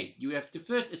not A. You have to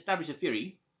first establish a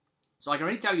theory. So I can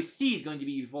already tell you C is going to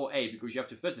be before A because you have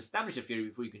to first establish a theory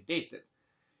before you can test it.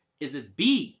 Is it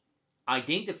B?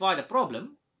 Identify the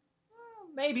problem?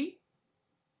 Maybe.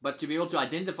 But to be able to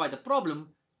identify the problem,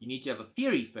 you need to have a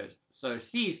theory first. So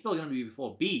C is still going to be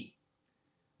before B.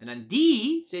 And then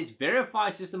D says verify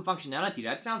system functionality.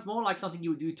 That sounds more like something you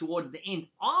would do towards the end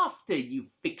after you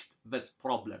fixed this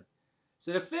problem.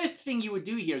 So the first thing you would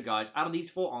do here, guys, out of these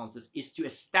 4 answers is to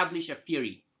establish a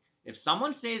theory. If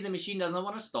someone says the machine doesn't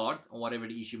want to start, or whatever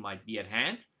the issue might be at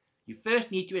hand, you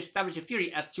first need to establish a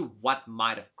theory as to what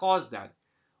might have caused that.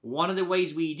 One of the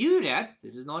ways we do that,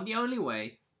 this is not the only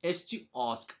way, is to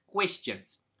ask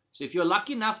questions. So if you're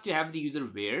lucky enough to have the user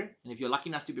there, and if you're lucky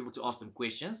enough to be able to ask them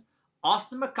questions, ask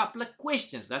them a couple of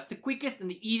questions. That's the quickest and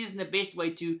the easiest and the best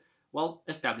way to,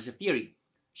 establish a theory.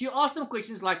 So you ask them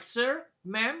questions like, sir,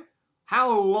 ma'am,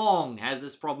 how long has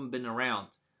this problem been around?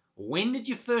 When did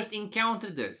you first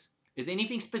encounter this? Is there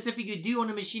anything specific you do on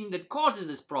a machine that causes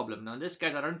this problem? Now, in this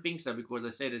case, I don't think so because I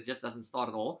said it just doesn't start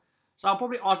at all. So I'll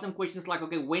probably ask them questions like,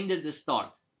 okay, when did this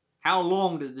start? How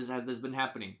long has this been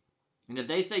happening? And if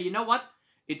they say, you know what?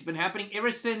 It's been happening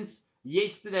ever since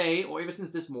yesterday or ever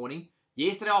since this morning.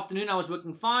 Yesterday afternoon, I was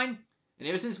working fine. And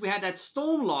ever since we had that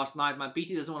storm last night, my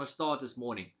PC doesn't want to start this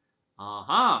morning.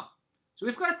 So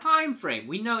we've got a time frame.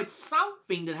 We know it's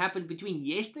something that happened between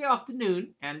yesterday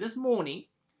afternoon and this morning.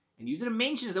 And user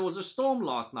mentions there was a storm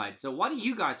last night. So what do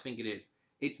you guys think it is?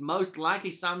 It's most likely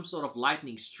some sort of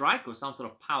lightning strike or some sort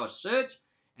of power surge.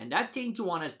 And that 10 to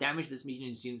 1 has damaged this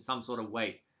machine in some sort of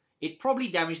way. It probably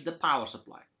damaged the power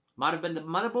supply. Might have been the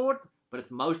motherboard, but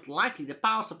it's most likely the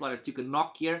power supply that took a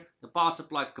knock here. The power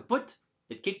supply is kaput.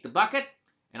 It kicked the bucket.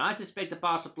 And I suspect the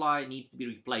power supply needs to be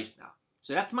replaced now.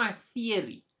 So that's my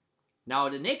theory. Now,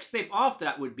 the next step after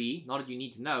that would be, not that you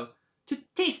need to know, to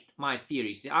test my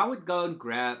theory. So I would go and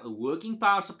grab a working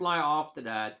power supply after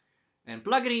that and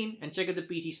plug it in and check if the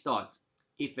PC starts.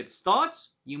 If it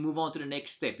starts, you move on to the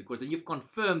next step because then you've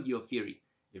confirmed your theory.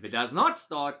 If it does not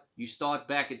start, you start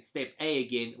back at step A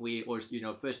again,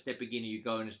 first step again, and you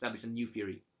go and establish a new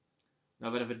theory.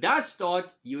 Now, but if it does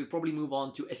start, you would probably move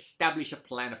on to establish a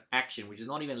plan of action, which is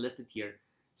not even listed here.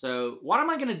 So what am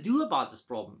I going to do about this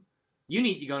problem? You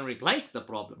need to go and replace the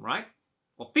problem, right?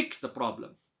 Or fix the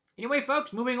problem. Anyway,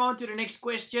 folks, moving on to the next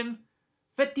question.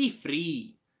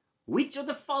 53. Which of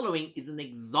the following is an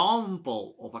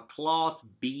example of a Class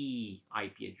B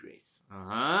IP address?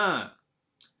 Now,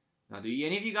 do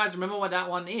any of you guys remember what that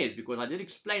one is? Because I did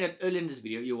explain it earlier in this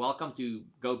video. You're welcome to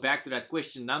go back to that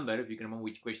question number if you can remember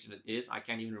which question it is. I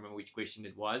can't even remember which question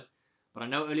it was. But I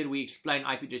know earlier we explained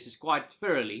IP addresses quite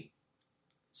thoroughly.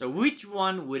 So which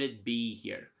one would it be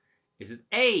here? Is it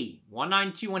A,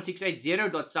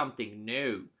 192.168.0. something?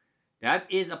 No. That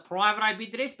is a private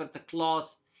IP address, but it's a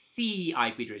Class C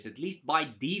IP address. At least by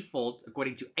default,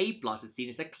 according to A+, it's seen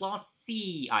as a Class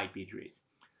C IP address.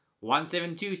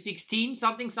 172.16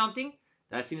 something something,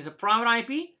 that's seen as a private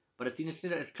IP, but it's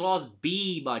seen as Class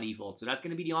B by default. So that's going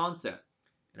to be the answer.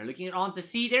 And looking at answer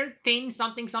C there, 10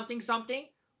 something something something,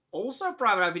 also a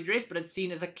private IP address, but it's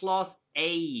seen as a Class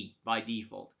A by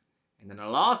default. And then the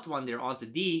last one there, answer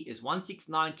D, is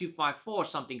 169.254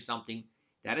 something something.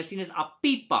 That is seen as a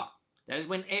PIPA. That is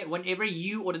whenever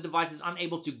you or the device is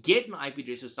unable to get an IP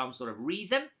address for some sort of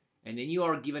reason, and then you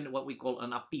are given what we call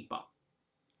an APIPA.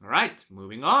 All right,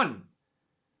 moving on.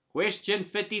 Question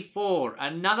 54,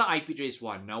 another IP address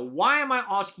one. Now, why am I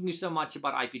asking you so much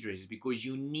about IP addresses? Because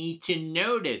you need to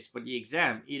know this for the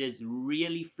exam. It is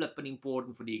really flipping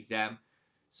important for the exam.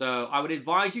 So I would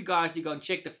advise you guys to go and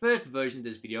check the first version of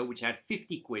this video, which had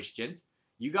 50 questions.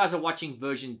 You guys are watching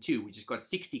version 2, which has got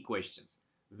 60 questions.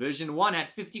 Version 1 had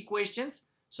 50 questions.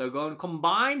 So go and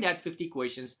combine that 50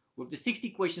 questions with the 60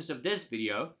 questions of this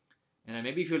video. And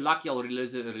maybe if you're lucky, I'll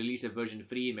release a version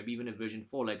 3 and maybe even a version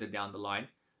 4 later down the line.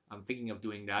 I'm thinking of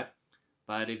doing that.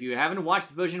 But if you haven't watched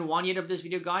version 1 yet of this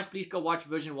video, guys, please go watch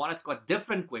version 1. It's got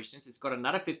different questions. It's got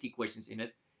another 50 questions in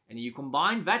it. And you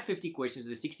combine that 50 questions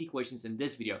with the 60 questions in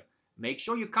this video. Make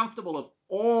sure you're comfortable with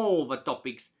all the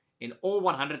topics in all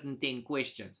 110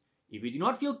 questions. If you do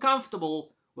not feel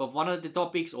comfortable with one of the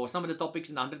topics or some of the topics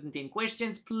in 110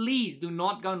 questions, please do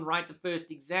not go and write the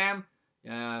first exam.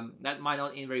 That might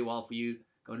not end very well for you.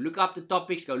 Go look up the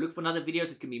topics. Go look for other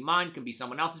videos. It can be mine. It can be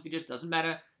someone else's videos. Doesn't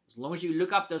matter. As long as you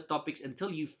look up those topics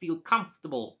until you feel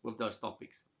comfortable with those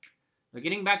topics. Now,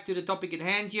 getting back to the topic at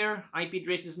hand here, IP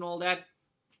addresses and all that.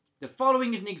 The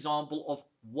following is an example of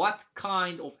what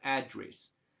kind of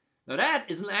address. Now, that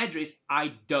is an address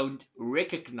I don't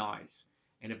recognize.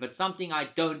 And if it's something I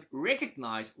don't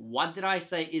recognize, what did I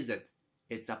say is it?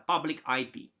 It's a public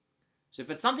IP. So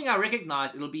if it's something I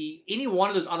recognize, it'll be any one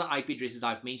of those other IP addresses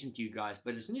I've mentioned to you guys.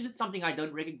 But as soon as it's something I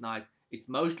don't recognize, it's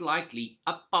most likely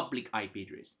a public IP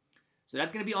address. So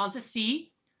that's going to be answer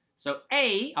C. So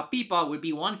A, a PIPA, would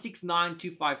be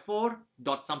 169.254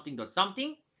 something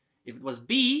something. If it was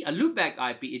B, a loopback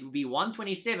IP, it would be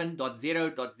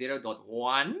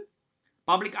 127.0.0.1.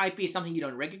 Public IP is something you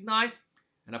don't recognize.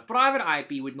 And a private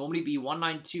IP would normally be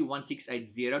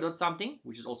 192.168.0. something,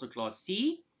 which is also Class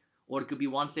C. Or it could be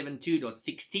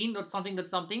 172.16.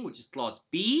 something, which is Class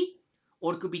B.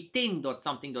 Or it could be 10.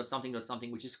 something,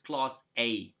 which is Class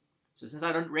A. So since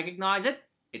I don't recognize it,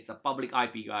 it's a public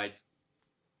IP, guys.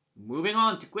 Moving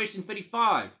on to question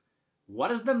 35.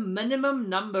 What is the minimum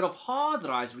number of hard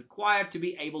drives required to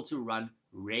be able to run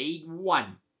RAID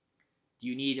 1? Do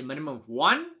you need a minimum of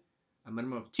 1, a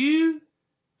minimum of 2,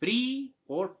 3,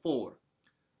 or 4?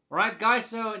 Alright guys,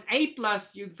 so in A+,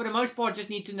 you for the most part just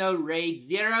need to know RAID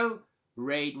 0,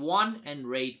 RAID 1, and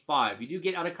RAID 5. You do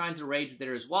get other kinds of RAIDs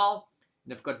there as well.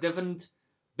 And they've got different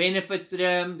benefits to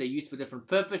them. They're used for different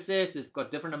purposes. They've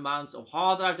got different amounts of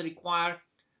hard drives they require.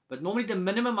 But normally the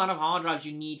minimum amount of hard drives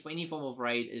you need for any form of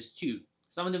RAID is 2.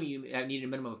 Some of them you need a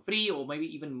minimum of 3 or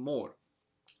maybe even more.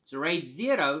 So RAID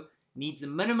 0 needs a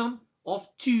minimum of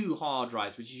 2 hard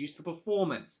drives, which is used for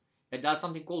performance. It does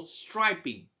something called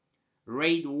striping.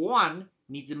 RAID 1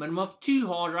 needs a minimum of 2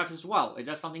 hard drives as well. It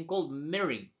does something called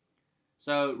mirroring.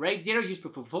 So RAID 0 is used for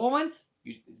performance.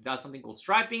 It does something called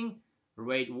striping.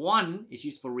 RAID 1 is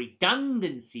used for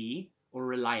redundancy or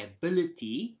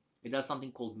reliability. It does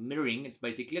something called mirroring. It's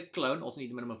basically a clone. Also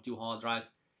needs a minimum of 2 hard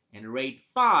drives. And RAID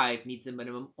 5 needs a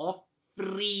minimum of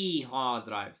 3 hard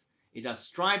drives. It does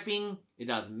striping. It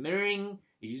does mirroring.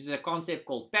 It uses a concept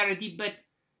called parity bit.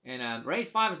 And RAID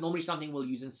 5 is normally something we'll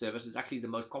use in service. It's actually the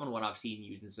most common one I've seen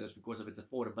used in service because of its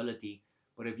affordability.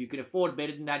 But if you could afford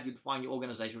better than that, you'd find your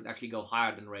organization would actually go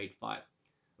higher than RAID 5.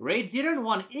 RAID 0 and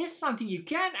 1 is something you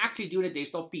can actually do in a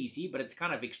desktop PC, but it's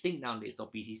kind of extinct now in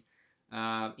desktop PCs.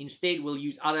 Instead, we'll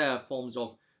use other forms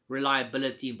of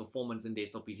reliability and performance in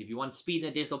desktop PC. If you want speed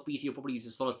in a desktop PC, you'll probably use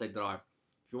a solid-state drive.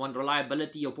 If you want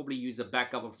reliability, you'll probably use a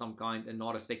backup of some kind and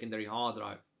not a secondary hard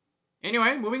drive.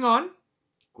 Anyway, moving on.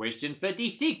 Question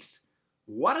 36.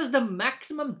 What is the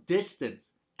maximum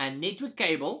distance a network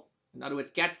cable, in other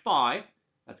words Cat5,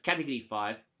 that's category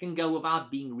 5, can go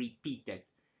without being repeated?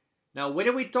 Now,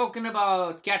 whether we're talking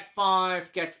about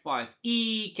Cat5,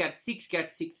 Cat5e, Cat6,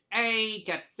 Cat6a,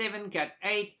 Cat7,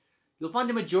 Cat8, you'll find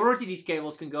the majority of these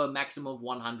cables can go a maximum of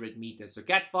 100 meters. So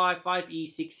Cat5, 5e,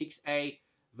 6, 6a,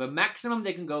 the maximum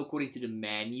they can go according to the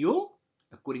manual,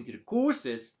 according to the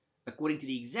courses, according to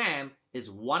the exam, is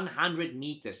 100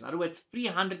 meters. In other words,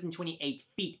 328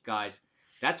 feet, guys.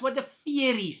 That's what the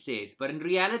theory says. But in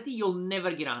reality, you'll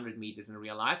never get 100 meters in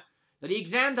real life. Now, the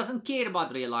exam doesn't care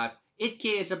about real life. It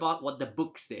cares about what the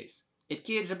book says. It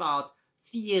cares about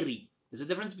theory. There's a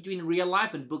difference between real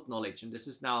life and book knowledge. And this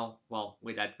is now, well,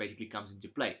 where that basically comes into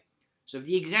play. So if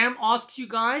the exam asks you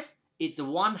guys, it's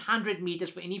 100 meters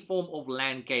for any form of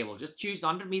LAN cable. Just choose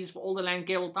 100 meters for all the LAN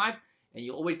cable types, and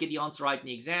you'll always get the answer right in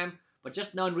the exam. But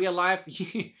just know in real life,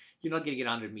 you're not going to get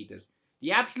 100 meters.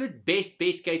 The absolute best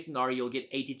case scenario, you'll get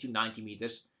 80 to 90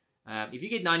 meters. If you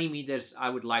get 90 meters, I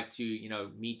would like to,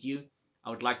 meet you. I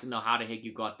would like to know how the heck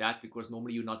you got that, because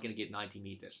normally you're not going to get 90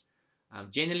 meters.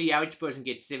 Generally, the average person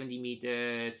gets 70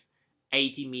 meters,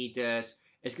 80 meters.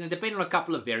 It's going to depend on a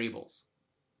couple of variables.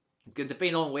 It's going to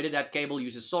depend on whether that cable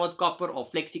uses solid copper or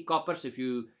flexi copper. So if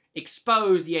you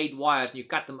expose the 8 wires and you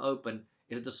cut them open,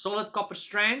 is it a solid copper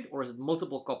strand or is it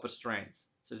multiple copper strands?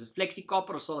 So is it flexi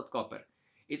copper or solid copper?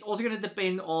 It's also going to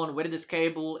depend on whether this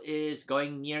cable is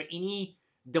going near any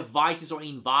devices or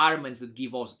environments that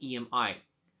give off EMI.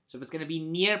 So if it's going to be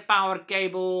near power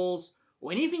cables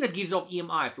or anything that gives off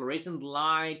EMI, fluorescent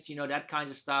lights, that kind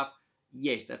of stuff,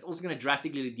 yes, that's also going to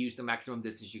drastically reduce the maximum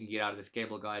distance you can get out of this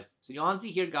cable, guys. So the answer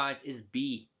here, guys, is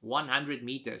B, 100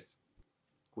 meters.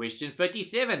 Question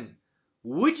 37.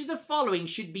 Which of the following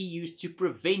should be used to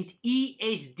prevent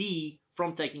ESD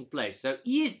from taking place? So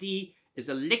ESD is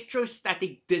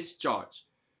electrostatic discharge.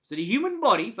 So the human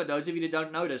body, for those of you that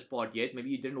don't know this part yet, maybe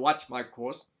you didn't watch my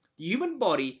course, the human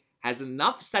body has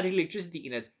enough static electricity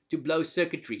in it to blow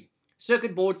circuitry.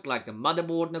 Circuit boards like the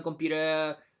motherboard in a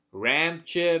computer, RAM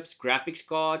chips, graphics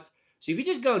cards. So if you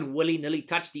just go and willy-nilly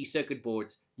touch these circuit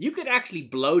boards, you could actually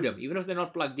blow them, even if they're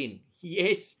not plugged in.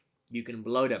 Yes, you can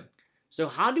blow them. So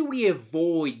how do we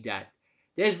avoid that?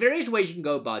 There's various ways you can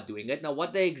go about doing it. Now,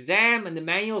 what the exam and the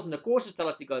manuals and the courses tell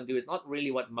us to go and do is not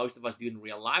really what most of us do in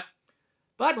real life.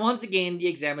 But once again, the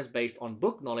exam is based on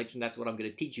book knowledge, and that's what I'm going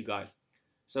to teach you guys.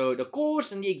 So the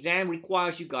course and the exam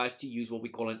requires you guys to use what we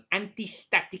call an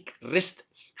anti-static wrist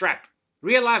strap.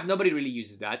 Real life, nobody really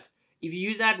uses that. If you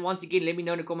use that, once again, let me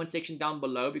know in the comment section down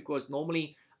below, because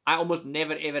normally I almost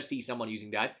never ever see someone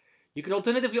using that. You could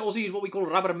alternatively also use what we call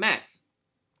rubber mats.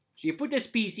 So you put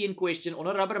this PC in question on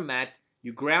a rubber mat,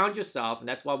 you ground yourself, and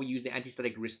that's why we use the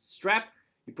anti-static wrist strap.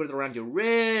 You put it around your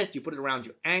wrist, you put it around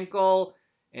your ankle,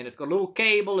 and it's got a little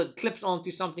cable that clips onto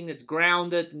something that's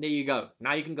grounded, and there you go.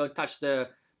 Now you can go touch the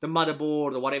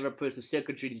motherboard or whatever piece of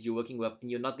circuitry that you're working with, and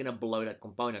you're not going to blow that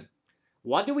component.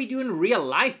 What do we do in real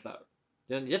life, though?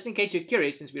 Then just in case you're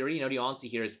curious, since we already know the answer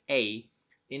here is A,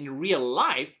 in real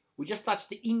life, we just touch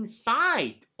the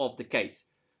inside of the case.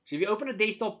 So if you open a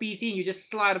desktop PC and you just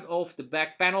slide it off the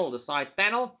back panel or the side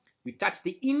panel, you touch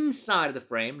the inside of the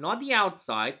frame, not the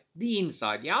outside, the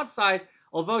inside. The outside,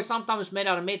 although sometimes made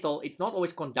out of metal, it's not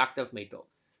always conductive metal.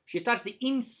 So you touch the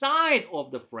inside of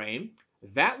the frame,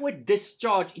 that would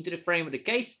discharge into the frame of the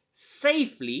case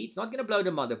safely. It's not going to blow the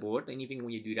motherboard or anything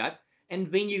when you do that. And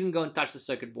then you can go and touch the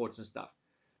circuit boards and stuff.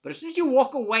 But as soon as you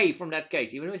walk away from that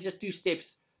case, even if it's just 2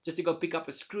 steps, just to go pick up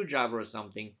a screwdriver or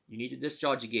something, you need to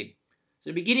discharge again. So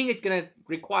in the beginning, it's going to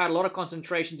require a lot of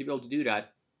concentration to be able to do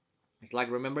that. It's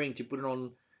like remembering to put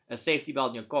on a safety belt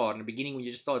in your car. In the beginning, when you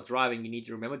just start driving, you need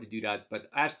to remember to do that. But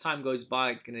as time goes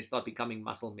by, it's going to start becoming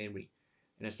muscle memory.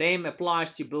 And the same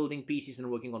applies to building PCs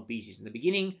and working on PCs. In the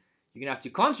beginning, you're going to have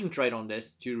to concentrate on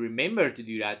this to remember to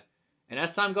do that. And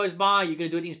as time goes by, you're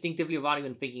going to do it instinctively without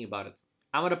even thinking about it.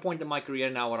 I'm at a point in my career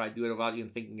now where I do it without even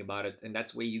thinking about it. And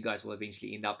that's where you guys will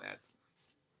eventually end up at.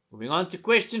 Moving on to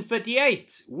question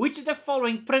 38. Which of the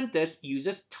following printers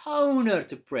uses toner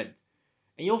to print?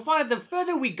 And you'll find that the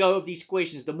further we go of these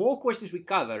questions, the more questions we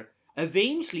cover,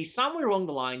 eventually, somewhere along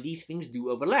the line, these things do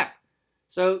overlap.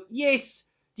 So, yes,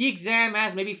 the exam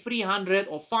has maybe 300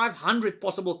 or 500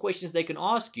 possible questions they can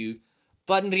ask you,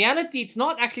 but in reality, it's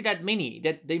not actually that many.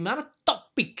 That the amount of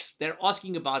topics they're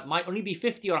asking about might only be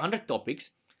 50 or 100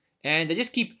 topics, and they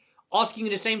just keep asking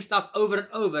you the same stuff over and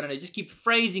over, and they just keep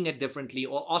phrasing it differently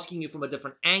or asking you from a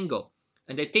different angle,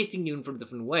 and they're testing you in from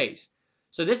different ways.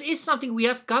 So this is something we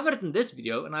have covered in this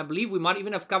video, and I believe we might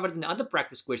even have covered in the other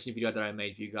practice question video that I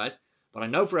made for you guys. But I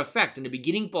know for a fact in the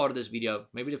beginning part of this video,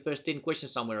 maybe the first 10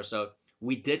 questions somewhere or so,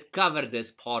 we did cover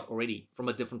this part already from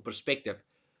a different perspective.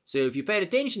 So if you paid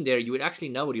attention there, you would actually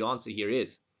know what the answer here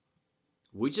is.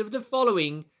 Which of the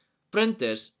following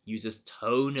printers uses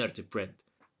toner to print?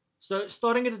 So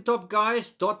starting at the top,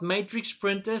 guys, dot matrix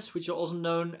printers, which are also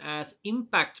known as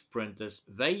impact printers,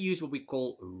 they use what we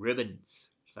call ribbons.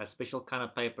 It's that special kind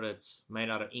of paper that's made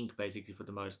out of ink, basically, for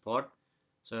the most part.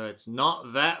 So it's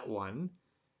not that one.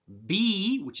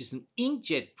 B, which is an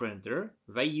inkjet printer,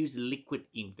 they use liquid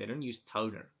ink. They don't use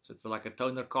toner. So it's like a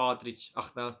toner cartridge.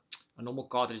 No, a normal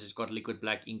cartridge has got liquid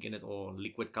black ink in it or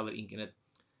liquid color ink in it.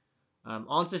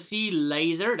 Answer C,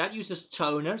 laser. That uses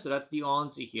toner, so that's the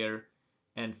answer here.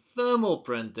 And thermal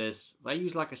printers, they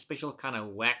use like a special kind of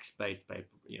wax-based paper,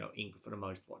 ink for the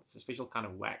most part. It's a special kind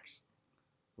of wax.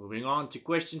 Moving on to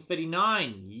question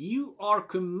 39. You are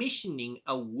commissioning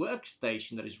a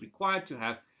workstation that is required to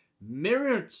have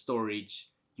mirrored storage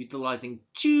utilizing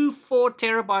two 4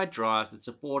 terabyte drives that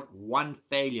support one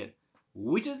failure.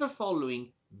 Which of the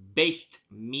following best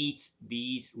meets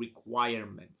these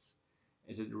requirements?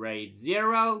 Is it RAID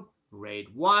 0,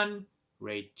 RAID 1,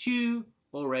 RAID 2,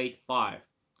 or RAID 5?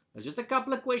 Now, just a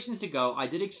couple of questions ago, I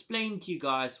did explain to you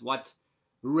guys what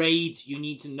RAIDs you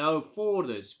need to know for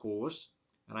this course.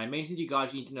 And I mentioned to you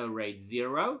guys you need to know RAID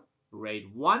 0,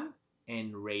 RAID 1,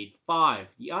 and RAID 5.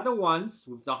 The other ones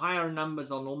with the higher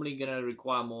numbers are normally going to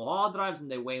require more hard drives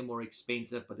and they're way more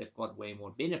expensive, but they've got way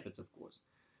more benefits, of course.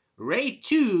 RAID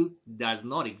 2 does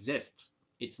not exist.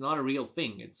 It's not a real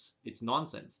thing. It's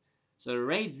nonsense. So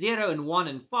RAID 0 and 1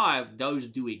 and 5, those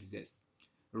do exist.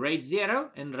 RAID 0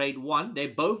 and RAID 1, they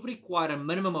both require a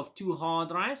minimum of 2 hard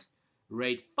drives.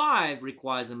 RAID 5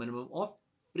 requires a minimum of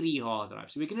 3 hard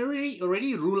drives. So we can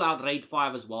already rule out RAID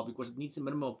 5 as well because it needs a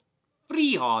minimum of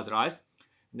 3 hard drives.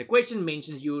 And the question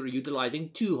mentions you're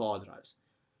utilizing 2 hard drives.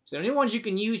 So the only ones you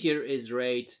can use here is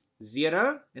RAID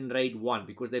 0 and RAID 1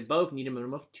 because they both need a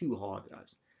minimum of 2 hard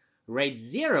drives. RAID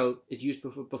 0 is used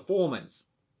for performance.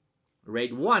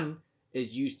 RAID 1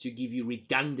 is used to give you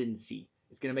redundancy.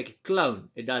 It's going to make a clone.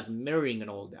 It does mirroring and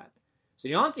all that. So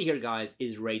the answer here, guys,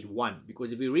 is RAID 1.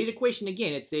 Because if we read the question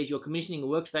again, it says you're commissioning a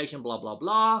workstation, blah, blah,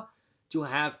 blah, to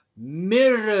have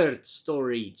mirrored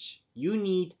storage. You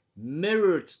need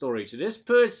mirrored storage. So this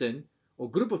person or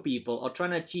group of people are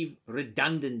trying to achieve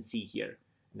redundancy here.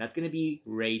 And that's going to be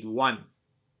RAID 1.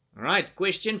 All right,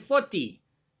 question 40.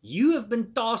 You have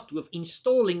been tasked with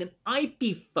installing an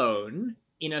IP phone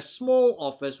in a small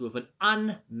office with an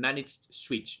unmanaged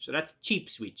switch. So that's cheap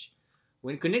switch.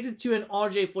 When connected to an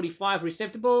RJ45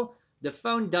 receptacle, the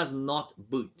phone does not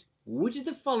boot. Which of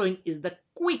the following is the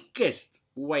quickest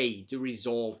way to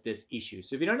resolve this issue?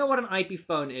 So if you don't know what an IP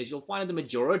phone is, you'll find that the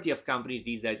majority of companies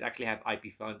these days actually have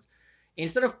IP phones.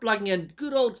 Instead of plugging a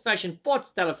good old-fashioned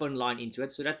POTS telephone line into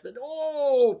it, so that's the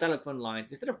old telephone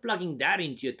lines, instead of plugging that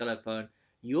into your telephone,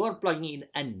 you're plugging in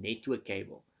a network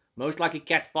cable. Most likely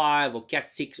Cat5 or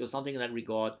Cat6 or something in that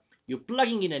regard. You're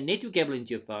plugging in a network cable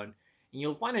into your phone. And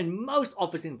you'll find in most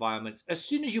office environments, as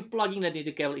soon as you plug in that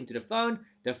network cable into the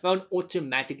phone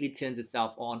automatically turns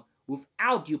itself on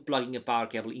without you plugging a power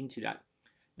cable into that.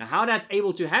 Now, how that's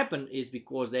able to happen is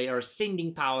because they are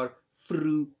sending power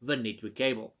through the network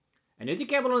cable. A network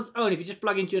cable on its own, if you just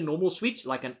plug into a normal switch,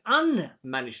 like an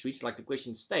unmanaged switch, like the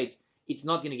question states, it's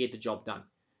not going to get the job done.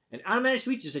 An unmanaged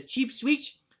switch is a cheap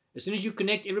switch. As soon as you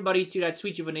connect everybody to that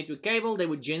switch of a network cable, they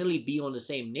would generally be on the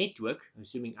same network,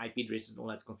 assuming IP addresses and all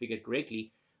that's configured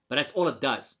correctly. But that's all it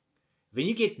does. When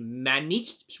you get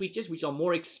managed switches, which are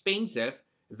more expensive,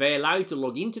 they allow you to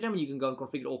log into them and you can go and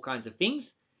configure all kinds of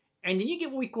things. And then you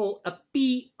get what we call a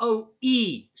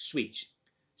PoE switch.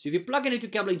 So if you plug a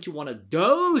network cable into one of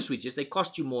those switches, they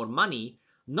cost you more money.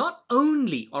 Not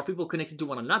only are people connected to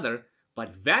one another,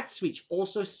 but that switch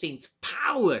also sends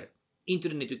power into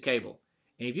the network cable.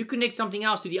 And if you connect something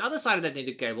else to the other side of that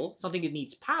network cable, something that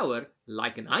needs power,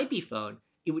 like an IP phone,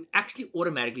 it would actually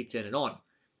automatically turn it on.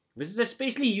 This is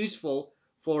especially useful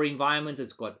for environments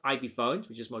that's got IP phones,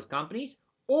 which is most companies,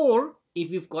 or if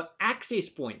you've got access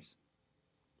points.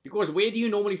 Because where do you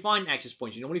normally find access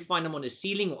points? You normally find them on the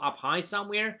ceiling or up high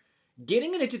somewhere.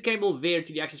 Getting a network cable there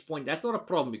to the access point, that's not a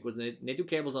problem because the network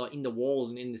cables are in the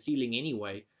walls and in the ceiling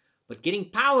anyway. But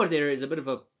getting power there is a bit of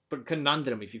a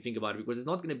conundrum if you think about it, because it's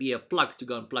not going to be a plug to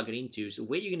go and plug it into. So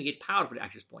where are you going to get power for the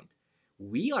access point?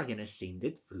 We are going to send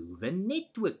it through the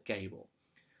network cable.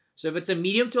 So if it's a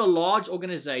medium to a large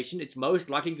organization, it's most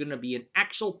likely going to be an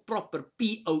actual proper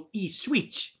PoE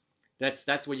switch.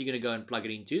 That's where you're going to go and plug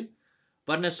it into.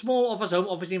 But in a small office, home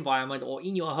office environment, or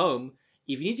in your home,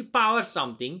 if you need to power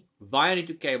something via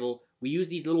network cable, we use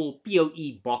these little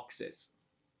PoE boxes.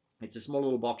 It's a small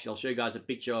little box. I'll show you guys a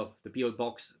picture of the PoE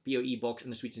box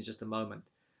and the switch in just a moment.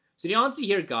 So the answer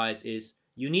here, guys, is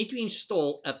you need to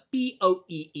install a PoE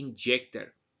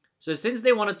injector. So since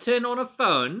they want to turn on a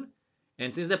phone,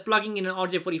 and since they're plugging in an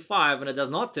RJ45 and it does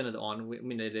not turn it on, I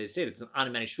mean, they said it's an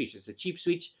unmanaged switch. It's a cheap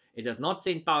switch. It does not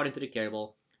send power into the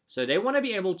cable. So they want to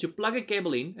be able to plug a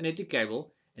cable in, an network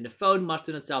cable, and the phone must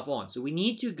turn itself on. So we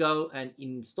need to go and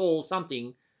install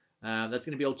something that's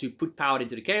going to be able to put power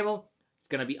into the cable. It's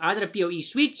going to be either a PoE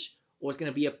switch or it's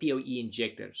going to be a PoE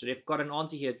injector. So they've got an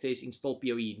answer here that says install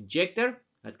PoE injector.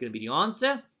 That's going to be the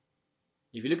answer.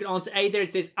 If you look at answer A there,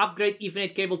 it says upgrade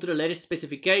Ethernet cable to the latest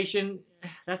specification.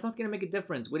 That's not going to make a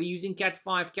difference. Whether you're using Cat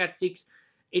 5, Cat 6,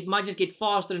 it might just get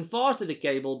faster and faster, the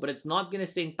cable, but it's not going to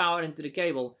send power into the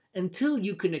cable until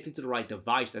you connect it to the right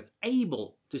device that's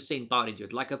able to send power into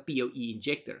it, like a PoE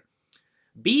injector.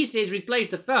 B says replace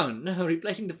the phone. No,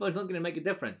 replacing the phone is not going to make a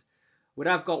difference.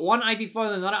 Whether I've got one IP phone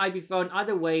and another IP phone,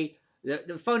 either way,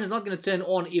 the phone is not going to turn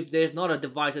on if there's not a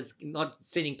device that's not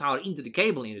sending power into the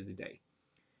cable at the end of the day.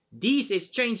 D says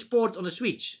change ports on the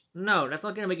switch. No, that's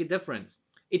not going to make a difference.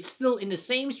 It's still in the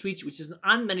same switch, which is an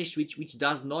unmanaged switch, which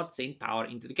does not send power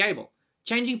into the cable.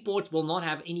 Changing ports will not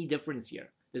have any difference here.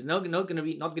 There's not going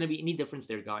to be any difference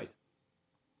there, guys.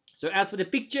 So as for the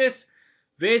pictures,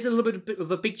 there's a little bit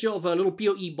of a picture of a little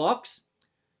PoE box.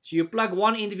 So you plug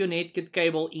one end of your network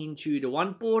cable into the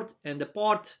one port, and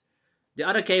the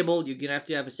other cable, you're going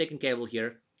to have a second cable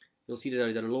here. You'll see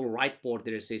that the little right port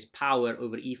there says power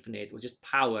over Ethernet, or just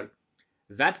power.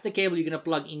 That's the cable you're going to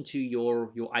plug into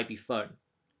your IP phone.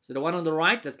 So the one on the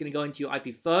right, that's going to go into your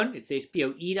IP phone. It says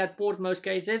PoE, that port in most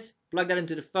cases. Plug that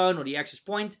into the phone or the access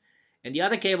point. And the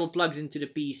other cable plugs into the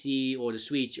PC or the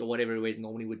switch or whatever way it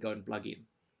normally would go and plug in.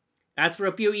 As for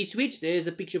a PoE switch, there's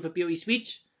a picture of a PoE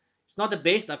switch. It's not the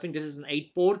best. I think this is an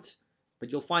 8 port.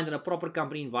 But you'll find in a proper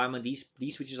company environment, these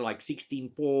switches are like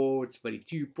 16 ports,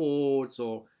 32 ports,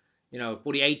 or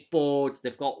 48 ports.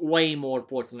 They've got way more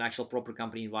ports than an actual proper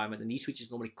company environment, and these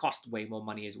switches normally cost way more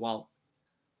money as well.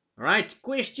 All right,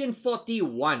 question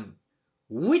 41.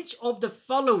 Which of the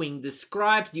following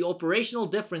describes the operational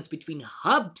difference between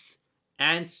hubs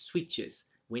and switches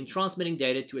when transmitting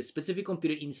data to a specific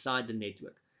computer inside the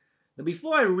network? Now,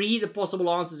 before I read the possible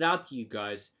answers out to you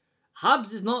guys,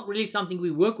 hubs is not really something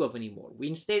we work with anymore. We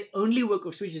instead only work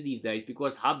with switches these days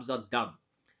because hubs are dumb.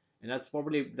 And that's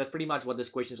pretty much what this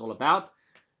question is all about.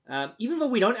 Even though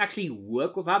we don't actually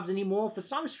work with hubs anymore, for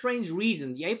some strange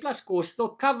reason, the A+ course still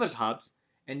covers hubs,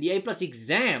 and the A+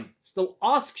 exam still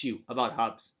asks you about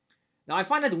hubs. Now, I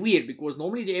find that weird because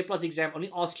normally the A+ exam only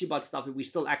asks you about stuff that we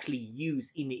still actually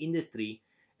use in the industry.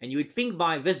 And you would think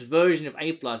by this version of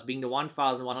A+, being the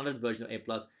 1100 version of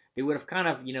A+, they would have kind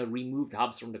of, removed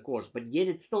hubs from the course. But yet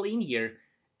it's still in here,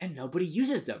 and nobody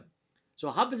uses them. So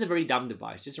a hub is a very dumb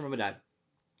device. Just remember that.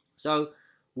 So,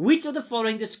 which of the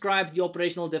following describes the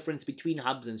operational difference between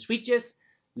hubs and switches?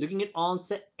 Looking at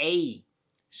answer A.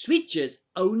 Switches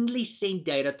only send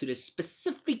data to the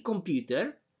specific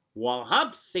computer, while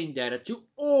hubs send data to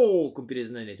all computers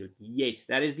in the network. Yes,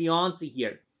 that is the answer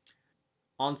here.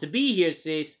 Answer B here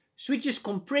says switches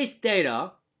compress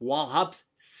data, while hubs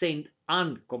send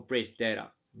uncompressed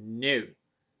data. No.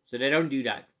 So they don't do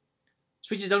that.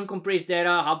 Switches don't compress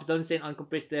data. Hubs don't send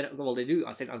uncompressed data. Well, they do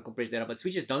send uncompressed data, but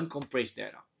switches don't compress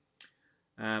data.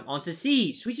 Answer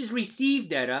C. Switches receive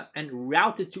data and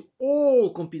route it to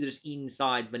all computers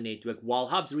inside the network, while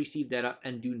hubs receive data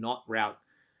and do not route.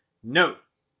 No.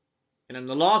 And then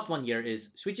the last one here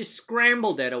is switches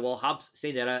scramble data while hubs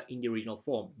send data in the original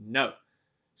form. No.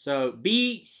 So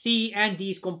B, C, and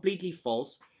D is completely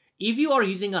false. If you are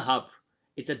using a hub,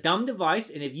 it's a dumb device,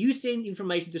 and if you send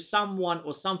information to someone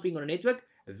or something on a network,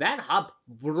 that hub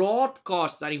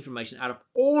broadcasts that information out of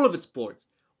all of its ports.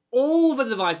 All of the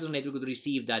devices on the network would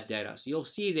receive that data. So you'll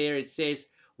see there it says,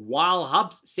 while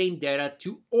hubs send data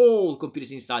to all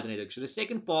computers inside the network. So the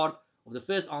second part of the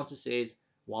first answer says,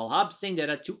 while hubs send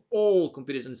data to all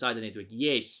computers inside the network.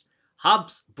 Yes,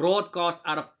 hubs broadcast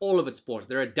out of all of its ports.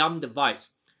 They're a dumb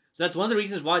device. So that's one of the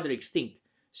reasons why they're extinct.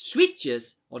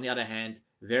 Switches, on the other hand,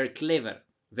 very clever.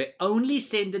 They only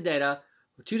send the data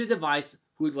to the device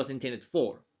who it was intended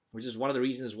for, which is one of the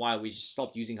reasons why we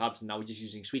stopped using hubs and now we're just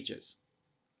using switches.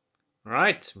 All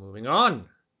right, moving on.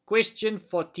 Question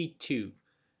 42.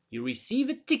 You receive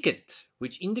a ticket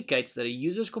which indicates that a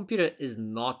user's computer is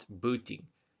not booting.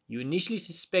 You initially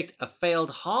suspect a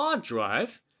failed hard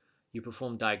drive. You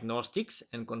perform diagnostics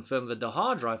and confirm that the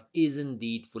hard drive is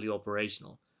indeed fully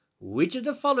operational. Which of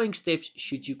the following steps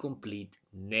should you complete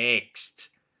next?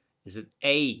 Is it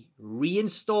A,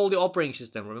 reinstall the operating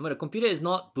system? Remember, the computer is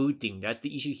not booting. That's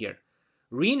the issue here.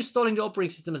 Reinstalling the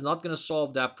operating system is not going to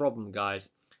solve that problem, guys.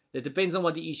 It depends on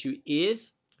what the issue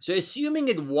is. So assuming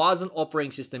it was an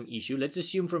operating system issue, let's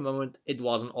assume for a moment it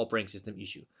was an operating system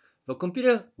issue. The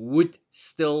computer would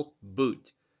still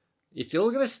boot. It's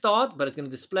still going to start, but it's going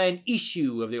to display an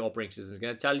issue of the operating system. It's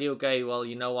going to tell you, okay, well,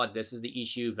 you know what? This is the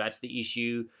issue. That's the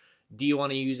issue. Do you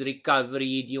want to use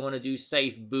recovery? Do you want to do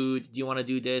safe boot? Do you want to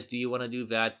do this? Do you want to do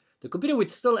that? The computer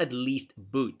would still at least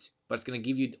boot, but it's going to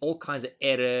give you all kinds of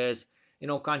errors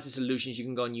and all kinds of solutions you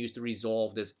can go and use to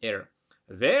resolve this error.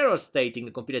 They are stating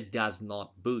the computer does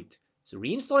not boot. So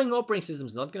reinstalling the operating system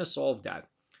is not going to solve that.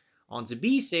 Answer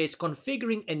B says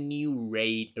configuring a new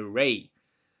RAID array.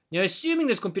 Now, assuming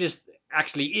this computer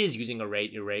actually is using a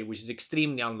RAID array, which is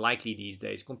extremely unlikely these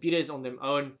days, computers on their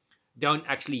own don't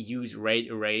actually use RAID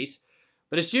arrays.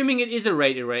 But assuming it is a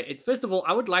RAID array, first of all,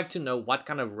 I would like to know what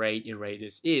kind of RAID array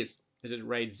this is. Is it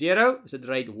RAID 0? Is it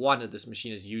RAID 1 that this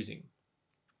machine is using?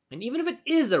 And even if it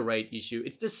is a RAID issue,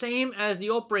 it's the same as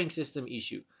the operating system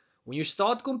issue. When you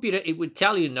start computer, it would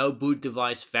tell you no boot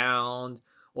device found,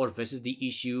 or this is the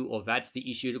issue, or that's the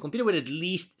issue. The computer would at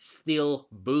least still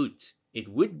boot. It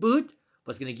would boot, but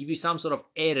it's going to give you some sort of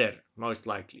error, most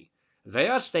likely. They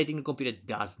are stating the computer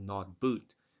does not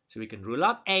boot. So we can rule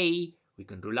out A, we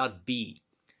can rule out B.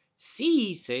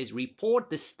 C says report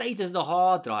the status of the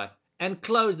hard drive and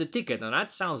close the ticket. Now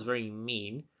that sounds very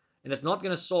mean, and it's not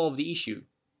going to solve the issue.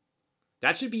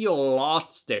 That should be your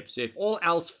last step. So if all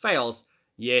else fails,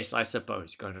 yes, I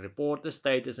suppose, go and report the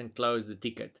status and close the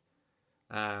ticket.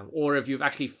 Or if you've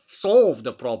actually solved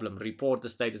the problem, report the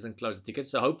status and close the ticket.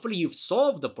 So hopefully you've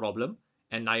solved the problem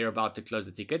and now you're about to close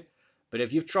the ticket. But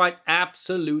if you've tried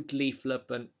absolutely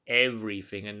flipping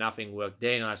everything and nothing worked,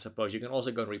 then I suppose you can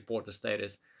also go and report the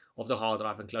status of the hard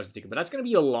drive and close the ticket. But that's going to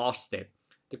be your last step.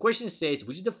 The question says,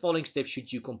 which of the following steps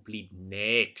should you complete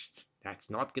next? That's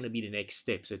not going to be the next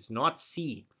step. So it's not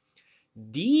C.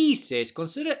 D says,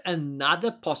 consider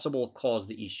another possible cause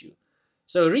the issue.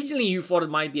 So originally you thought it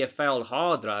might be a failed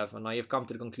hard drive, and now you've come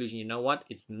to the conclusion, you know what,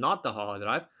 it's not the hard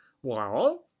drive.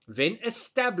 Well, then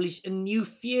establish a new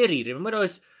theory. Remember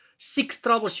those 6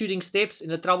 troubleshooting steps in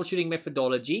the troubleshooting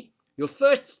methodology? Your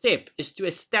first step is to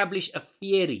establish a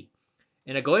theory.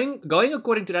 And going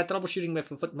according to that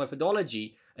troubleshooting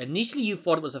methodology, initially you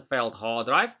thought it was a failed hard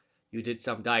drive. You did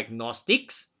some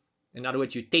diagnostics. In other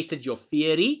words, you tested your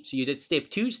theory. So you did step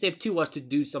 2. Step 2 was to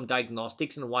do some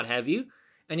diagnostics and what have you.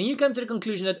 And then you come to the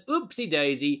conclusion that, oopsie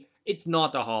daisy, it's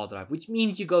not a hard drive, which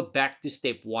means you go back to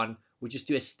step 1, which is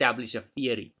to establish a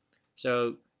theory.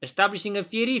 So establishing a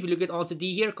theory, if you look at answer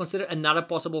D here, consider another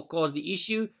possible cause the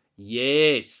issue.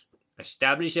 Yes,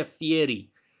 establish a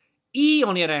theory. E,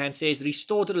 on the other hand, says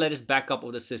restore to the latest backup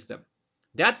of the system.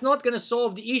 That's not going to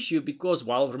solve the issue because,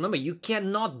 well, remember, you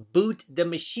cannot boot the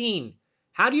machine.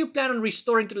 How do you plan on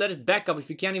restoring to the latest backup if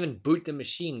you can't even boot the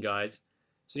machine, guys?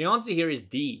 So the answer here is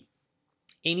D.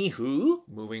 Anywho,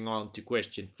 moving on to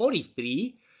question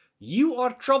 43, you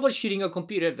are troubleshooting a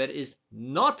computer that is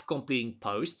not completing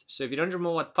POST. So if you don't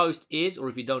remember what POST is, or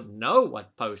if you don't know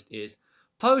what POST is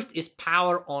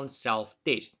power on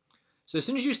self-test. So as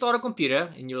soon as you start a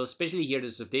computer, and you'll especially hear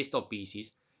this with desktop PCs,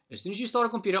 as soon as you start a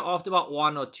computer, after about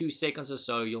 1 or 2 seconds or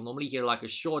so, you'll normally hear like a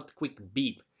short, quick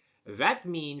beep. That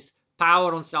means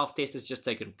power on self-test has just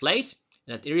taken place,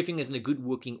 and that everything is in a good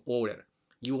working order.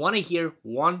 You want to hear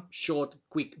one short,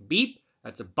 quick beep.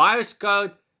 That's a BIOS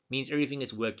code, means everything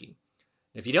is working.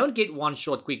 If you don't get one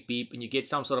short, quick beep, and you get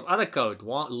some sort of other code,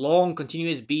 one long,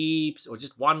 continuous beeps, or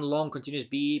just one long, continuous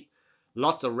beep,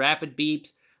 lots of rapid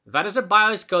beeps, that is a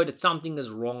BIOS code that something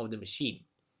is wrong with the machine.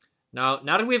 Now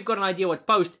that we've got an idea what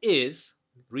POST is,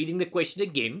 reading the question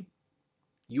again,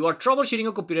 you are troubleshooting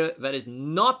a computer that is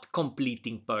not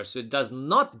completing POST, so it does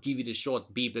not give you the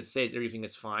short beep that says everything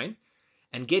is fine,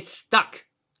 and gets stuck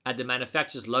at the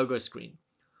manufacturer's logo screen.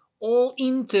 All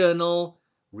internal,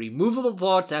 removable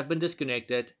parts have been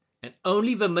disconnected, and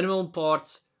only the minimum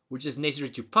parts which is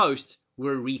necessary to POST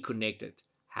were reconnected.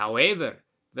 However,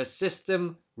 the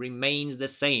system remains the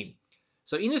same.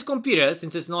 So in this computer,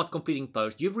 since it's not completing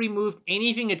POST, you've removed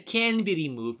anything that can be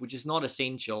removed, which is not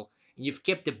essential, and you've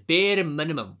kept the bare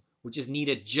minimum, which is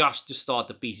needed just to start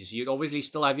the PC. So you obviously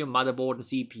still have your motherboard and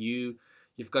CPU,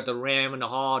 you've got the RAM and the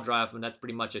hard drive, and that's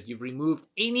pretty much it. You've removed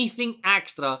anything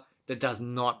extra that does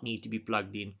not need to be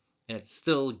plugged in, and it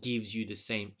still gives you the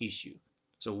same issue.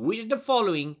 So which of the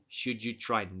following should you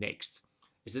try next?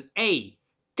 Is it A,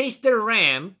 test the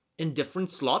RAM in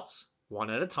different slots, one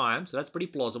at a time, so that's pretty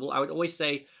plausible. I would always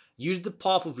say use the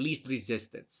path of least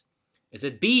resistance. Is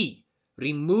it B,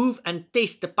 remove and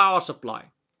test the power supply?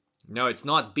 No, it's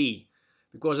not B.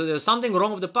 Because if there's something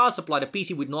wrong with the power supply, the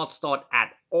PC would not start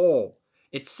at all.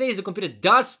 It says the computer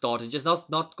does start, it's just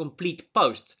not complete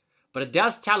post. But it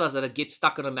does tell us that it gets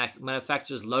stuck on the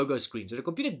manufacturer's logo screen. So the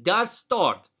computer does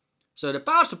start. So the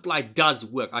power supply does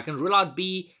work. I can rule out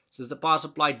B since the power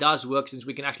supply does work, since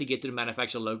we can actually get to the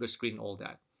manufacturer logo screen and all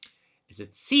that. Is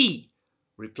it C?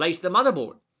 Replace the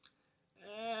motherboard.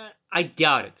 I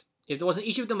doubt it. If there was an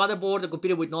issue with the motherboard, the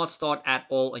computer would not start at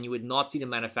all and you would not see the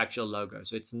manufacturer logo.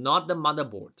 So it's not the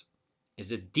motherboard.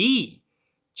 Is it D?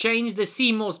 Change the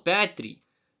CMOS battery.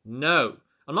 No.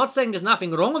 I'm not saying there's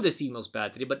nothing wrong with the CMOS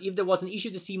battery, but if there was an issue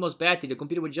with the CMOS battery, the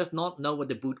computer would just not know what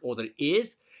the boot order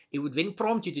is. It would then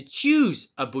prompt you to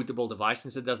choose a bootable device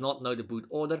since it does not know the boot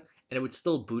order, and it would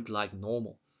still boot like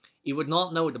normal. It would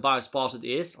not know what the BIOS password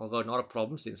is, although not a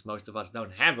problem since most of us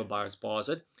don't have a BIOS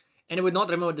password, and it would not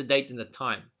remember the date and the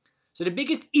time. So the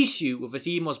biggest issue with a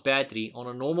CMOS battery on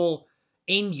a normal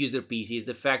end user PC is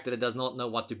the fact that it does not know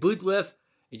what to boot with.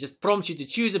 It just prompts you to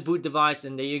choose a boot device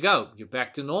and there you go. You're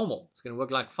back to normal. It's going to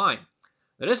work like fine.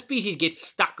 Now this PC gets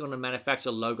stuck on the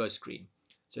manufacturer logo screen.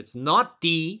 So it's not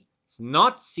D, it's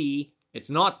not C, it's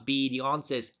not B. The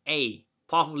answer is A,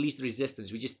 path of least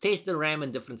resistance. We just test the RAM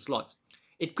in different slots.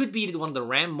 It could be that one of the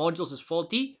RAM modules is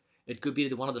faulty. It could be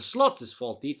that one of the slots is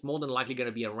faulty. It's more than likely going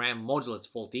to be a RAM module that's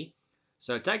faulty.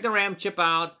 So take the RAM chip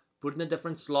out, put it in a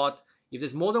different slot. If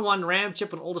there's more than one RAM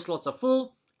chip and all the slots are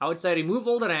full, I would say remove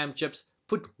all the RAM chips,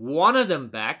 put one of them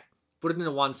back, put it in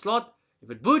the one slot. If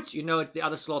it boots, you know it's the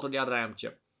other slot or the other RAM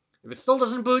chip. If it still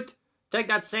doesn't boot, take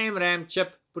that same RAM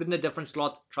chip, put it in a different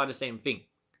slot, try the same thing.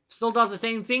 If it still does the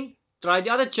same thing, try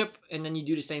the other chip, and then you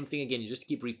do the same thing again. You just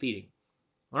keep repeating.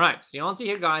 Alright, so the answer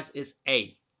here, guys, is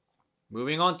A.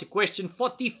 Moving on to question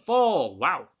 44.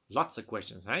 Wow, lots of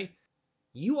questions, hey?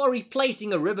 You are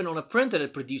replacing a ribbon on a printer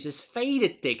that produces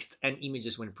faded text and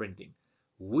images when printing.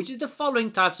 Which of the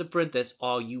following types of printers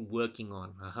are you working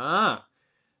on? Aha.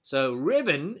 So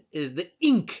ribbon is the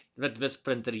ink that this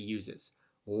printer uses.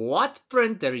 What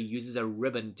printer uses a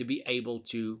ribbon to be able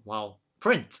to, well,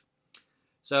 print?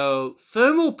 So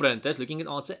thermal printers, looking at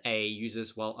answer A,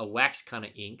 uses, well, a wax kind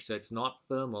of ink, so it's not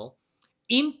thermal.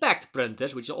 Impact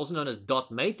printers, which are also known as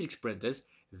dot matrix printers,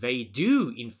 they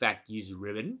do in fact use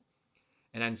ribbon.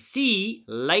 And then C,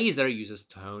 laser uses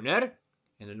toner.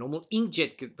 And the normal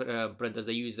inkjet printers,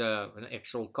 they use an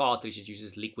actual cartridge that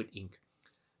uses liquid ink.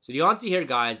 So the answer here,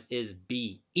 guys, is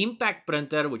B, impact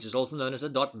printer, which is also known as a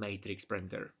dot matrix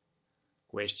printer.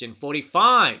 Question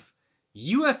 45.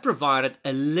 You have provided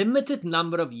a limited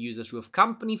number of users with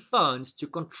company phones to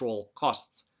control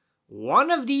costs.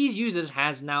 One of these users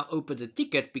has now opened a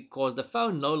ticket because the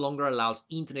phone no longer allows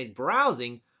internet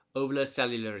browsing over a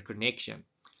cellular connection.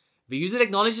 The user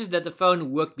acknowledges that the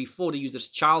phone worked before the user's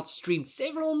child streamed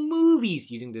several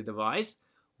movies using the device.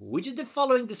 Which of the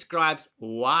following describes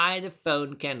why the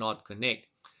phone cannot connect?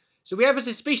 So we have a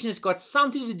suspicion it's got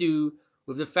something to do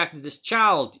with the fact that this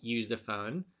child used the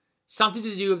phone, something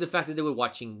to do with the fact that they were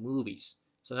watching movies.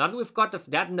 So now that we've got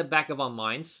that in the back of our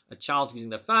minds, a child using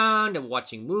the phone, they're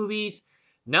watching movies.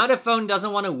 Now the phone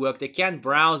doesn't want to work, they can't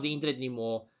browse the internet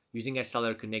anymore using a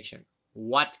cellular connection.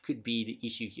 What could be the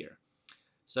issue here?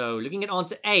 So looking at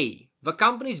answer A, the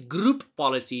company's group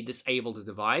policy disabled the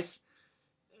device.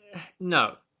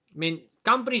 No. I mean,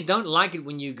 companies don't like it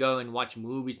when you go and watch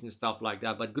movies and stuff like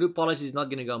that, but group policy is not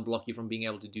going to go and block you from being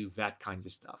able to do that kinds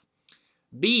of stuff.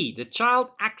 B, the child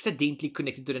accidentally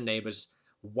connected to the neighbor's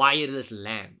wireless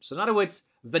LAN. So in other words,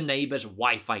 the neighbor's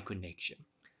Wi-Fi connection.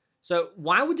 So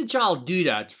why would the child do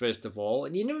that, first of all?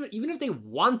 And even if they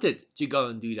wanted to go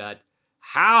and do that,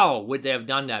 how would they have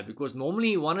done that? Because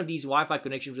normally one of these Wi-Fi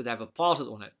connections would have a password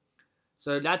on it.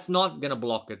 So that's not going to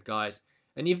block it, guys.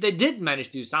 And if they did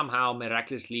manage to somehow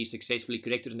miraculously successfully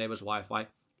connect to the neighbor's Wi-Fi,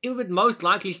 it would most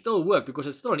likely still work because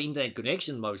it's still an internet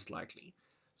connection, most likely.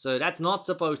 So that's not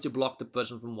supposed to block the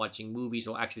person from watching movies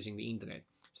or accessing the internet.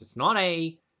 So it's not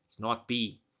A, it's not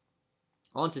B.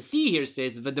 Answer C here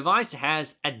says the device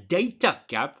has a data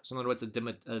cap, so in other words,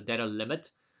 a data limit,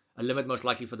 a limit most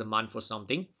likely for the month or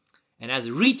something, and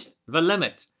has reached the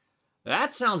limit.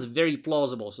 That sounds very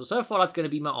plausible. So far that's going to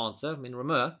be my answer. I mean,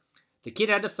 remember, the kid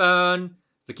had a phone,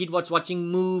 the kid was watching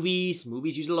movies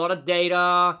use a lot of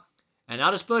data, and now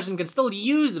this person can still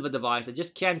use the device, they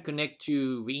just can't connect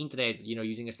to the internet,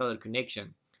 using a cellular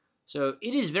connection. So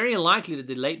it is very likely that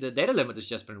the data limit has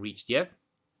just been reached here.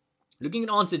 Looking at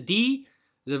answer D,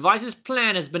 the device's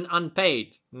plan has been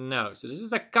unpaid. No, so this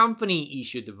is a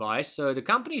company-issued device, so the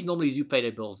companies normally do pay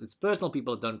their bills. It's personal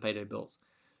people that don't pay their bills.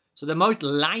 So the most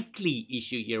likely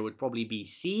issue here would probably be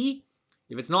C.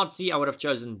 If it's not C, I would have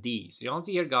chosen D. So the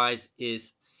answer here, guys,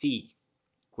 is C.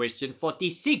 Question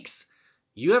 46.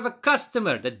 You have a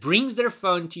customer that brings their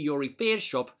phone to your repair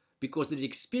shop because it is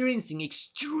experiencing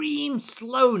extreme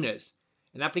slowness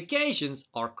and applications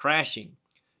are crashing.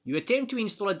 You attempt to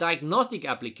install a diagnostic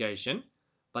application,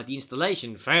 but the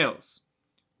installation fails.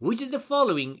 Which of the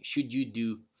following should you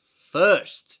do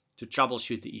first to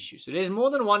troubleshoot the issue? So there's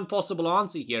more than one possible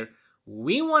answer here.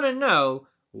 We want to know,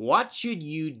 what should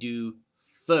you do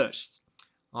first?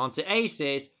 Answer A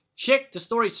says check the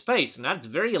storage space, and that's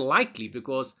very likely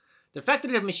because the fact that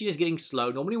the machine is getting slow,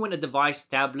 normally when a device,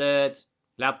 tablet,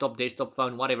 laptop, desktop,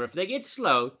 phone, whatever, if they get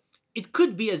slow, it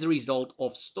could be as a result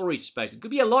of storage space. It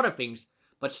could be a lot of things,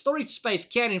 but storage space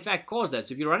can in fact cause that.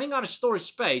 So if you're running out of storage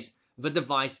space, the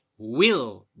device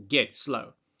will get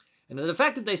slow. And the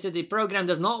fact that they said the program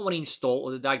does not want to install,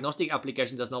 or the diagnostic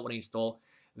application does not want to install,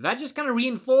 that just kind of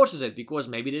reinforces it because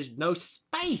maybe there's no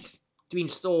space to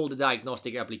install the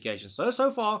diagnostic application.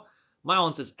 So far, my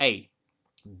answer is A.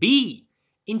 B.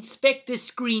 Inspect the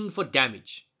screen for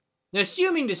damage. Now,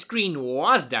 assuming the screen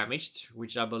was damaged,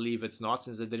 which I believe it's not,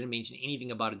 since they didn't mention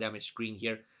anything about a damaged screen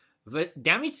here, the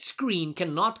damaged screen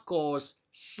cannot cause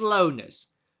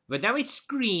slowness. The damaged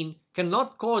screen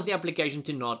cannot cause the application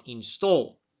to not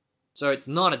install. So it's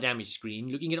not a damaged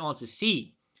screen. Looking at answer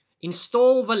C.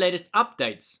 Install the latest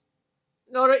updates.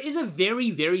 Now, there is a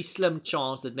very, very slim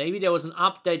chance that maybe there was an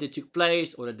update that took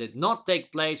place or that did not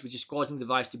take place, which is causing the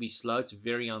device to be slow. It's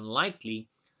very unlikely.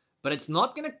 But it's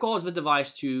not going to cause the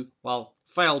device to, well,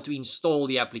 fail to install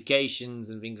the applications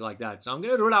and things like that. So I'm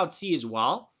going to rule out C as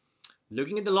well.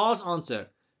 Looking at the last answer,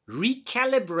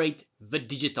 recalibrate the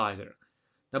digitizer.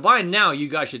 Now, by now, you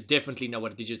guys should definitely know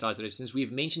what a digitizer is, since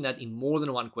we've mentioned that in more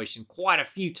than one question quite a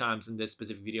few times in this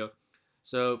specific video.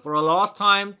 So for a last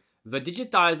time, the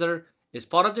digitizer is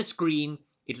part of the screen.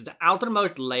 It's the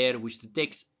outermost layer which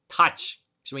detects touch.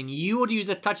 So when you or the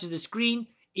user touches the screen,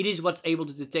 it is what's able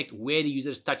to detect where the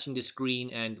user is touching the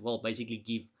screen and, well, basically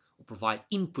give or provide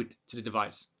input to the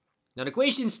device. Now, the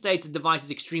question states the device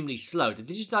is extremely slow. The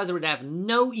digitizer would have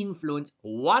no influence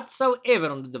whatsoever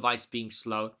on the device being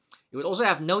slow. It would also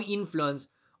have no influence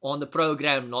on the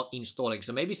program not installing.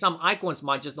 So maybe some icons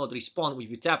might just not respond if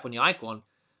you tap on the icon,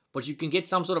 but you can get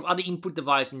some sort of other input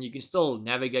device and you can still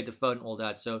navigate the phone, all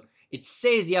that. So it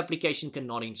says the application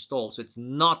cannot install, so it's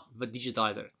not the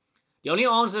digitizer. The only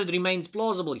answer that remains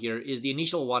plausible here is the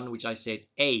initial one, which I said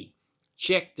A.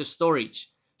 Check the storage.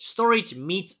 Storage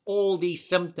meets all these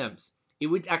symptoms. It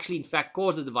would actually, in fact,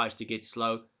 cause the device to get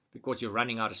slow because you're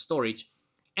running out of storage.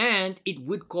 And it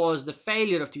would cause the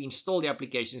failure to install the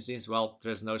application since, well,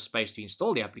 there's no space to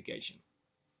install the application.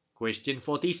 Question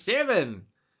 47.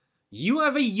 You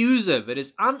have a user that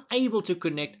is unable to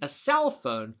connect a cell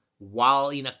phone while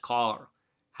in a car.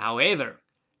 However,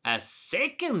 a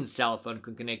second cell phone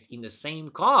can connect in the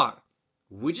same car.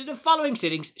 Which of the following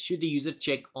settings should the user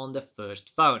check on the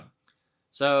first phone?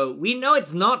 So we know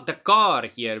it's not the car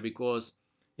here because,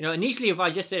 initially if I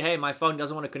just said, hey, my phone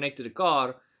doesn't want to connect to the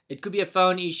car, it could be a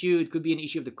phone issue, it could be an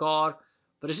issue of the car.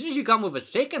 But as soon as you come with a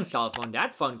second cell phone,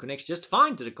 that phone connects just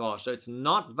fine to the car. So it's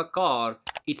not the car,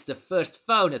 it's the first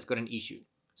phone that's got an issue.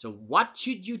 So what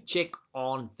should you check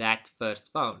on that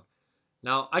first phone?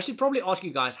 Now, I should probably ask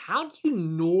you guys, how do you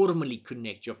normally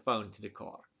connect your phone to the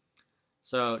car?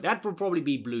 So that will probably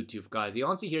be Bluetooth, guys. The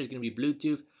answer here is going to be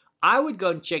Bluetooth. I would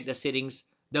go and check the settings,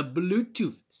 the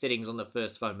Bluetooth settings on the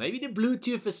first phone. Maybe the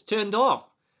Bluetooth is turned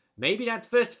off. Maybe that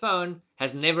first phone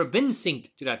has never been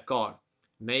synced to that car.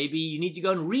 Maybe you need to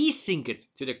go and resync it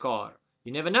to the car.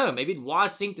 You never know. Maybe it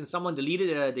was synced and someone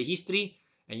deleted the history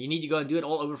and you need to go and do it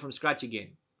all over from scratch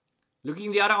again. Looking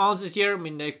at the other answers here,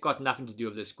 they've got nothing to do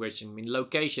with this question.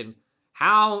 Location.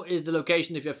 How is the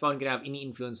location of your phone going to have any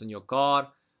influence on your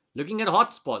car? Looking at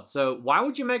hotspot. So why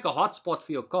would you make a hotspot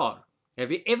for your car?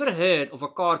 Have you ever heard of a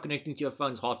car connecting to your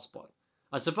phone's hotspot?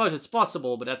 I suppose it's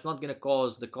possible, but that's not going to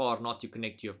cause the car not to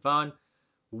connect to your phone.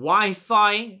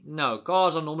 Wi-Fi? No,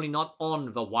 cars are normally not on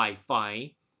the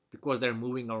Wi-Fi because they're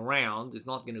moving around. It's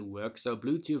not going to work. So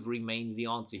Bluetooth remains the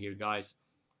answer here, guys.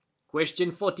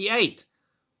 Question 48.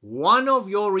 One of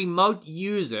your remote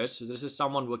users, so this is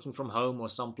someone working from home or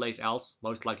someplace else,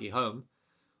 most likely home.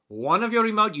 One of your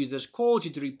remote users called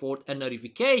you to report a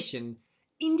notification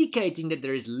indicating that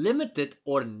there is limited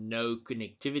or no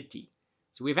connectivity.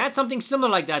 So we've had something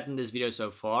similar like that in this video so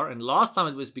far, and last time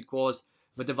it was because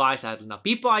the device had an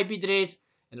Napipa IP address,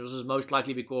 and it was most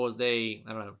likely because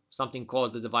something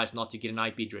caused the device not to get an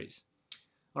IP address.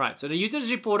 Alright, so the user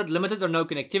has reported limited or no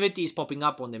connectivity is popping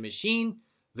up on the machine.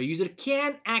 The user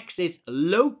can access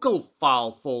local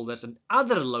file folders and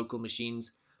other local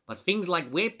machines, but things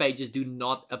like web pages do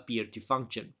not appear to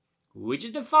function. Which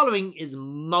of the following is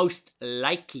most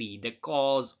likely the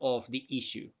cause of the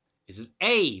issue? Is it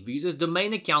A, the user's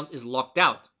domain account is locked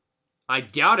out? I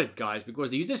doubt it, guys, because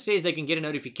the user says they can get a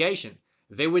notification.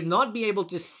 They would not be able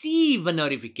to see the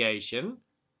notification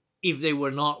if they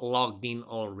were not logged in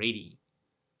already.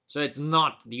 So it's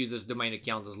not the user's domain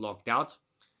account is locked out.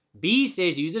 B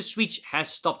says the user switch has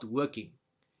stopped working.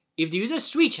 If the user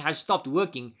switch has stopped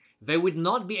working, they would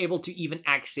not be able to even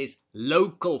access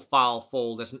local file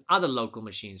folders and other local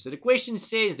machines. So the question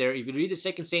says there, if you read the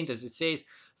second sentence, it says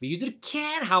the user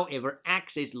can, however,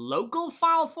 access local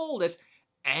file folders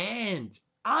and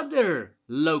other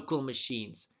local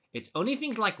machines. It's only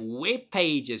things like web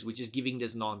pages which is giving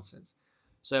this nonsense.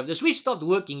 So if the switch stopped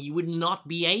working, you would not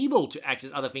be able to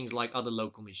access other things like other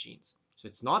local machines. So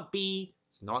it's not B,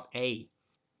 it's not A.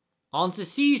 Answer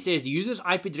C says the user's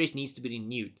IP address needs to be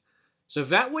renewed. So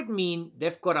that would mean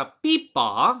they've got a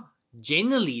PIPA.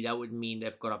 Generally, that would mean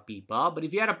they've got a PIPA. But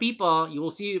if you had a PIPA, you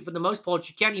will see for the most part,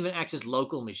 you can't even access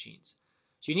local machines.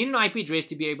 So you need an IP address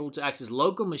to be able to access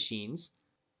local machines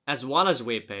as well as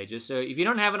web pages. So if you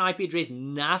don't have an IP address,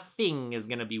 nothing is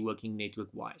going to be working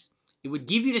network-wise. It would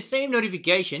give you the same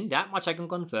notification, that much I can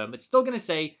confirm. It's still going to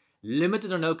say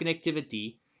limited or no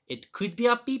connectivity. It could be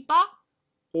a PIPA,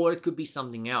 or it could be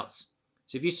something else.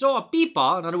 So if you saw a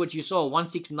PIPA, in other words, you saw a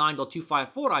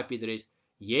 169.254 IP address,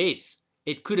 yes,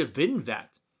 it could have been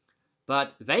that.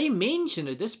 But they mentioned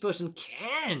that this person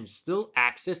can still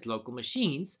access local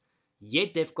machines,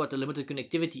 yet they've got a limited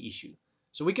connectivity issue.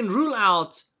 So we can rule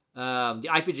out the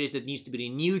IP address that needs to be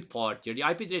renewed part here. The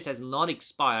IP address has not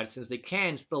expired since they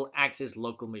can still access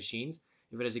local machines.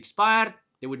 If it has expired,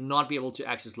 they would not be able to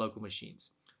access local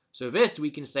machines. So this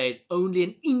we can say is only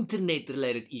an internet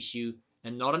related issue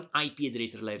and not an IP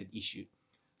address related issue.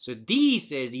 So D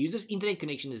says the user's internet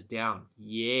connection is down.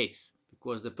 Yes,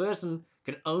 because the person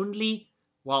can only,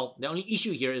 well, the only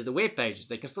issue here is the web pages.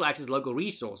 They can still access local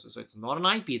resources, so it's not an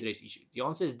IP address issue. The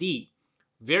answer is D.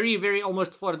 Very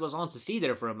almost thought it was answer C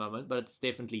there for a moment, but it's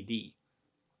definitely D.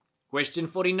 Question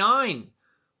 49.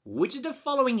 Which of the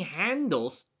following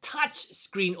handles touch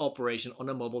screen operation on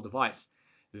a mobile device?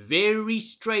 Very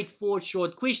straightforward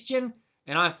short question,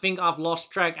 and I think I've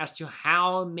lost track as to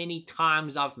how many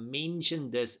times I've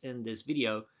mentioned this in this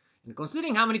video. And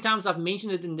considering how many times I've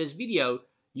mentioned it in this video,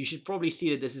 you should probably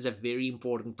see that this is a very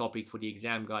important topic for the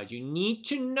exam, guys. You need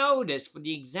to know this for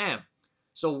the exam.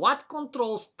 So what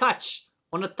controls touch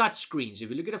on a touch screen? So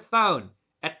if you look at a phone,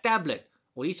 a tablet,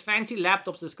 or these fancy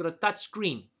laptops that's got a touch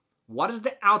screen, what is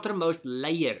the outermost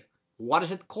layer? What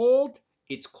is it called?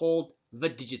 It's called the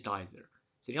digitizer.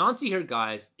 So the answer here,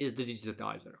 guys, is the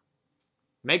digitizer.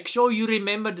 Make sure you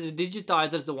remember that the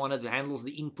digitizer is the one that handles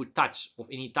the input touch of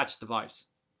any touch device.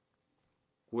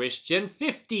 Question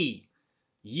 50.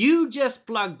 You just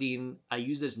plugged in a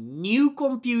user's new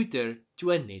computer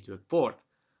to a network port.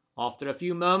 After a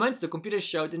few moments, the computer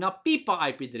showed an APIPA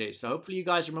IP address. So hopefully you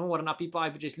guys remember what an APIPA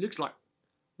IP address looks like.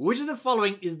 Which of the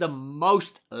following is the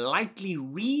most likely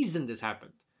reason this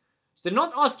happened? So they're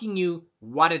not asking you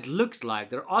what it looks like.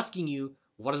 They're asking you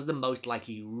what is the most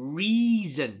likely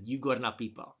reason you got an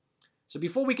APIPA. So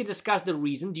before we can discuss the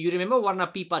reason, do you remember what an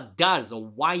APIPA does or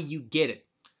why you get it?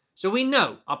 So we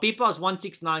know APIPA is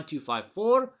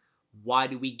 169.254. Why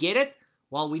do we get it?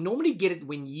 Well, we normally get it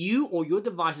when you or your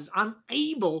device is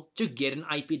unable to get an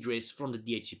IP address from the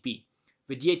DHCP.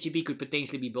 The DHCP could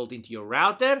potentially be built into your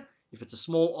router if it's a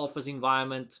small office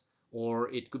environment,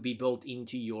 or it could be built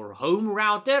into your home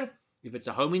router if it's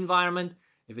a home environment.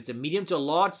 If it's a medium to a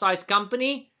large size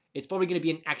company, it's probably going to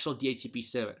be an actual DHCP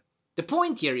server. The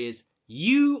point here is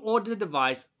you or the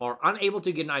device are unable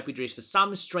to get an IP address for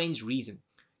some strange reason.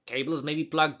 Cables may be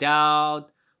plugged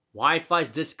out, Wi-Fi is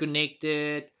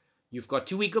disconnected, you've got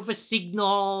too weak of a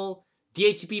signal,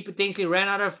 DHCP potentially ran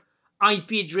out of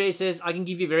IP addresses. I can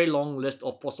give you a very long list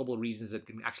of possible reasons that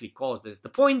can actually cause this. The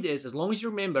point is, as long as you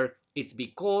remember, it's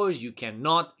because you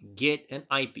cannot get an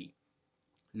IP.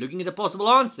 Looking at the possible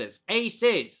answers, A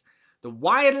says the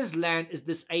wireless LAN is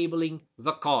disabling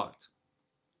the card.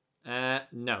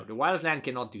 No, the wireless LAN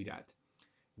cannot do that.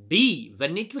 B, the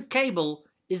network cable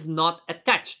is not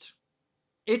attached.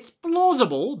 It's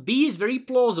plausible. B is very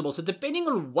plausible. So depending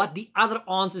on what the other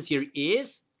answers here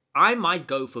is, I might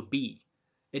go for B.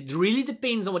 It really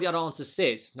depends on what the other answer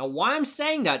says. Now, why I'm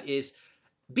saying that is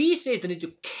B says the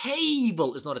network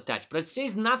cable is not attached, but it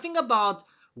says nothing about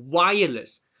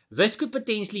wireless. This could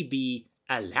potentially be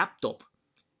a laptop.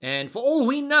 And for all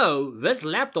we know, this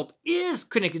laptop is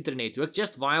connected to the network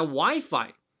just via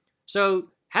Wi-Fi. So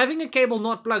having a cable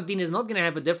not plugged in is not going to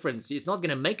have a difference. It's not going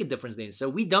to make a difference then. So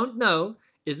we don't know,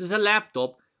 is this a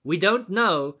laptop? We don't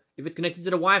know if it's connected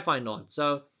to the Wi-Fi or not.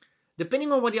 So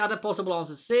Depending on what the other possible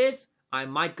answer says, I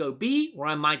might go B or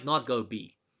I might not go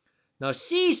B. Now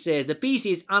C says the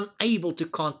PC is unable to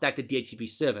contact the DHCP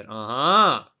server.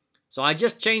 So I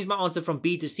just changed my answer from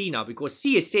B to C now because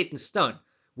C is set in stone.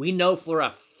 We know for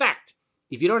a fact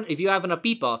if you have an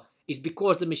APIPA, it's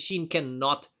because the machine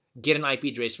cannot get an IP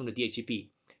address from the DHCP.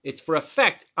 It's for a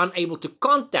fact unable to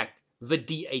contact the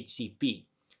DHCP.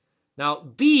 Now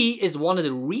B is one of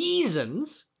the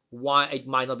reasons why it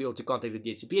might not be able to contact the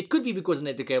DHCP. It could be because the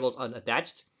network cable is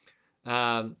unattached.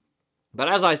 But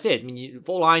as I said, I mean,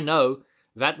 for all I know,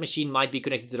 that machine might be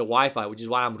connected to the Wi-Fi, which is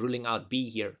why I'm ruling out B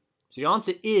here. So the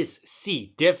answer is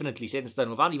C, definitely set in stone,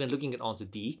 without even looking at answer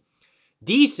D.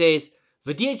 D says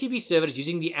the DHCP server is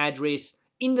using the address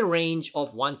in the range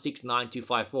of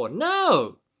 169.254.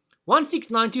 No!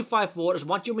 169.254 is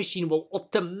what your machine will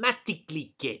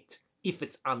automatically get if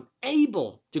it's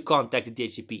unable to contact the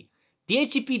DHCP.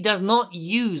 DHCP does not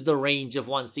use the range of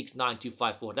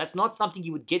 169.254. That's not something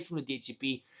you would get from the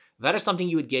DHCP. That is something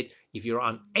you would get if you're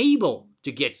unable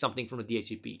to get something from the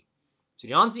DHCP. So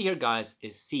the answer here, guys,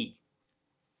 is C.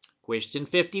 Question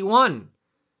 51.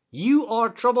 You are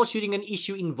troubleshooting an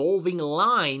issue involving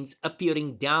lines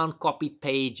appearing down copied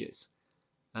pages,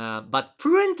 but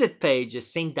printed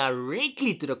pages sent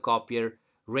directly to the copier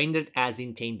rendered as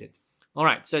intended. All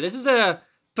right, so this is a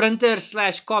printer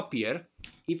slash copier.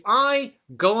 If I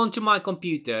go onto my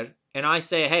computer and I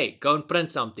say, hey, go and print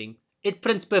something, it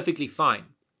prints perfectly fine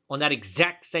on that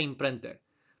exact same printer.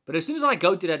 But as soon as I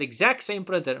go to that exact same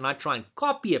printer and I try and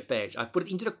copy a page, I put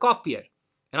it into the copier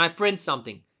and I print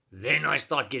something, then I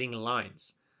start getting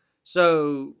lines.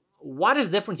 So what is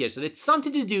different here? So it's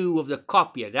something to do with the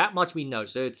copier. That much we know.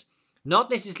 So it's not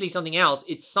necessarily something else.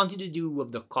 It's something to do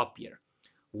with the copier.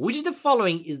 Which of the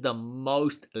following is the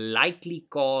most likely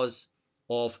cause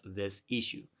of this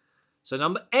issue? So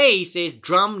number A says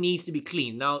drum needs to be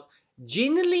cleaned. Now,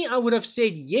 generally, I would have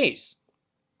said yes.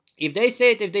 If they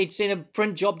send a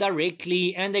print job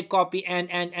directly and they copy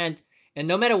and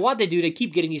no matter what they do, they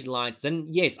keep getting these lines, then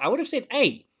yes, I would have said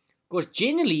A. Because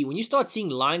generally, when you start seeing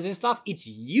lines and stuff, it's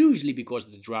usually because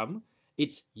of the drum.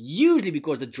 It's usually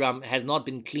because the drum has not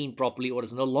been cleaned properly or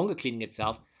is no longer cleaning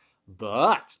itself.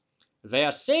 But they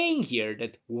are saying here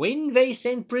that when they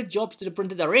send print jobs to the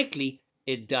printer directly,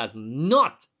 it does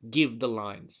not give the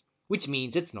lines, which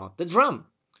means it's not the drum.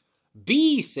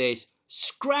 B says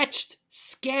scratched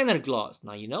scanner glass.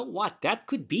 Now, you know what? That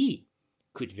could be.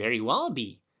 Could very well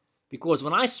be. Because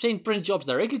when I send print jobs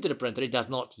directly to the printer, it does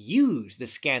not use the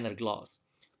scanner glass.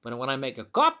 But when I make a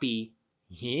copy,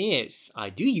 yes, I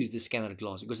do use the scanner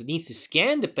glass because it needs to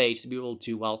scan the page to be able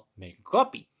to, well, make a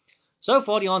copy. So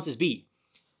far, the answer is B.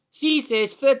 C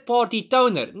says third-party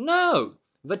toner. No,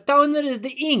 the toner is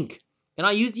the ink. And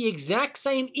I use the exact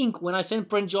same ink when I send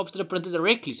print jobs to the printer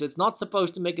directly, so it's not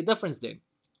supposed to make a difference then.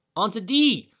 Answer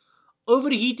D.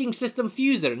 Overheating system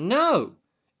fuser. No,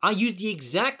 I use the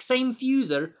exact same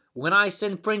fuser when I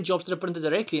send print jobs to the printer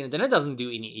directly, and then it doesn't do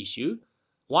any issue.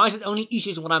 Why is it only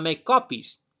issues when I make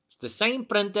copies? It's the same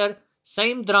printer,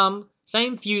 same drum,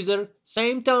 same fuser,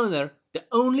 same toner. The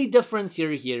only difference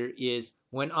here is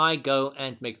when I go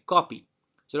and make a copy.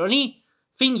 So the only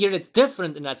thing here that's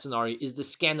different in that scenario is the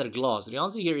scanner glass. So the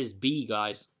answer here is B,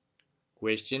 guys.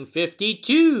 Question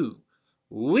 52.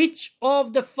 Which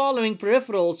of the following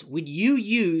peripherals would you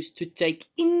use to take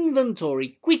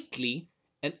inventory quickly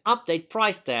and update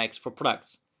price tags for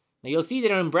products? Now you'll see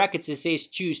there in brackets it says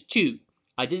choose two.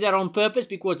 I did that on purpose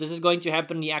because this is going to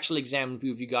happen in the actual exam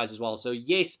with you guys as well. So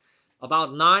yes,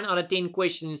 about 9 out of 10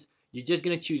 questions, you're just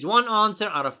going to choose one answer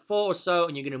out of 4 or so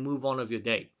and you're going to move on with your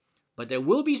day. But there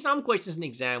will be some questions in the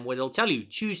exam where they'll tell you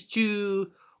choose 2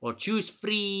 or choose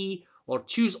 3 or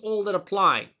choose all that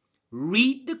apply.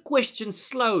 Read the question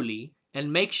slowly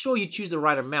and make sure you choose the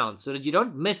right amount so that you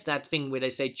don't miss that thing where they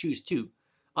say choose 2.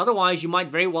 Otherwise, you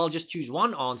might very well just choose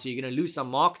one answer. You're going to lose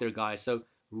some mark there, guys. So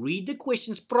read the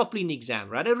questions properly in the exam.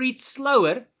 Rather read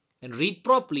slower and read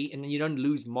properly, and then you don't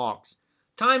lose marks.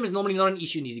 Time is normally not an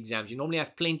issue in these exams. You normally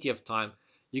have plenty of time.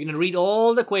 You're going to read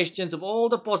all the questions of all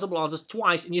the possible answers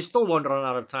twice, and you still won't run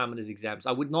out of time in these exams.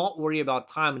 I would not worry about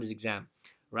time in this exam.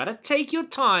 Rather take your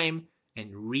time and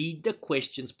read the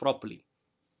questions properly.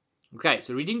 Okay,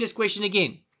 so reading this question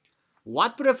again.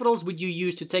 What peripherals would you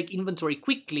use to take inventory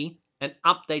quickly and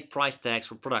update price tags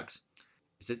for products?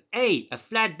 Is it A, a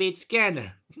flatbed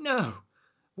scanner? No.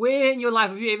 Where in your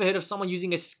life have you ever heard of someone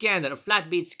using a scanner, a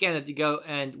flatbed scanner, to go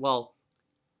and, well,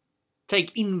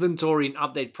 take inventory and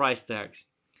update price tags?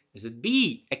 Is it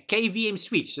B, a KVM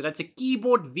switch? So that's a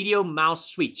keyboard video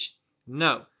mouse switch.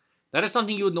 No. That is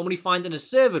something you would normally find in a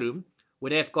server room where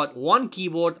they've got one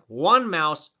keyboard, one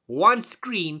mouse, one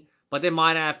screen, but they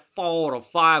might have 4 or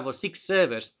 5 or 6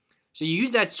 servers. So you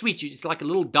use that switch, it's like a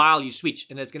little dial you switch,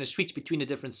 and it's going to switch between the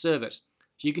different servers.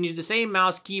 So you can use the same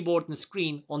mouse, keyboard, and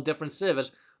screen on different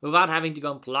servers without having to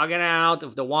go and plug it out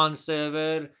of the one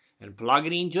server and plug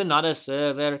it into another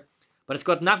server. But it's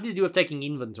got nothing to do with taking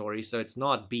inventory, so it's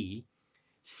not B.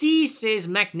 C says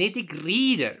magnetic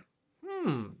reader.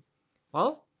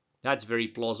 Well, that's very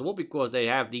plausible because they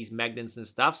have these magnets and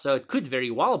stuff, so it could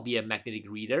very well be a magnetic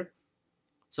reader.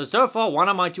 So far, one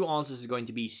of my two answers is going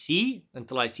to be C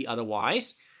until I see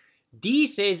otherwise. D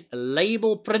says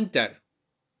label printer.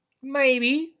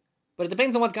 Maybe, but it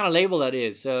depends on what kind of label that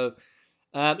is. So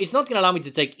it's not going to allow me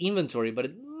to take inventory, but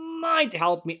it might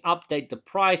help me update the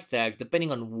price tags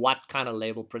depending on what kind of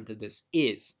label printer this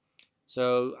is.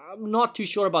 So I'm not too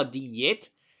sure about D yet.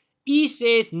 E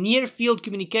says near field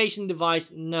communication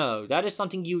device. No, that is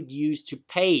something you'd use to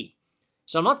pay.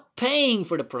 So I'm not paying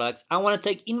for the products. I want to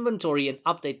take inventory and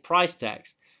update price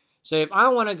tags. So if I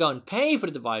want to go and pay for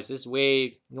the devices, where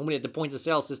normally at the point of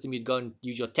sale system you'd go and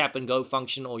use your tap and go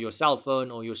function or your cell phone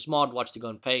or your smartwatch to go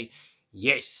and pay,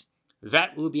 yes,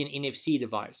 that would be an NFC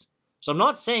device. So I'm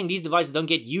not saying these devices don't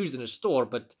get used in a store,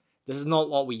 but this is not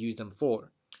what we use them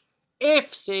for.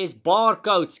 F says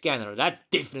barcode scanner. That's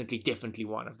definitely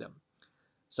one of them.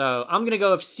 So I'm going to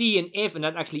go with C and F, and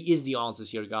that actually is the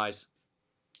answers here, guys.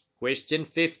 Question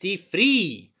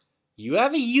 53. You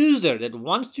have a user that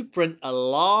wants to print a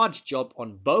large job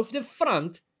on both the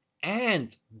front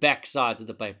and back sides of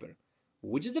the paper.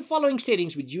 Which of the following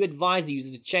settings would you advise the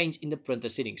user to change in the printer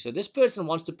settings? So this person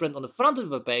wants to print on the front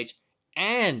of a page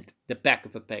and the back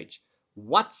of a page.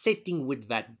 What setting would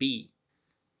that be?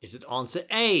 Is it answer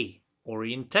A,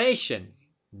 orientation?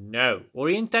 No.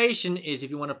 Orientation is if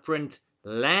you want to print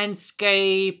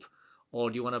landscape, or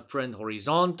do you want to print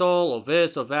horizontal or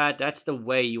this or that. That's the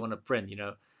way you want to print,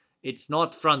 It's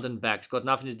not front and back. It's got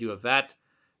nothing to do with that.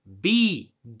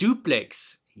 B,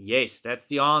 duplex. Yes, that's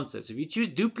the answer. So if you choose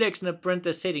duplex in the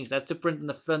printer settings, that's to print on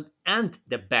the front and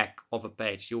the back of a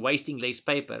page. You're wasting less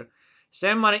paper.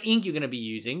 Same amount of ink you're going to be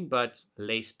using, but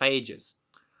less pages.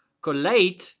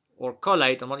 Collate or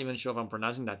collate, I'm not even sure if I'm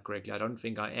pronouncing that correctly. I don't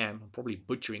think I am. I'm probably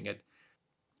butchering it.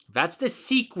 That's the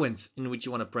sequence in which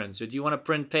you want to print. So do you want to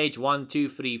print page 1, 2,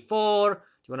 3, 4? Do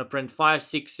you want to print 5,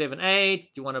 6, 7, 8? Do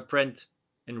you want to print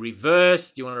in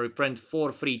reverse? Do you want to reprint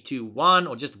 4, 3, 2, 1?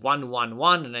 Or just 1, 1,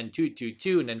 1 and then 2, 2,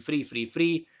 2 and then 3, 3,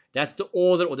 3? That's the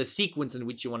order or the sequence in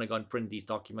which you want to go and print these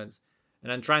documents.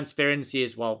 And then transparency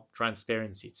is, well,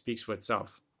 transparency. It speaks for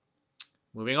itself.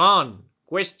 Moving on.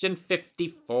 Question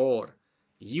 54.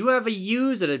 You have a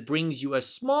user that brings you a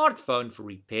smartphone for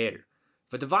repair.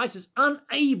 The device is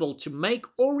unable to make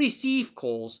or receive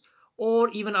calls or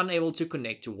even unable to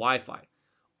connect to Wi-Fi.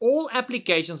 All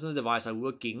applications on the device are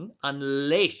working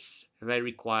unless they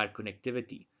require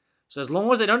connectivity. So as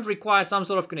long as they don't require some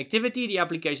sort of connectivity, the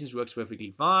applications works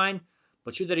perfectly fine.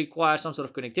 But should they require some sort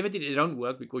of connectivity, they don't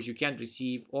work because you can't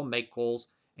receive or make calls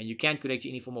and you can't connect to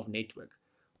any form of network.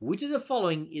 Which of the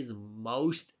following is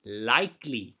most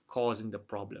likely causing the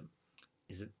problem?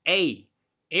 Is it A,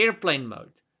 airplane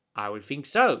mode? I would think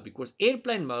so, because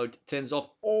airplane mode turns off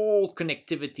all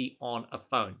connectivity on a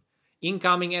phone,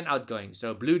 incoming and outgoing.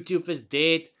 So Bluetooth is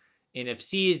dead,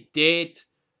 NFC is dead,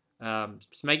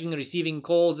 making and receiving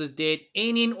calls is dead.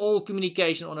 Any and all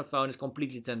communication on a phone is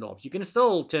completely turned off. You can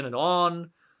still turn it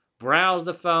on, browse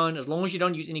the phone, as long as you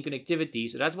don't use any connectivity.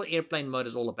 So that's what airplane mode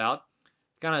is all about.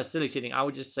 Kind of a silly setting. I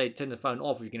would just say turn the phone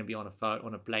off if you're going to be on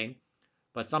a plane.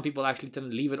 But some people actually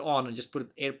leave it on and just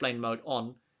put airplane mode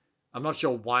on. I'm not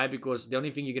sure why, because the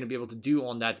only thing you're going to be able to do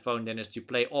on that phone then is to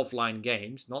play offline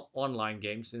games, not online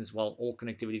games, since, well, all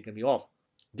connectivity is going to be off.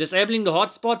 Disabling the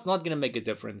hotspot's not going to make a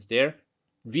difference there.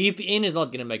 VPN is not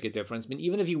going to make a difference. I mean,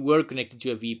 even if you were connected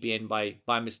to a VPN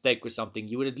by mistake or something,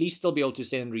 you would at least still be able to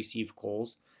send and receive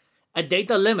calls. A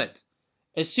data limit.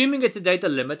 Assuming it's a data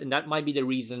limit, and that might be the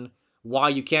reason why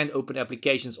you can't open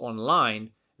applications online,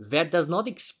 that does not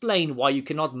explain why you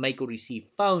cannot make or receive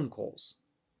phone calls.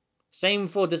 Same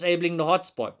for disabling the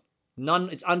hotspot.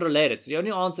 It's unrelated. So the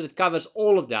only answer that covers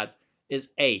all of that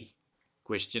is A.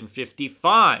 Question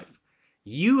 55.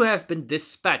 You have been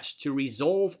dispatched to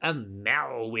resolve a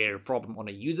malware problem on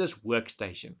a user's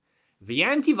workstation. The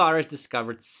antivirus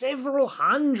discovered several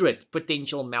hundred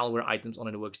potential malware items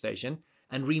on a workstation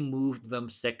and removed them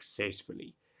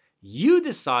successfully. You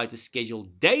decide to schedule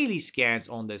daily scans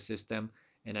on the system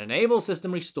and enable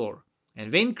system restore,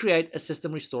 and then create a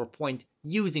system restore point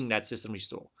using that system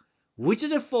restore. Which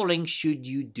of the following should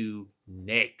you do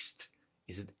next?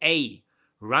 Is it A,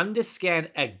 run the scan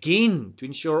again to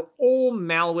ensure all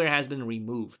malware has been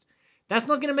removed? That's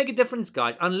not going to make a difference,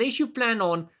 guys, unless you plan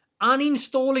on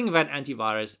uninstalling that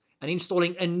antivirus and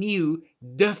installing a new,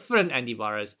 different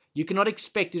antivirus, you cannot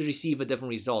expect to receive a different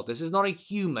result. This is not a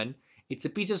human, it's a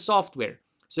piece of software.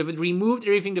 So if it removed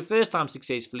everything the first time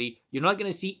successfully, you're not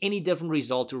going to see any different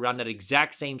result to run that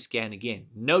exact same scan again.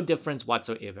 No difference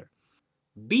whatsoever.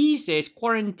 B says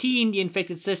quarantine the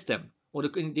infected system or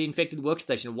the infected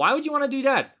workstation. Why would you want to do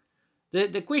that?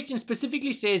 The question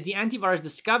specifically says the antivirus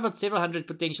discovered several hundred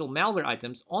potential malware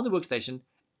items on the workstation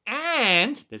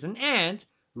and, there's an and,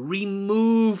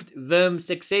 removed them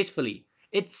successfully.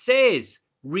 It says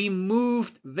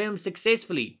removed them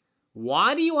successfully.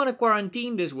 Why do you want to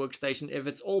quarantine this workstation if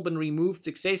it's all been removed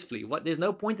successfully? There's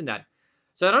no point in that.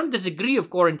 So I don't disagree of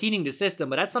quarantining the system,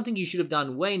 but that's something you should have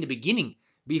done way in the beginning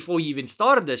before you even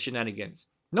started the shenanigans.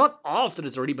 Not after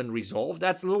it's already been resolved.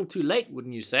 That's a little too late,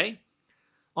 wouldn't you say?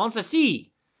 Answer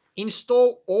C.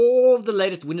 Install all of the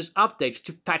latest Windows updates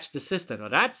to patch the system. Now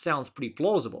that sounds pretty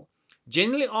plausible.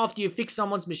 Generally, after you fix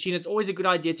someone's machine, it's always a good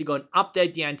idea to go and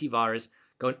update the antivirus,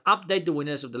 go and update the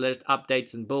Windows of the latest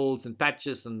updates and builds and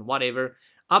patches and whatever.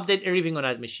 Update everything on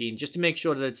that machine just to make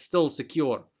sure that it's still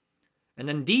secure. And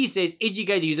then D says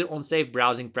educate the user on safe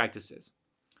browsing practices.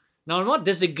 Now, I'm not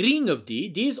disagreeing with D.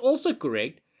 D is also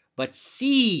correct, but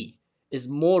C is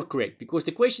more correct because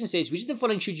the question says, which of the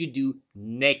following should you do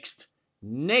next?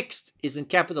 Next is in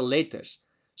capital letters.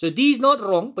 So D is not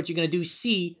wrong, but you're going to do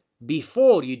C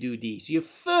before you do D. So you're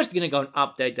first going to go and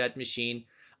update that machine,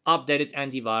 update its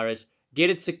antivirus, get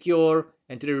it secure,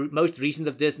 and to the most recent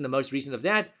of this and the most recent of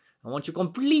that. And once you're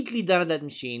completely done at that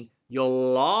machine, your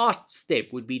last step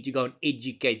would be to go and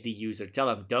educate the user. Tell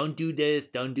them, don't do this,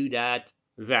 don't do that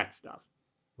stuff.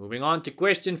 Moving on to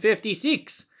question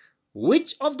 56.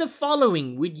 Which of the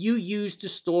following would you use to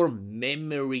store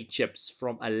memory chips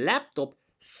from a laptop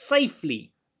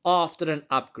safely after an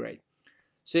upgrade?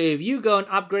 So if you go and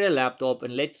upgrade a laptop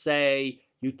and let's say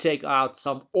you take out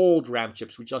some old RAM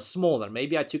chips which are smaller.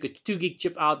 Maybe I took a 2 gig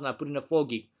chip out and I put in a 4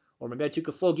 gig. Or maybe I took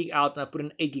a 4 gig out and I put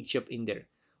an 8 gig chip in there.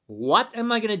 What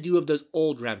am I going to do with those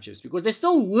old RAM chips? Because they're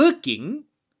still working.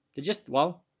 They're just,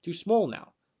 well, too small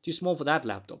now. Too small for that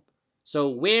laptop. So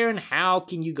where and how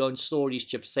can you go and store these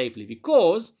chips safely?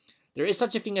 Because there is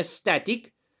such a thing as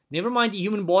static. Never mind the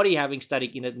human body having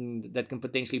static in it and that can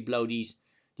potentially blow these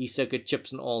circuit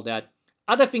chips and all that.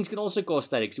 Other things can also cause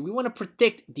static. So we want to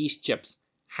protect these chips.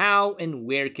 How and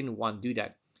where can one do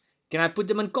that? Can I put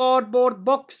them in cardboard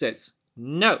boxes?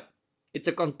 No. It's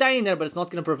a container, but it's not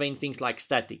going to prevent things like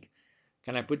static.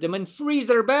 Can I put them in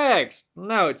freezer bags?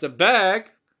 No, it's a bag,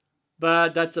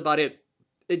 but that's about it.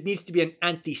 It needs to be an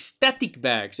anti-static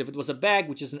bag. So if it was a bag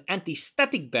which is an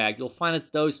anti-static bag, you'll find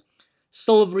it's those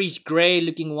silverish gray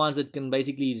looking ones that can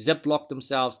basically zip lock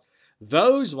themselves.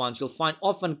 Those ones you'll find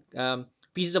often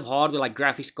pieces of hardware like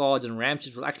graphics cards and RAM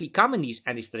chips will actually come in these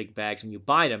anti-static bags when you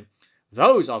buy them.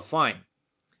 Those are fine.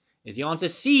 Is the answer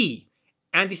C?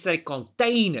 Anti-static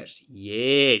containers.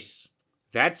 Yes.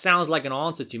 That sounds like an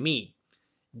answer to me.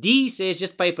 D says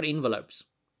just paper envelopes.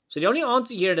 So the only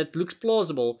answer here that looks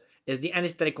plausible is the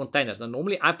anti-static containers. Now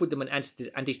normally I put them in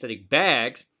anti-static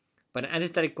bags, but an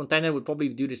anti-static container would probably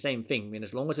do the same thing. I mean,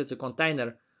 as long as it's a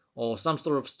container or some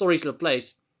sort of storage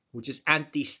place which is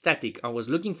anti-static. I was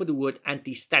looking for the word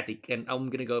anti-static and I'm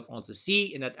going to go for answer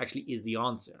C, and that actually is the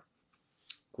answer.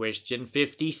 Question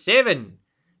 57.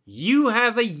 You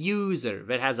have a user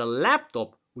that has a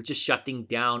laptop which is shutting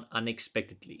down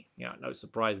unexpectedly. Yeah, no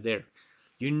surprise there.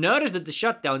 You notice that the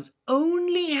shutdowns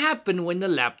only happen when the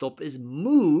laptop is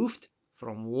moved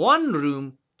from one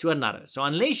room to another. So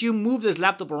unless you move this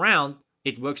laptop around,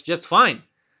 it works just fine.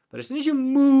 But as soon as you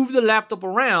move the laptop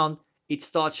around, it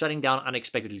starts shutting down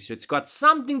unexpectedly. So it's got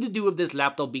something to do with this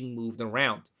laptop being moved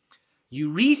around.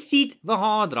 You reseat the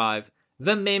hard drive,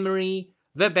 the memory,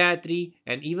 the battery,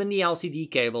 and even the LCD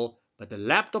cable, but the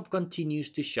laptop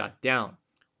continues to shut down.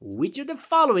 Which of the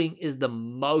following is the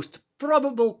most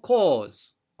probable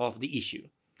cause of the issue?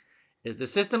 Is the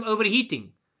system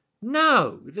overheating?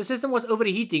 No. If the system was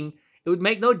overheating, it would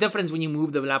make no difference when you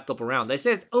move the laptop around. They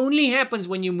said it only happens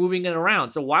when you're moving it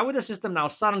around. So why would the system now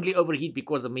suddenly overheat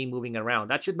because of me moving it around?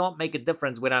 That should not make a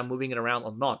difference whether I'm moving it around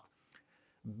or not.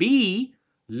 B,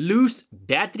 loose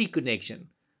battery connection.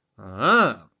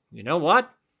 You know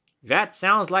what? That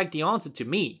sounds like the answer to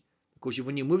me. Because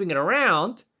when you're moving it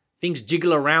around, things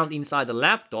jiggle around inside the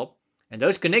laptop. And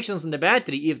those connections in the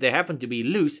battery, if they happen to be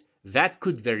loose, that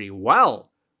could very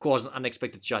well cause an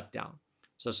unexpected shutdown.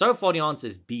 So far the answer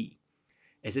is B.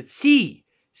 Is it C?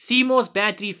 CMOS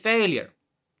battery failure.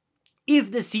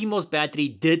 If the CMOS battery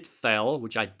did fail,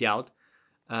 which I doubt,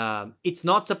 it's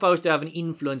not supposed to have an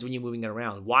influence when you're moving it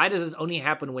around. Why does this only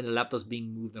happen when the laptop's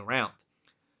being moved around?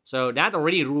 So that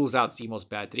already rules out CMOS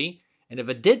battery. And if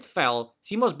it did fail,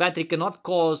 CMOS battery cannot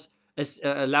cause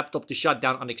a laptop to shut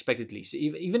down unexpectedly. So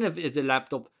even if the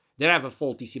laptop did have a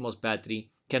faulty CMOS battery,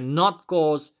 cannot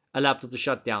cause a laptop to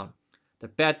shut down.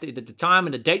 The time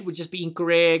and the date would just be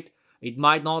incorrect. It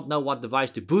might not know what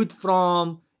device to boot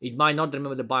from. It might not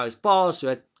remember the BIOS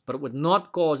password, but it would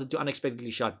not cause it to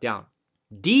unexpectedly shut down.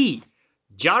 D,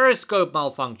 gyroscope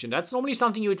malfunction. That's normally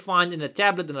something you would find in a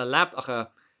tablet and a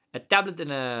tablet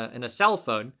and a cell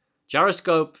phone.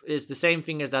 Gyroscope is the same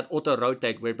thing as that auto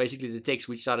rotate, where it basically detects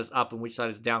which side is up and which side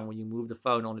is down when you move the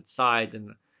phone on its side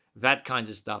and that kind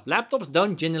of stuff. Laptops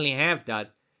don't generally have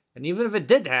that, and even if it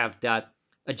did have that,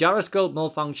 a gyroscope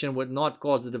malfunction would not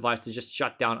cause the device to just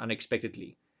shut down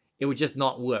unexpectedly. It would just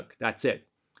not work. That's it.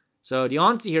 So the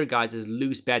answer here, guys, is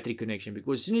loose battery connection,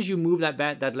 because as soon as you move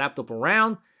that laptop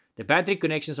around, the battery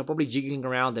connections are probably jiggling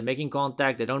around. They're making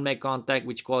contact. They don't make contact,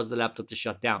 which causes the laptop to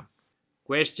shut down.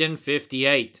 Question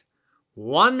 58.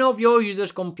 One of your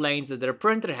users complains that their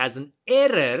printer has an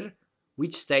error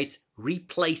which states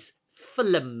replace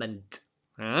filament.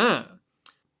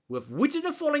 With which of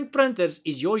the following printers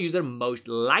is your user most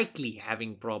likely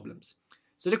having problems?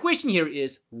 So the question here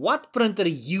is, what printer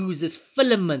uses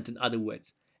filament, in other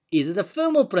words? Is it a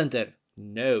thermal printer?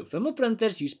 No. Thermal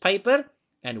printers use paper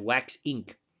and wax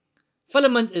ink.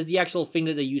 Filament is the actual thing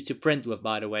that they use to print with,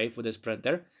 by the way, for this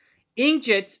printer.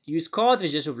 Inkjets use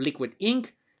cartridges of liquid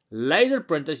ink. Laser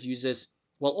printers uses,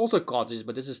 well, also cartridges,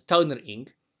 but this is toner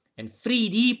ink. And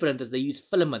 3D printers, they use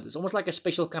filament. It's almost like a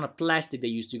special kind of plastic they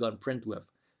use to go and print with.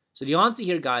 So the answer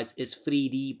here, guys, is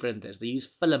 3D printers. They use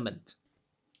filament.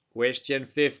 Question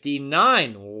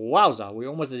 59. Wowza, we're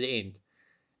almost at the end.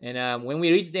 And when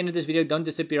we reach the end of this video, don't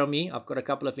disappear on me. I've got a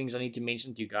couple of things I need to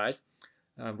mention to you guys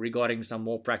regarding some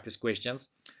more practice questions.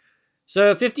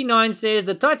 So 59 says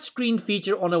the touchscreen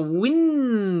feature on a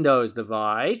Windows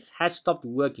device has stopped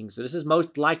working. So this is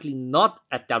most likely not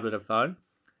a tablet or phone.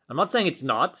 I'm not saying it's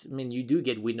not. I mean, you do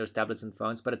get Windows tablets and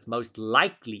phones, but it's most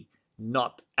likely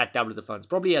not a tablet or phone. It's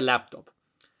probably a laptop.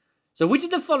 So which of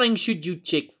the following should you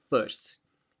check first?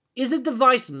 Is it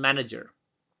Device Manager?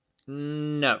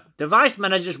 No. Device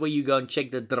Manager is where you go and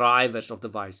check the drivers of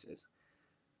devices.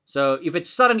 So if it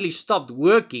suddenly stopped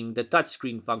working, the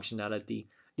touchscreen functionality,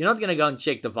 you're not going to go and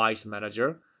check Device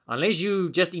Manager. Unless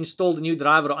you just installed a new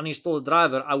driver or uninstalled a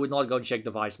driver, I would not go and check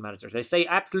Device Manager. They say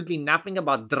absolutely nothing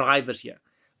about drivers here.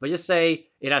 They just say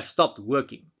it has stopped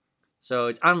working. So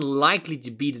it's unlikely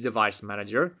to be the Device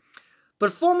Manager.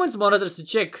 Performance monitors to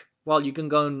check. Well, you can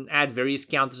go and add various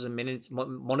counters and minutes,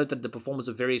 monitor the performance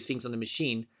of various things on the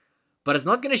machine. But it's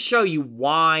not going to show you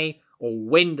why or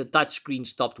when the touchscreen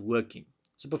stopped working.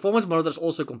 So performance monitor is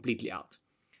also completely out.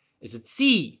 Is it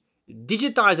C,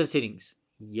 digitizer settings?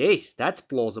 Yes, that's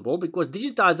plausible because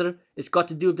digitizer has got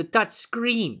to do with the touch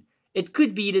screen. It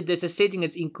could be that there's a setting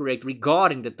that's incorrect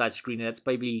regarding the touch screen, and that's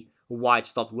probably why it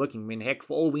stopped working. I mean, heck,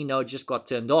 for all we know, it just got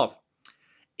turned off.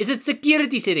 Is it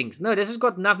security settings? No, this has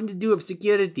got nothing to do with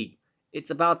security. It's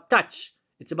about touch.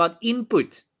 It's about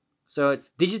input. So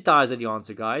it's digitizer, the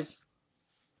answer, guys.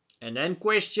 And then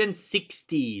question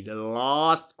 60, the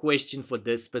last question for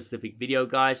this specific video,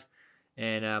 guys.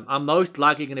 And I'm most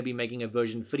likely going to be making a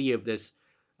version 3 of this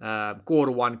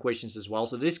Core 1 questions as well.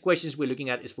 So these questions we're looking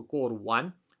at is for Core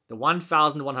 1, the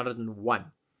 1101.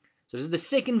 So this is the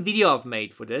second video I've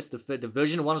made for this. The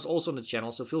version 1 is also on the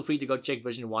channel, so feel free to go check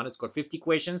version 1. It's got 50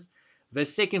 questions. The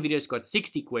second video has got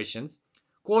 60 questions.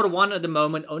 Core 1 at the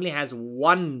moment only has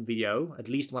one video. At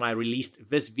least when I released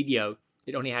this video,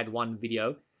 it only had one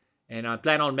video. And I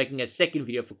plan on making a second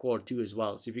video for Core 2 as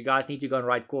well. So if you guys need to go and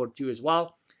write Core 2 as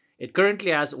well, it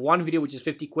currently has one video which is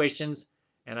 50 questions.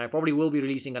 And I probably will be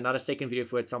releasing another second video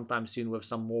for it sometime soon with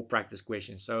some more practice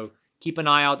questions. So keep an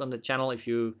eye out on the channel if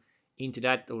you're into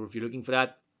that or if you're looking for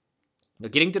that. Now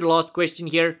getting to the last question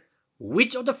here.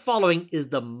 Which of the following is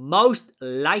the most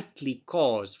likely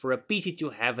cause for a PC to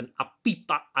have an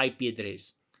APIPA IP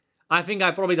address? I think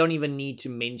I probably don't even need to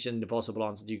mention the possible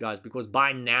answer to you guys because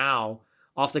by now,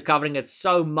 after covering it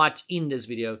so much in this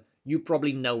video, you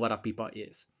probably know what APIPA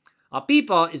is.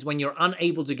 APIPA is when you're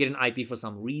unable to get an IP for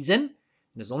some reason.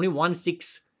 There's only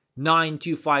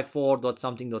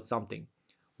 169.254 something.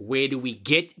 Where do we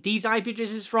get these IP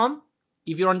addresses from?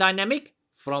 If you're on Dynamic,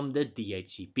 from the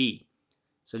DHCP.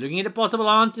 So looking at the possible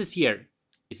answers here,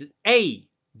 is it A,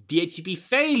 DHCP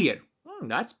failure?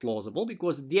 That's plausible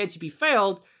because if DHCP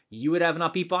failed, you would have an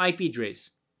APIPA IP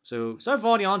address. So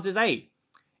far the answer is A.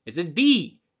 Is it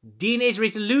B, DNS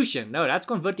resolution? No, that's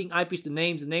converting IPs to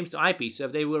names and names to IPs. So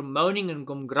if they were moaning and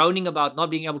groaning about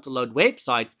not being able to load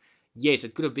websites, yes,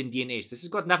 it could have been DNS. This has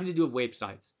got nothing to do with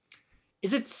websites.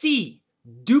 Is it C,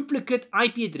 duplicate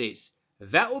IP address.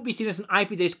 That would be seen as an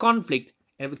IP address conflict,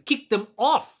 and it would kick them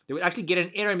off. They would actually get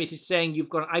an error message saying you've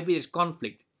got an IP address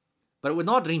conflict, but it would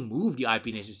not remove the IP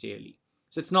necessarily.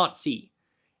 So it's not C.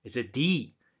 It's a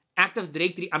D. Active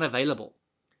Directory unavailable.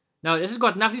 Now, this has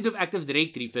got nothing to do with Active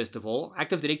Directory, first of all.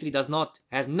 Active Directory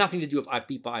has nothing to do with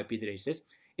IP by IP addresses.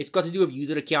 It's got to do with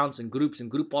user accounts and group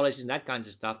policies and that kinds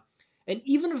of stuff. And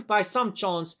even if by some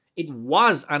chance it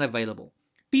was unavailable,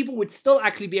 people would still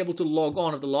actually be able to log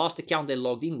on of the last account they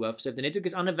logged in with. So if the network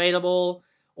is unavailable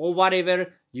or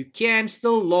whatever, you can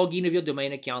still log in with your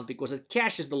domain account because it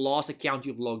caches the last account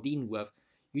you've logged in with.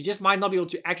 You just might not be able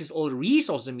to access all the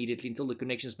resources immediately until the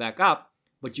connection is back up,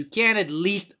 but you can at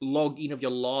least log in with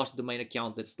your last domain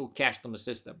account that's still cached on the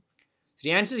system. So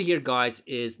the answer here, guys,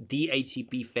 is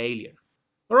DHCP failure.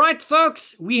 All right,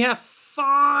 folks, we have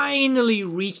finally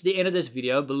reached the end of this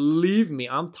video. Believe me,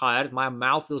 I'm tired. My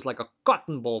mouth feels like a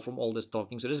cotton ball from all this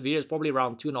talking. So this video is probably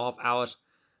around 2.5 hours,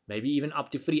 maybe even up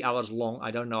to 3 hours long.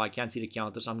 I don't know. I can't see the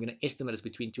counter, so I'm going to estimate it's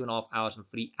between 2.5 hours and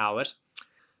 3 hours.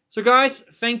 So guys,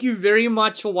 thank you very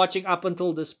much for watching up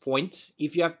until this point.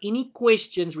 If you have any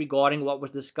questions regarding what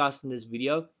was discussed in this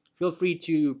video, feel free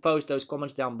to post those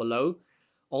comments down below.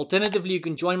 Alternatively, you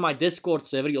can join my Discord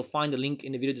server. You'll find the link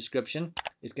in the video description.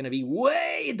 It's going to be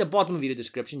way at the bottom of the video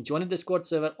description. Join the Discord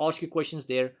server, ask your questions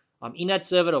there. I'm in that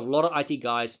server of a lot of IT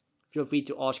guys. Feel free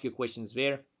to ask your questions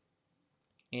there.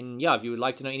 And yeah, if you would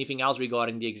like to know anything else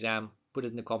regarding the exam, put it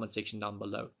in the comment section down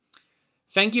below.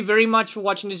 Thank you very much for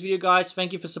watching this video, guys.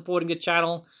 Thank you for supporting the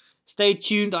channel. Stay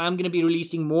tuned. I am going to be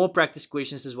releasing more practice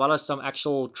questions as well as some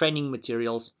actual training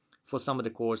materials for some of the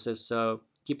courses. So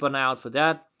keep an eye out for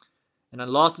that. And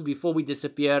then lastly, before we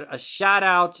disappear, a shout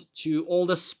out to all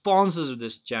the sponsors of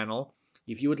this channel.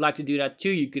 If you would like to do that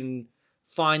too, you can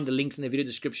find the links in the video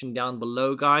description down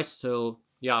below, guys. So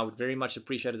yeah, I would very much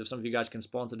appreciate it if some of you guys can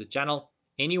sponsor the channel.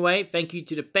 Anyway, thank you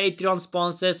to the Patreon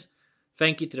sponsors.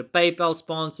 Thank you to the PayPal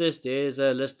sponsors. There's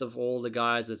a list of all the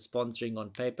guys that's sponsoring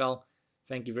on PayPal.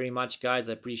 Thank you very much, guys.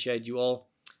 I appreciate you all.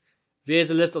 There's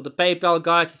a list of the PayPal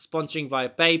guys that's sponsoring via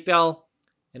PayPal.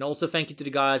 And also thank you to the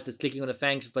guys that's clicking on the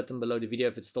thanks button below the video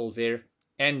if it's still there.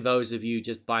 And those of you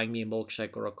just buying me a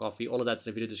milkshake or a coffee. All of that's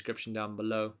in the video description down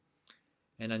below.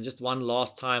 And then just one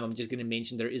last time, I'm just going to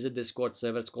mention there is a Discord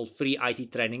server. It's called Free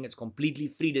IT Training. It's completely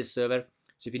free, this server.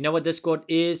 So if you know what Discord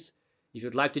is, if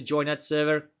you'd like to join that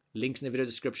server, links in the video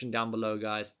description down below,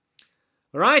 guys.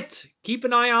 Alright, keep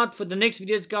an eye out for the next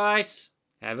videos, guys.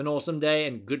 Have an awesome day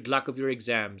and good luck with your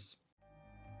exams.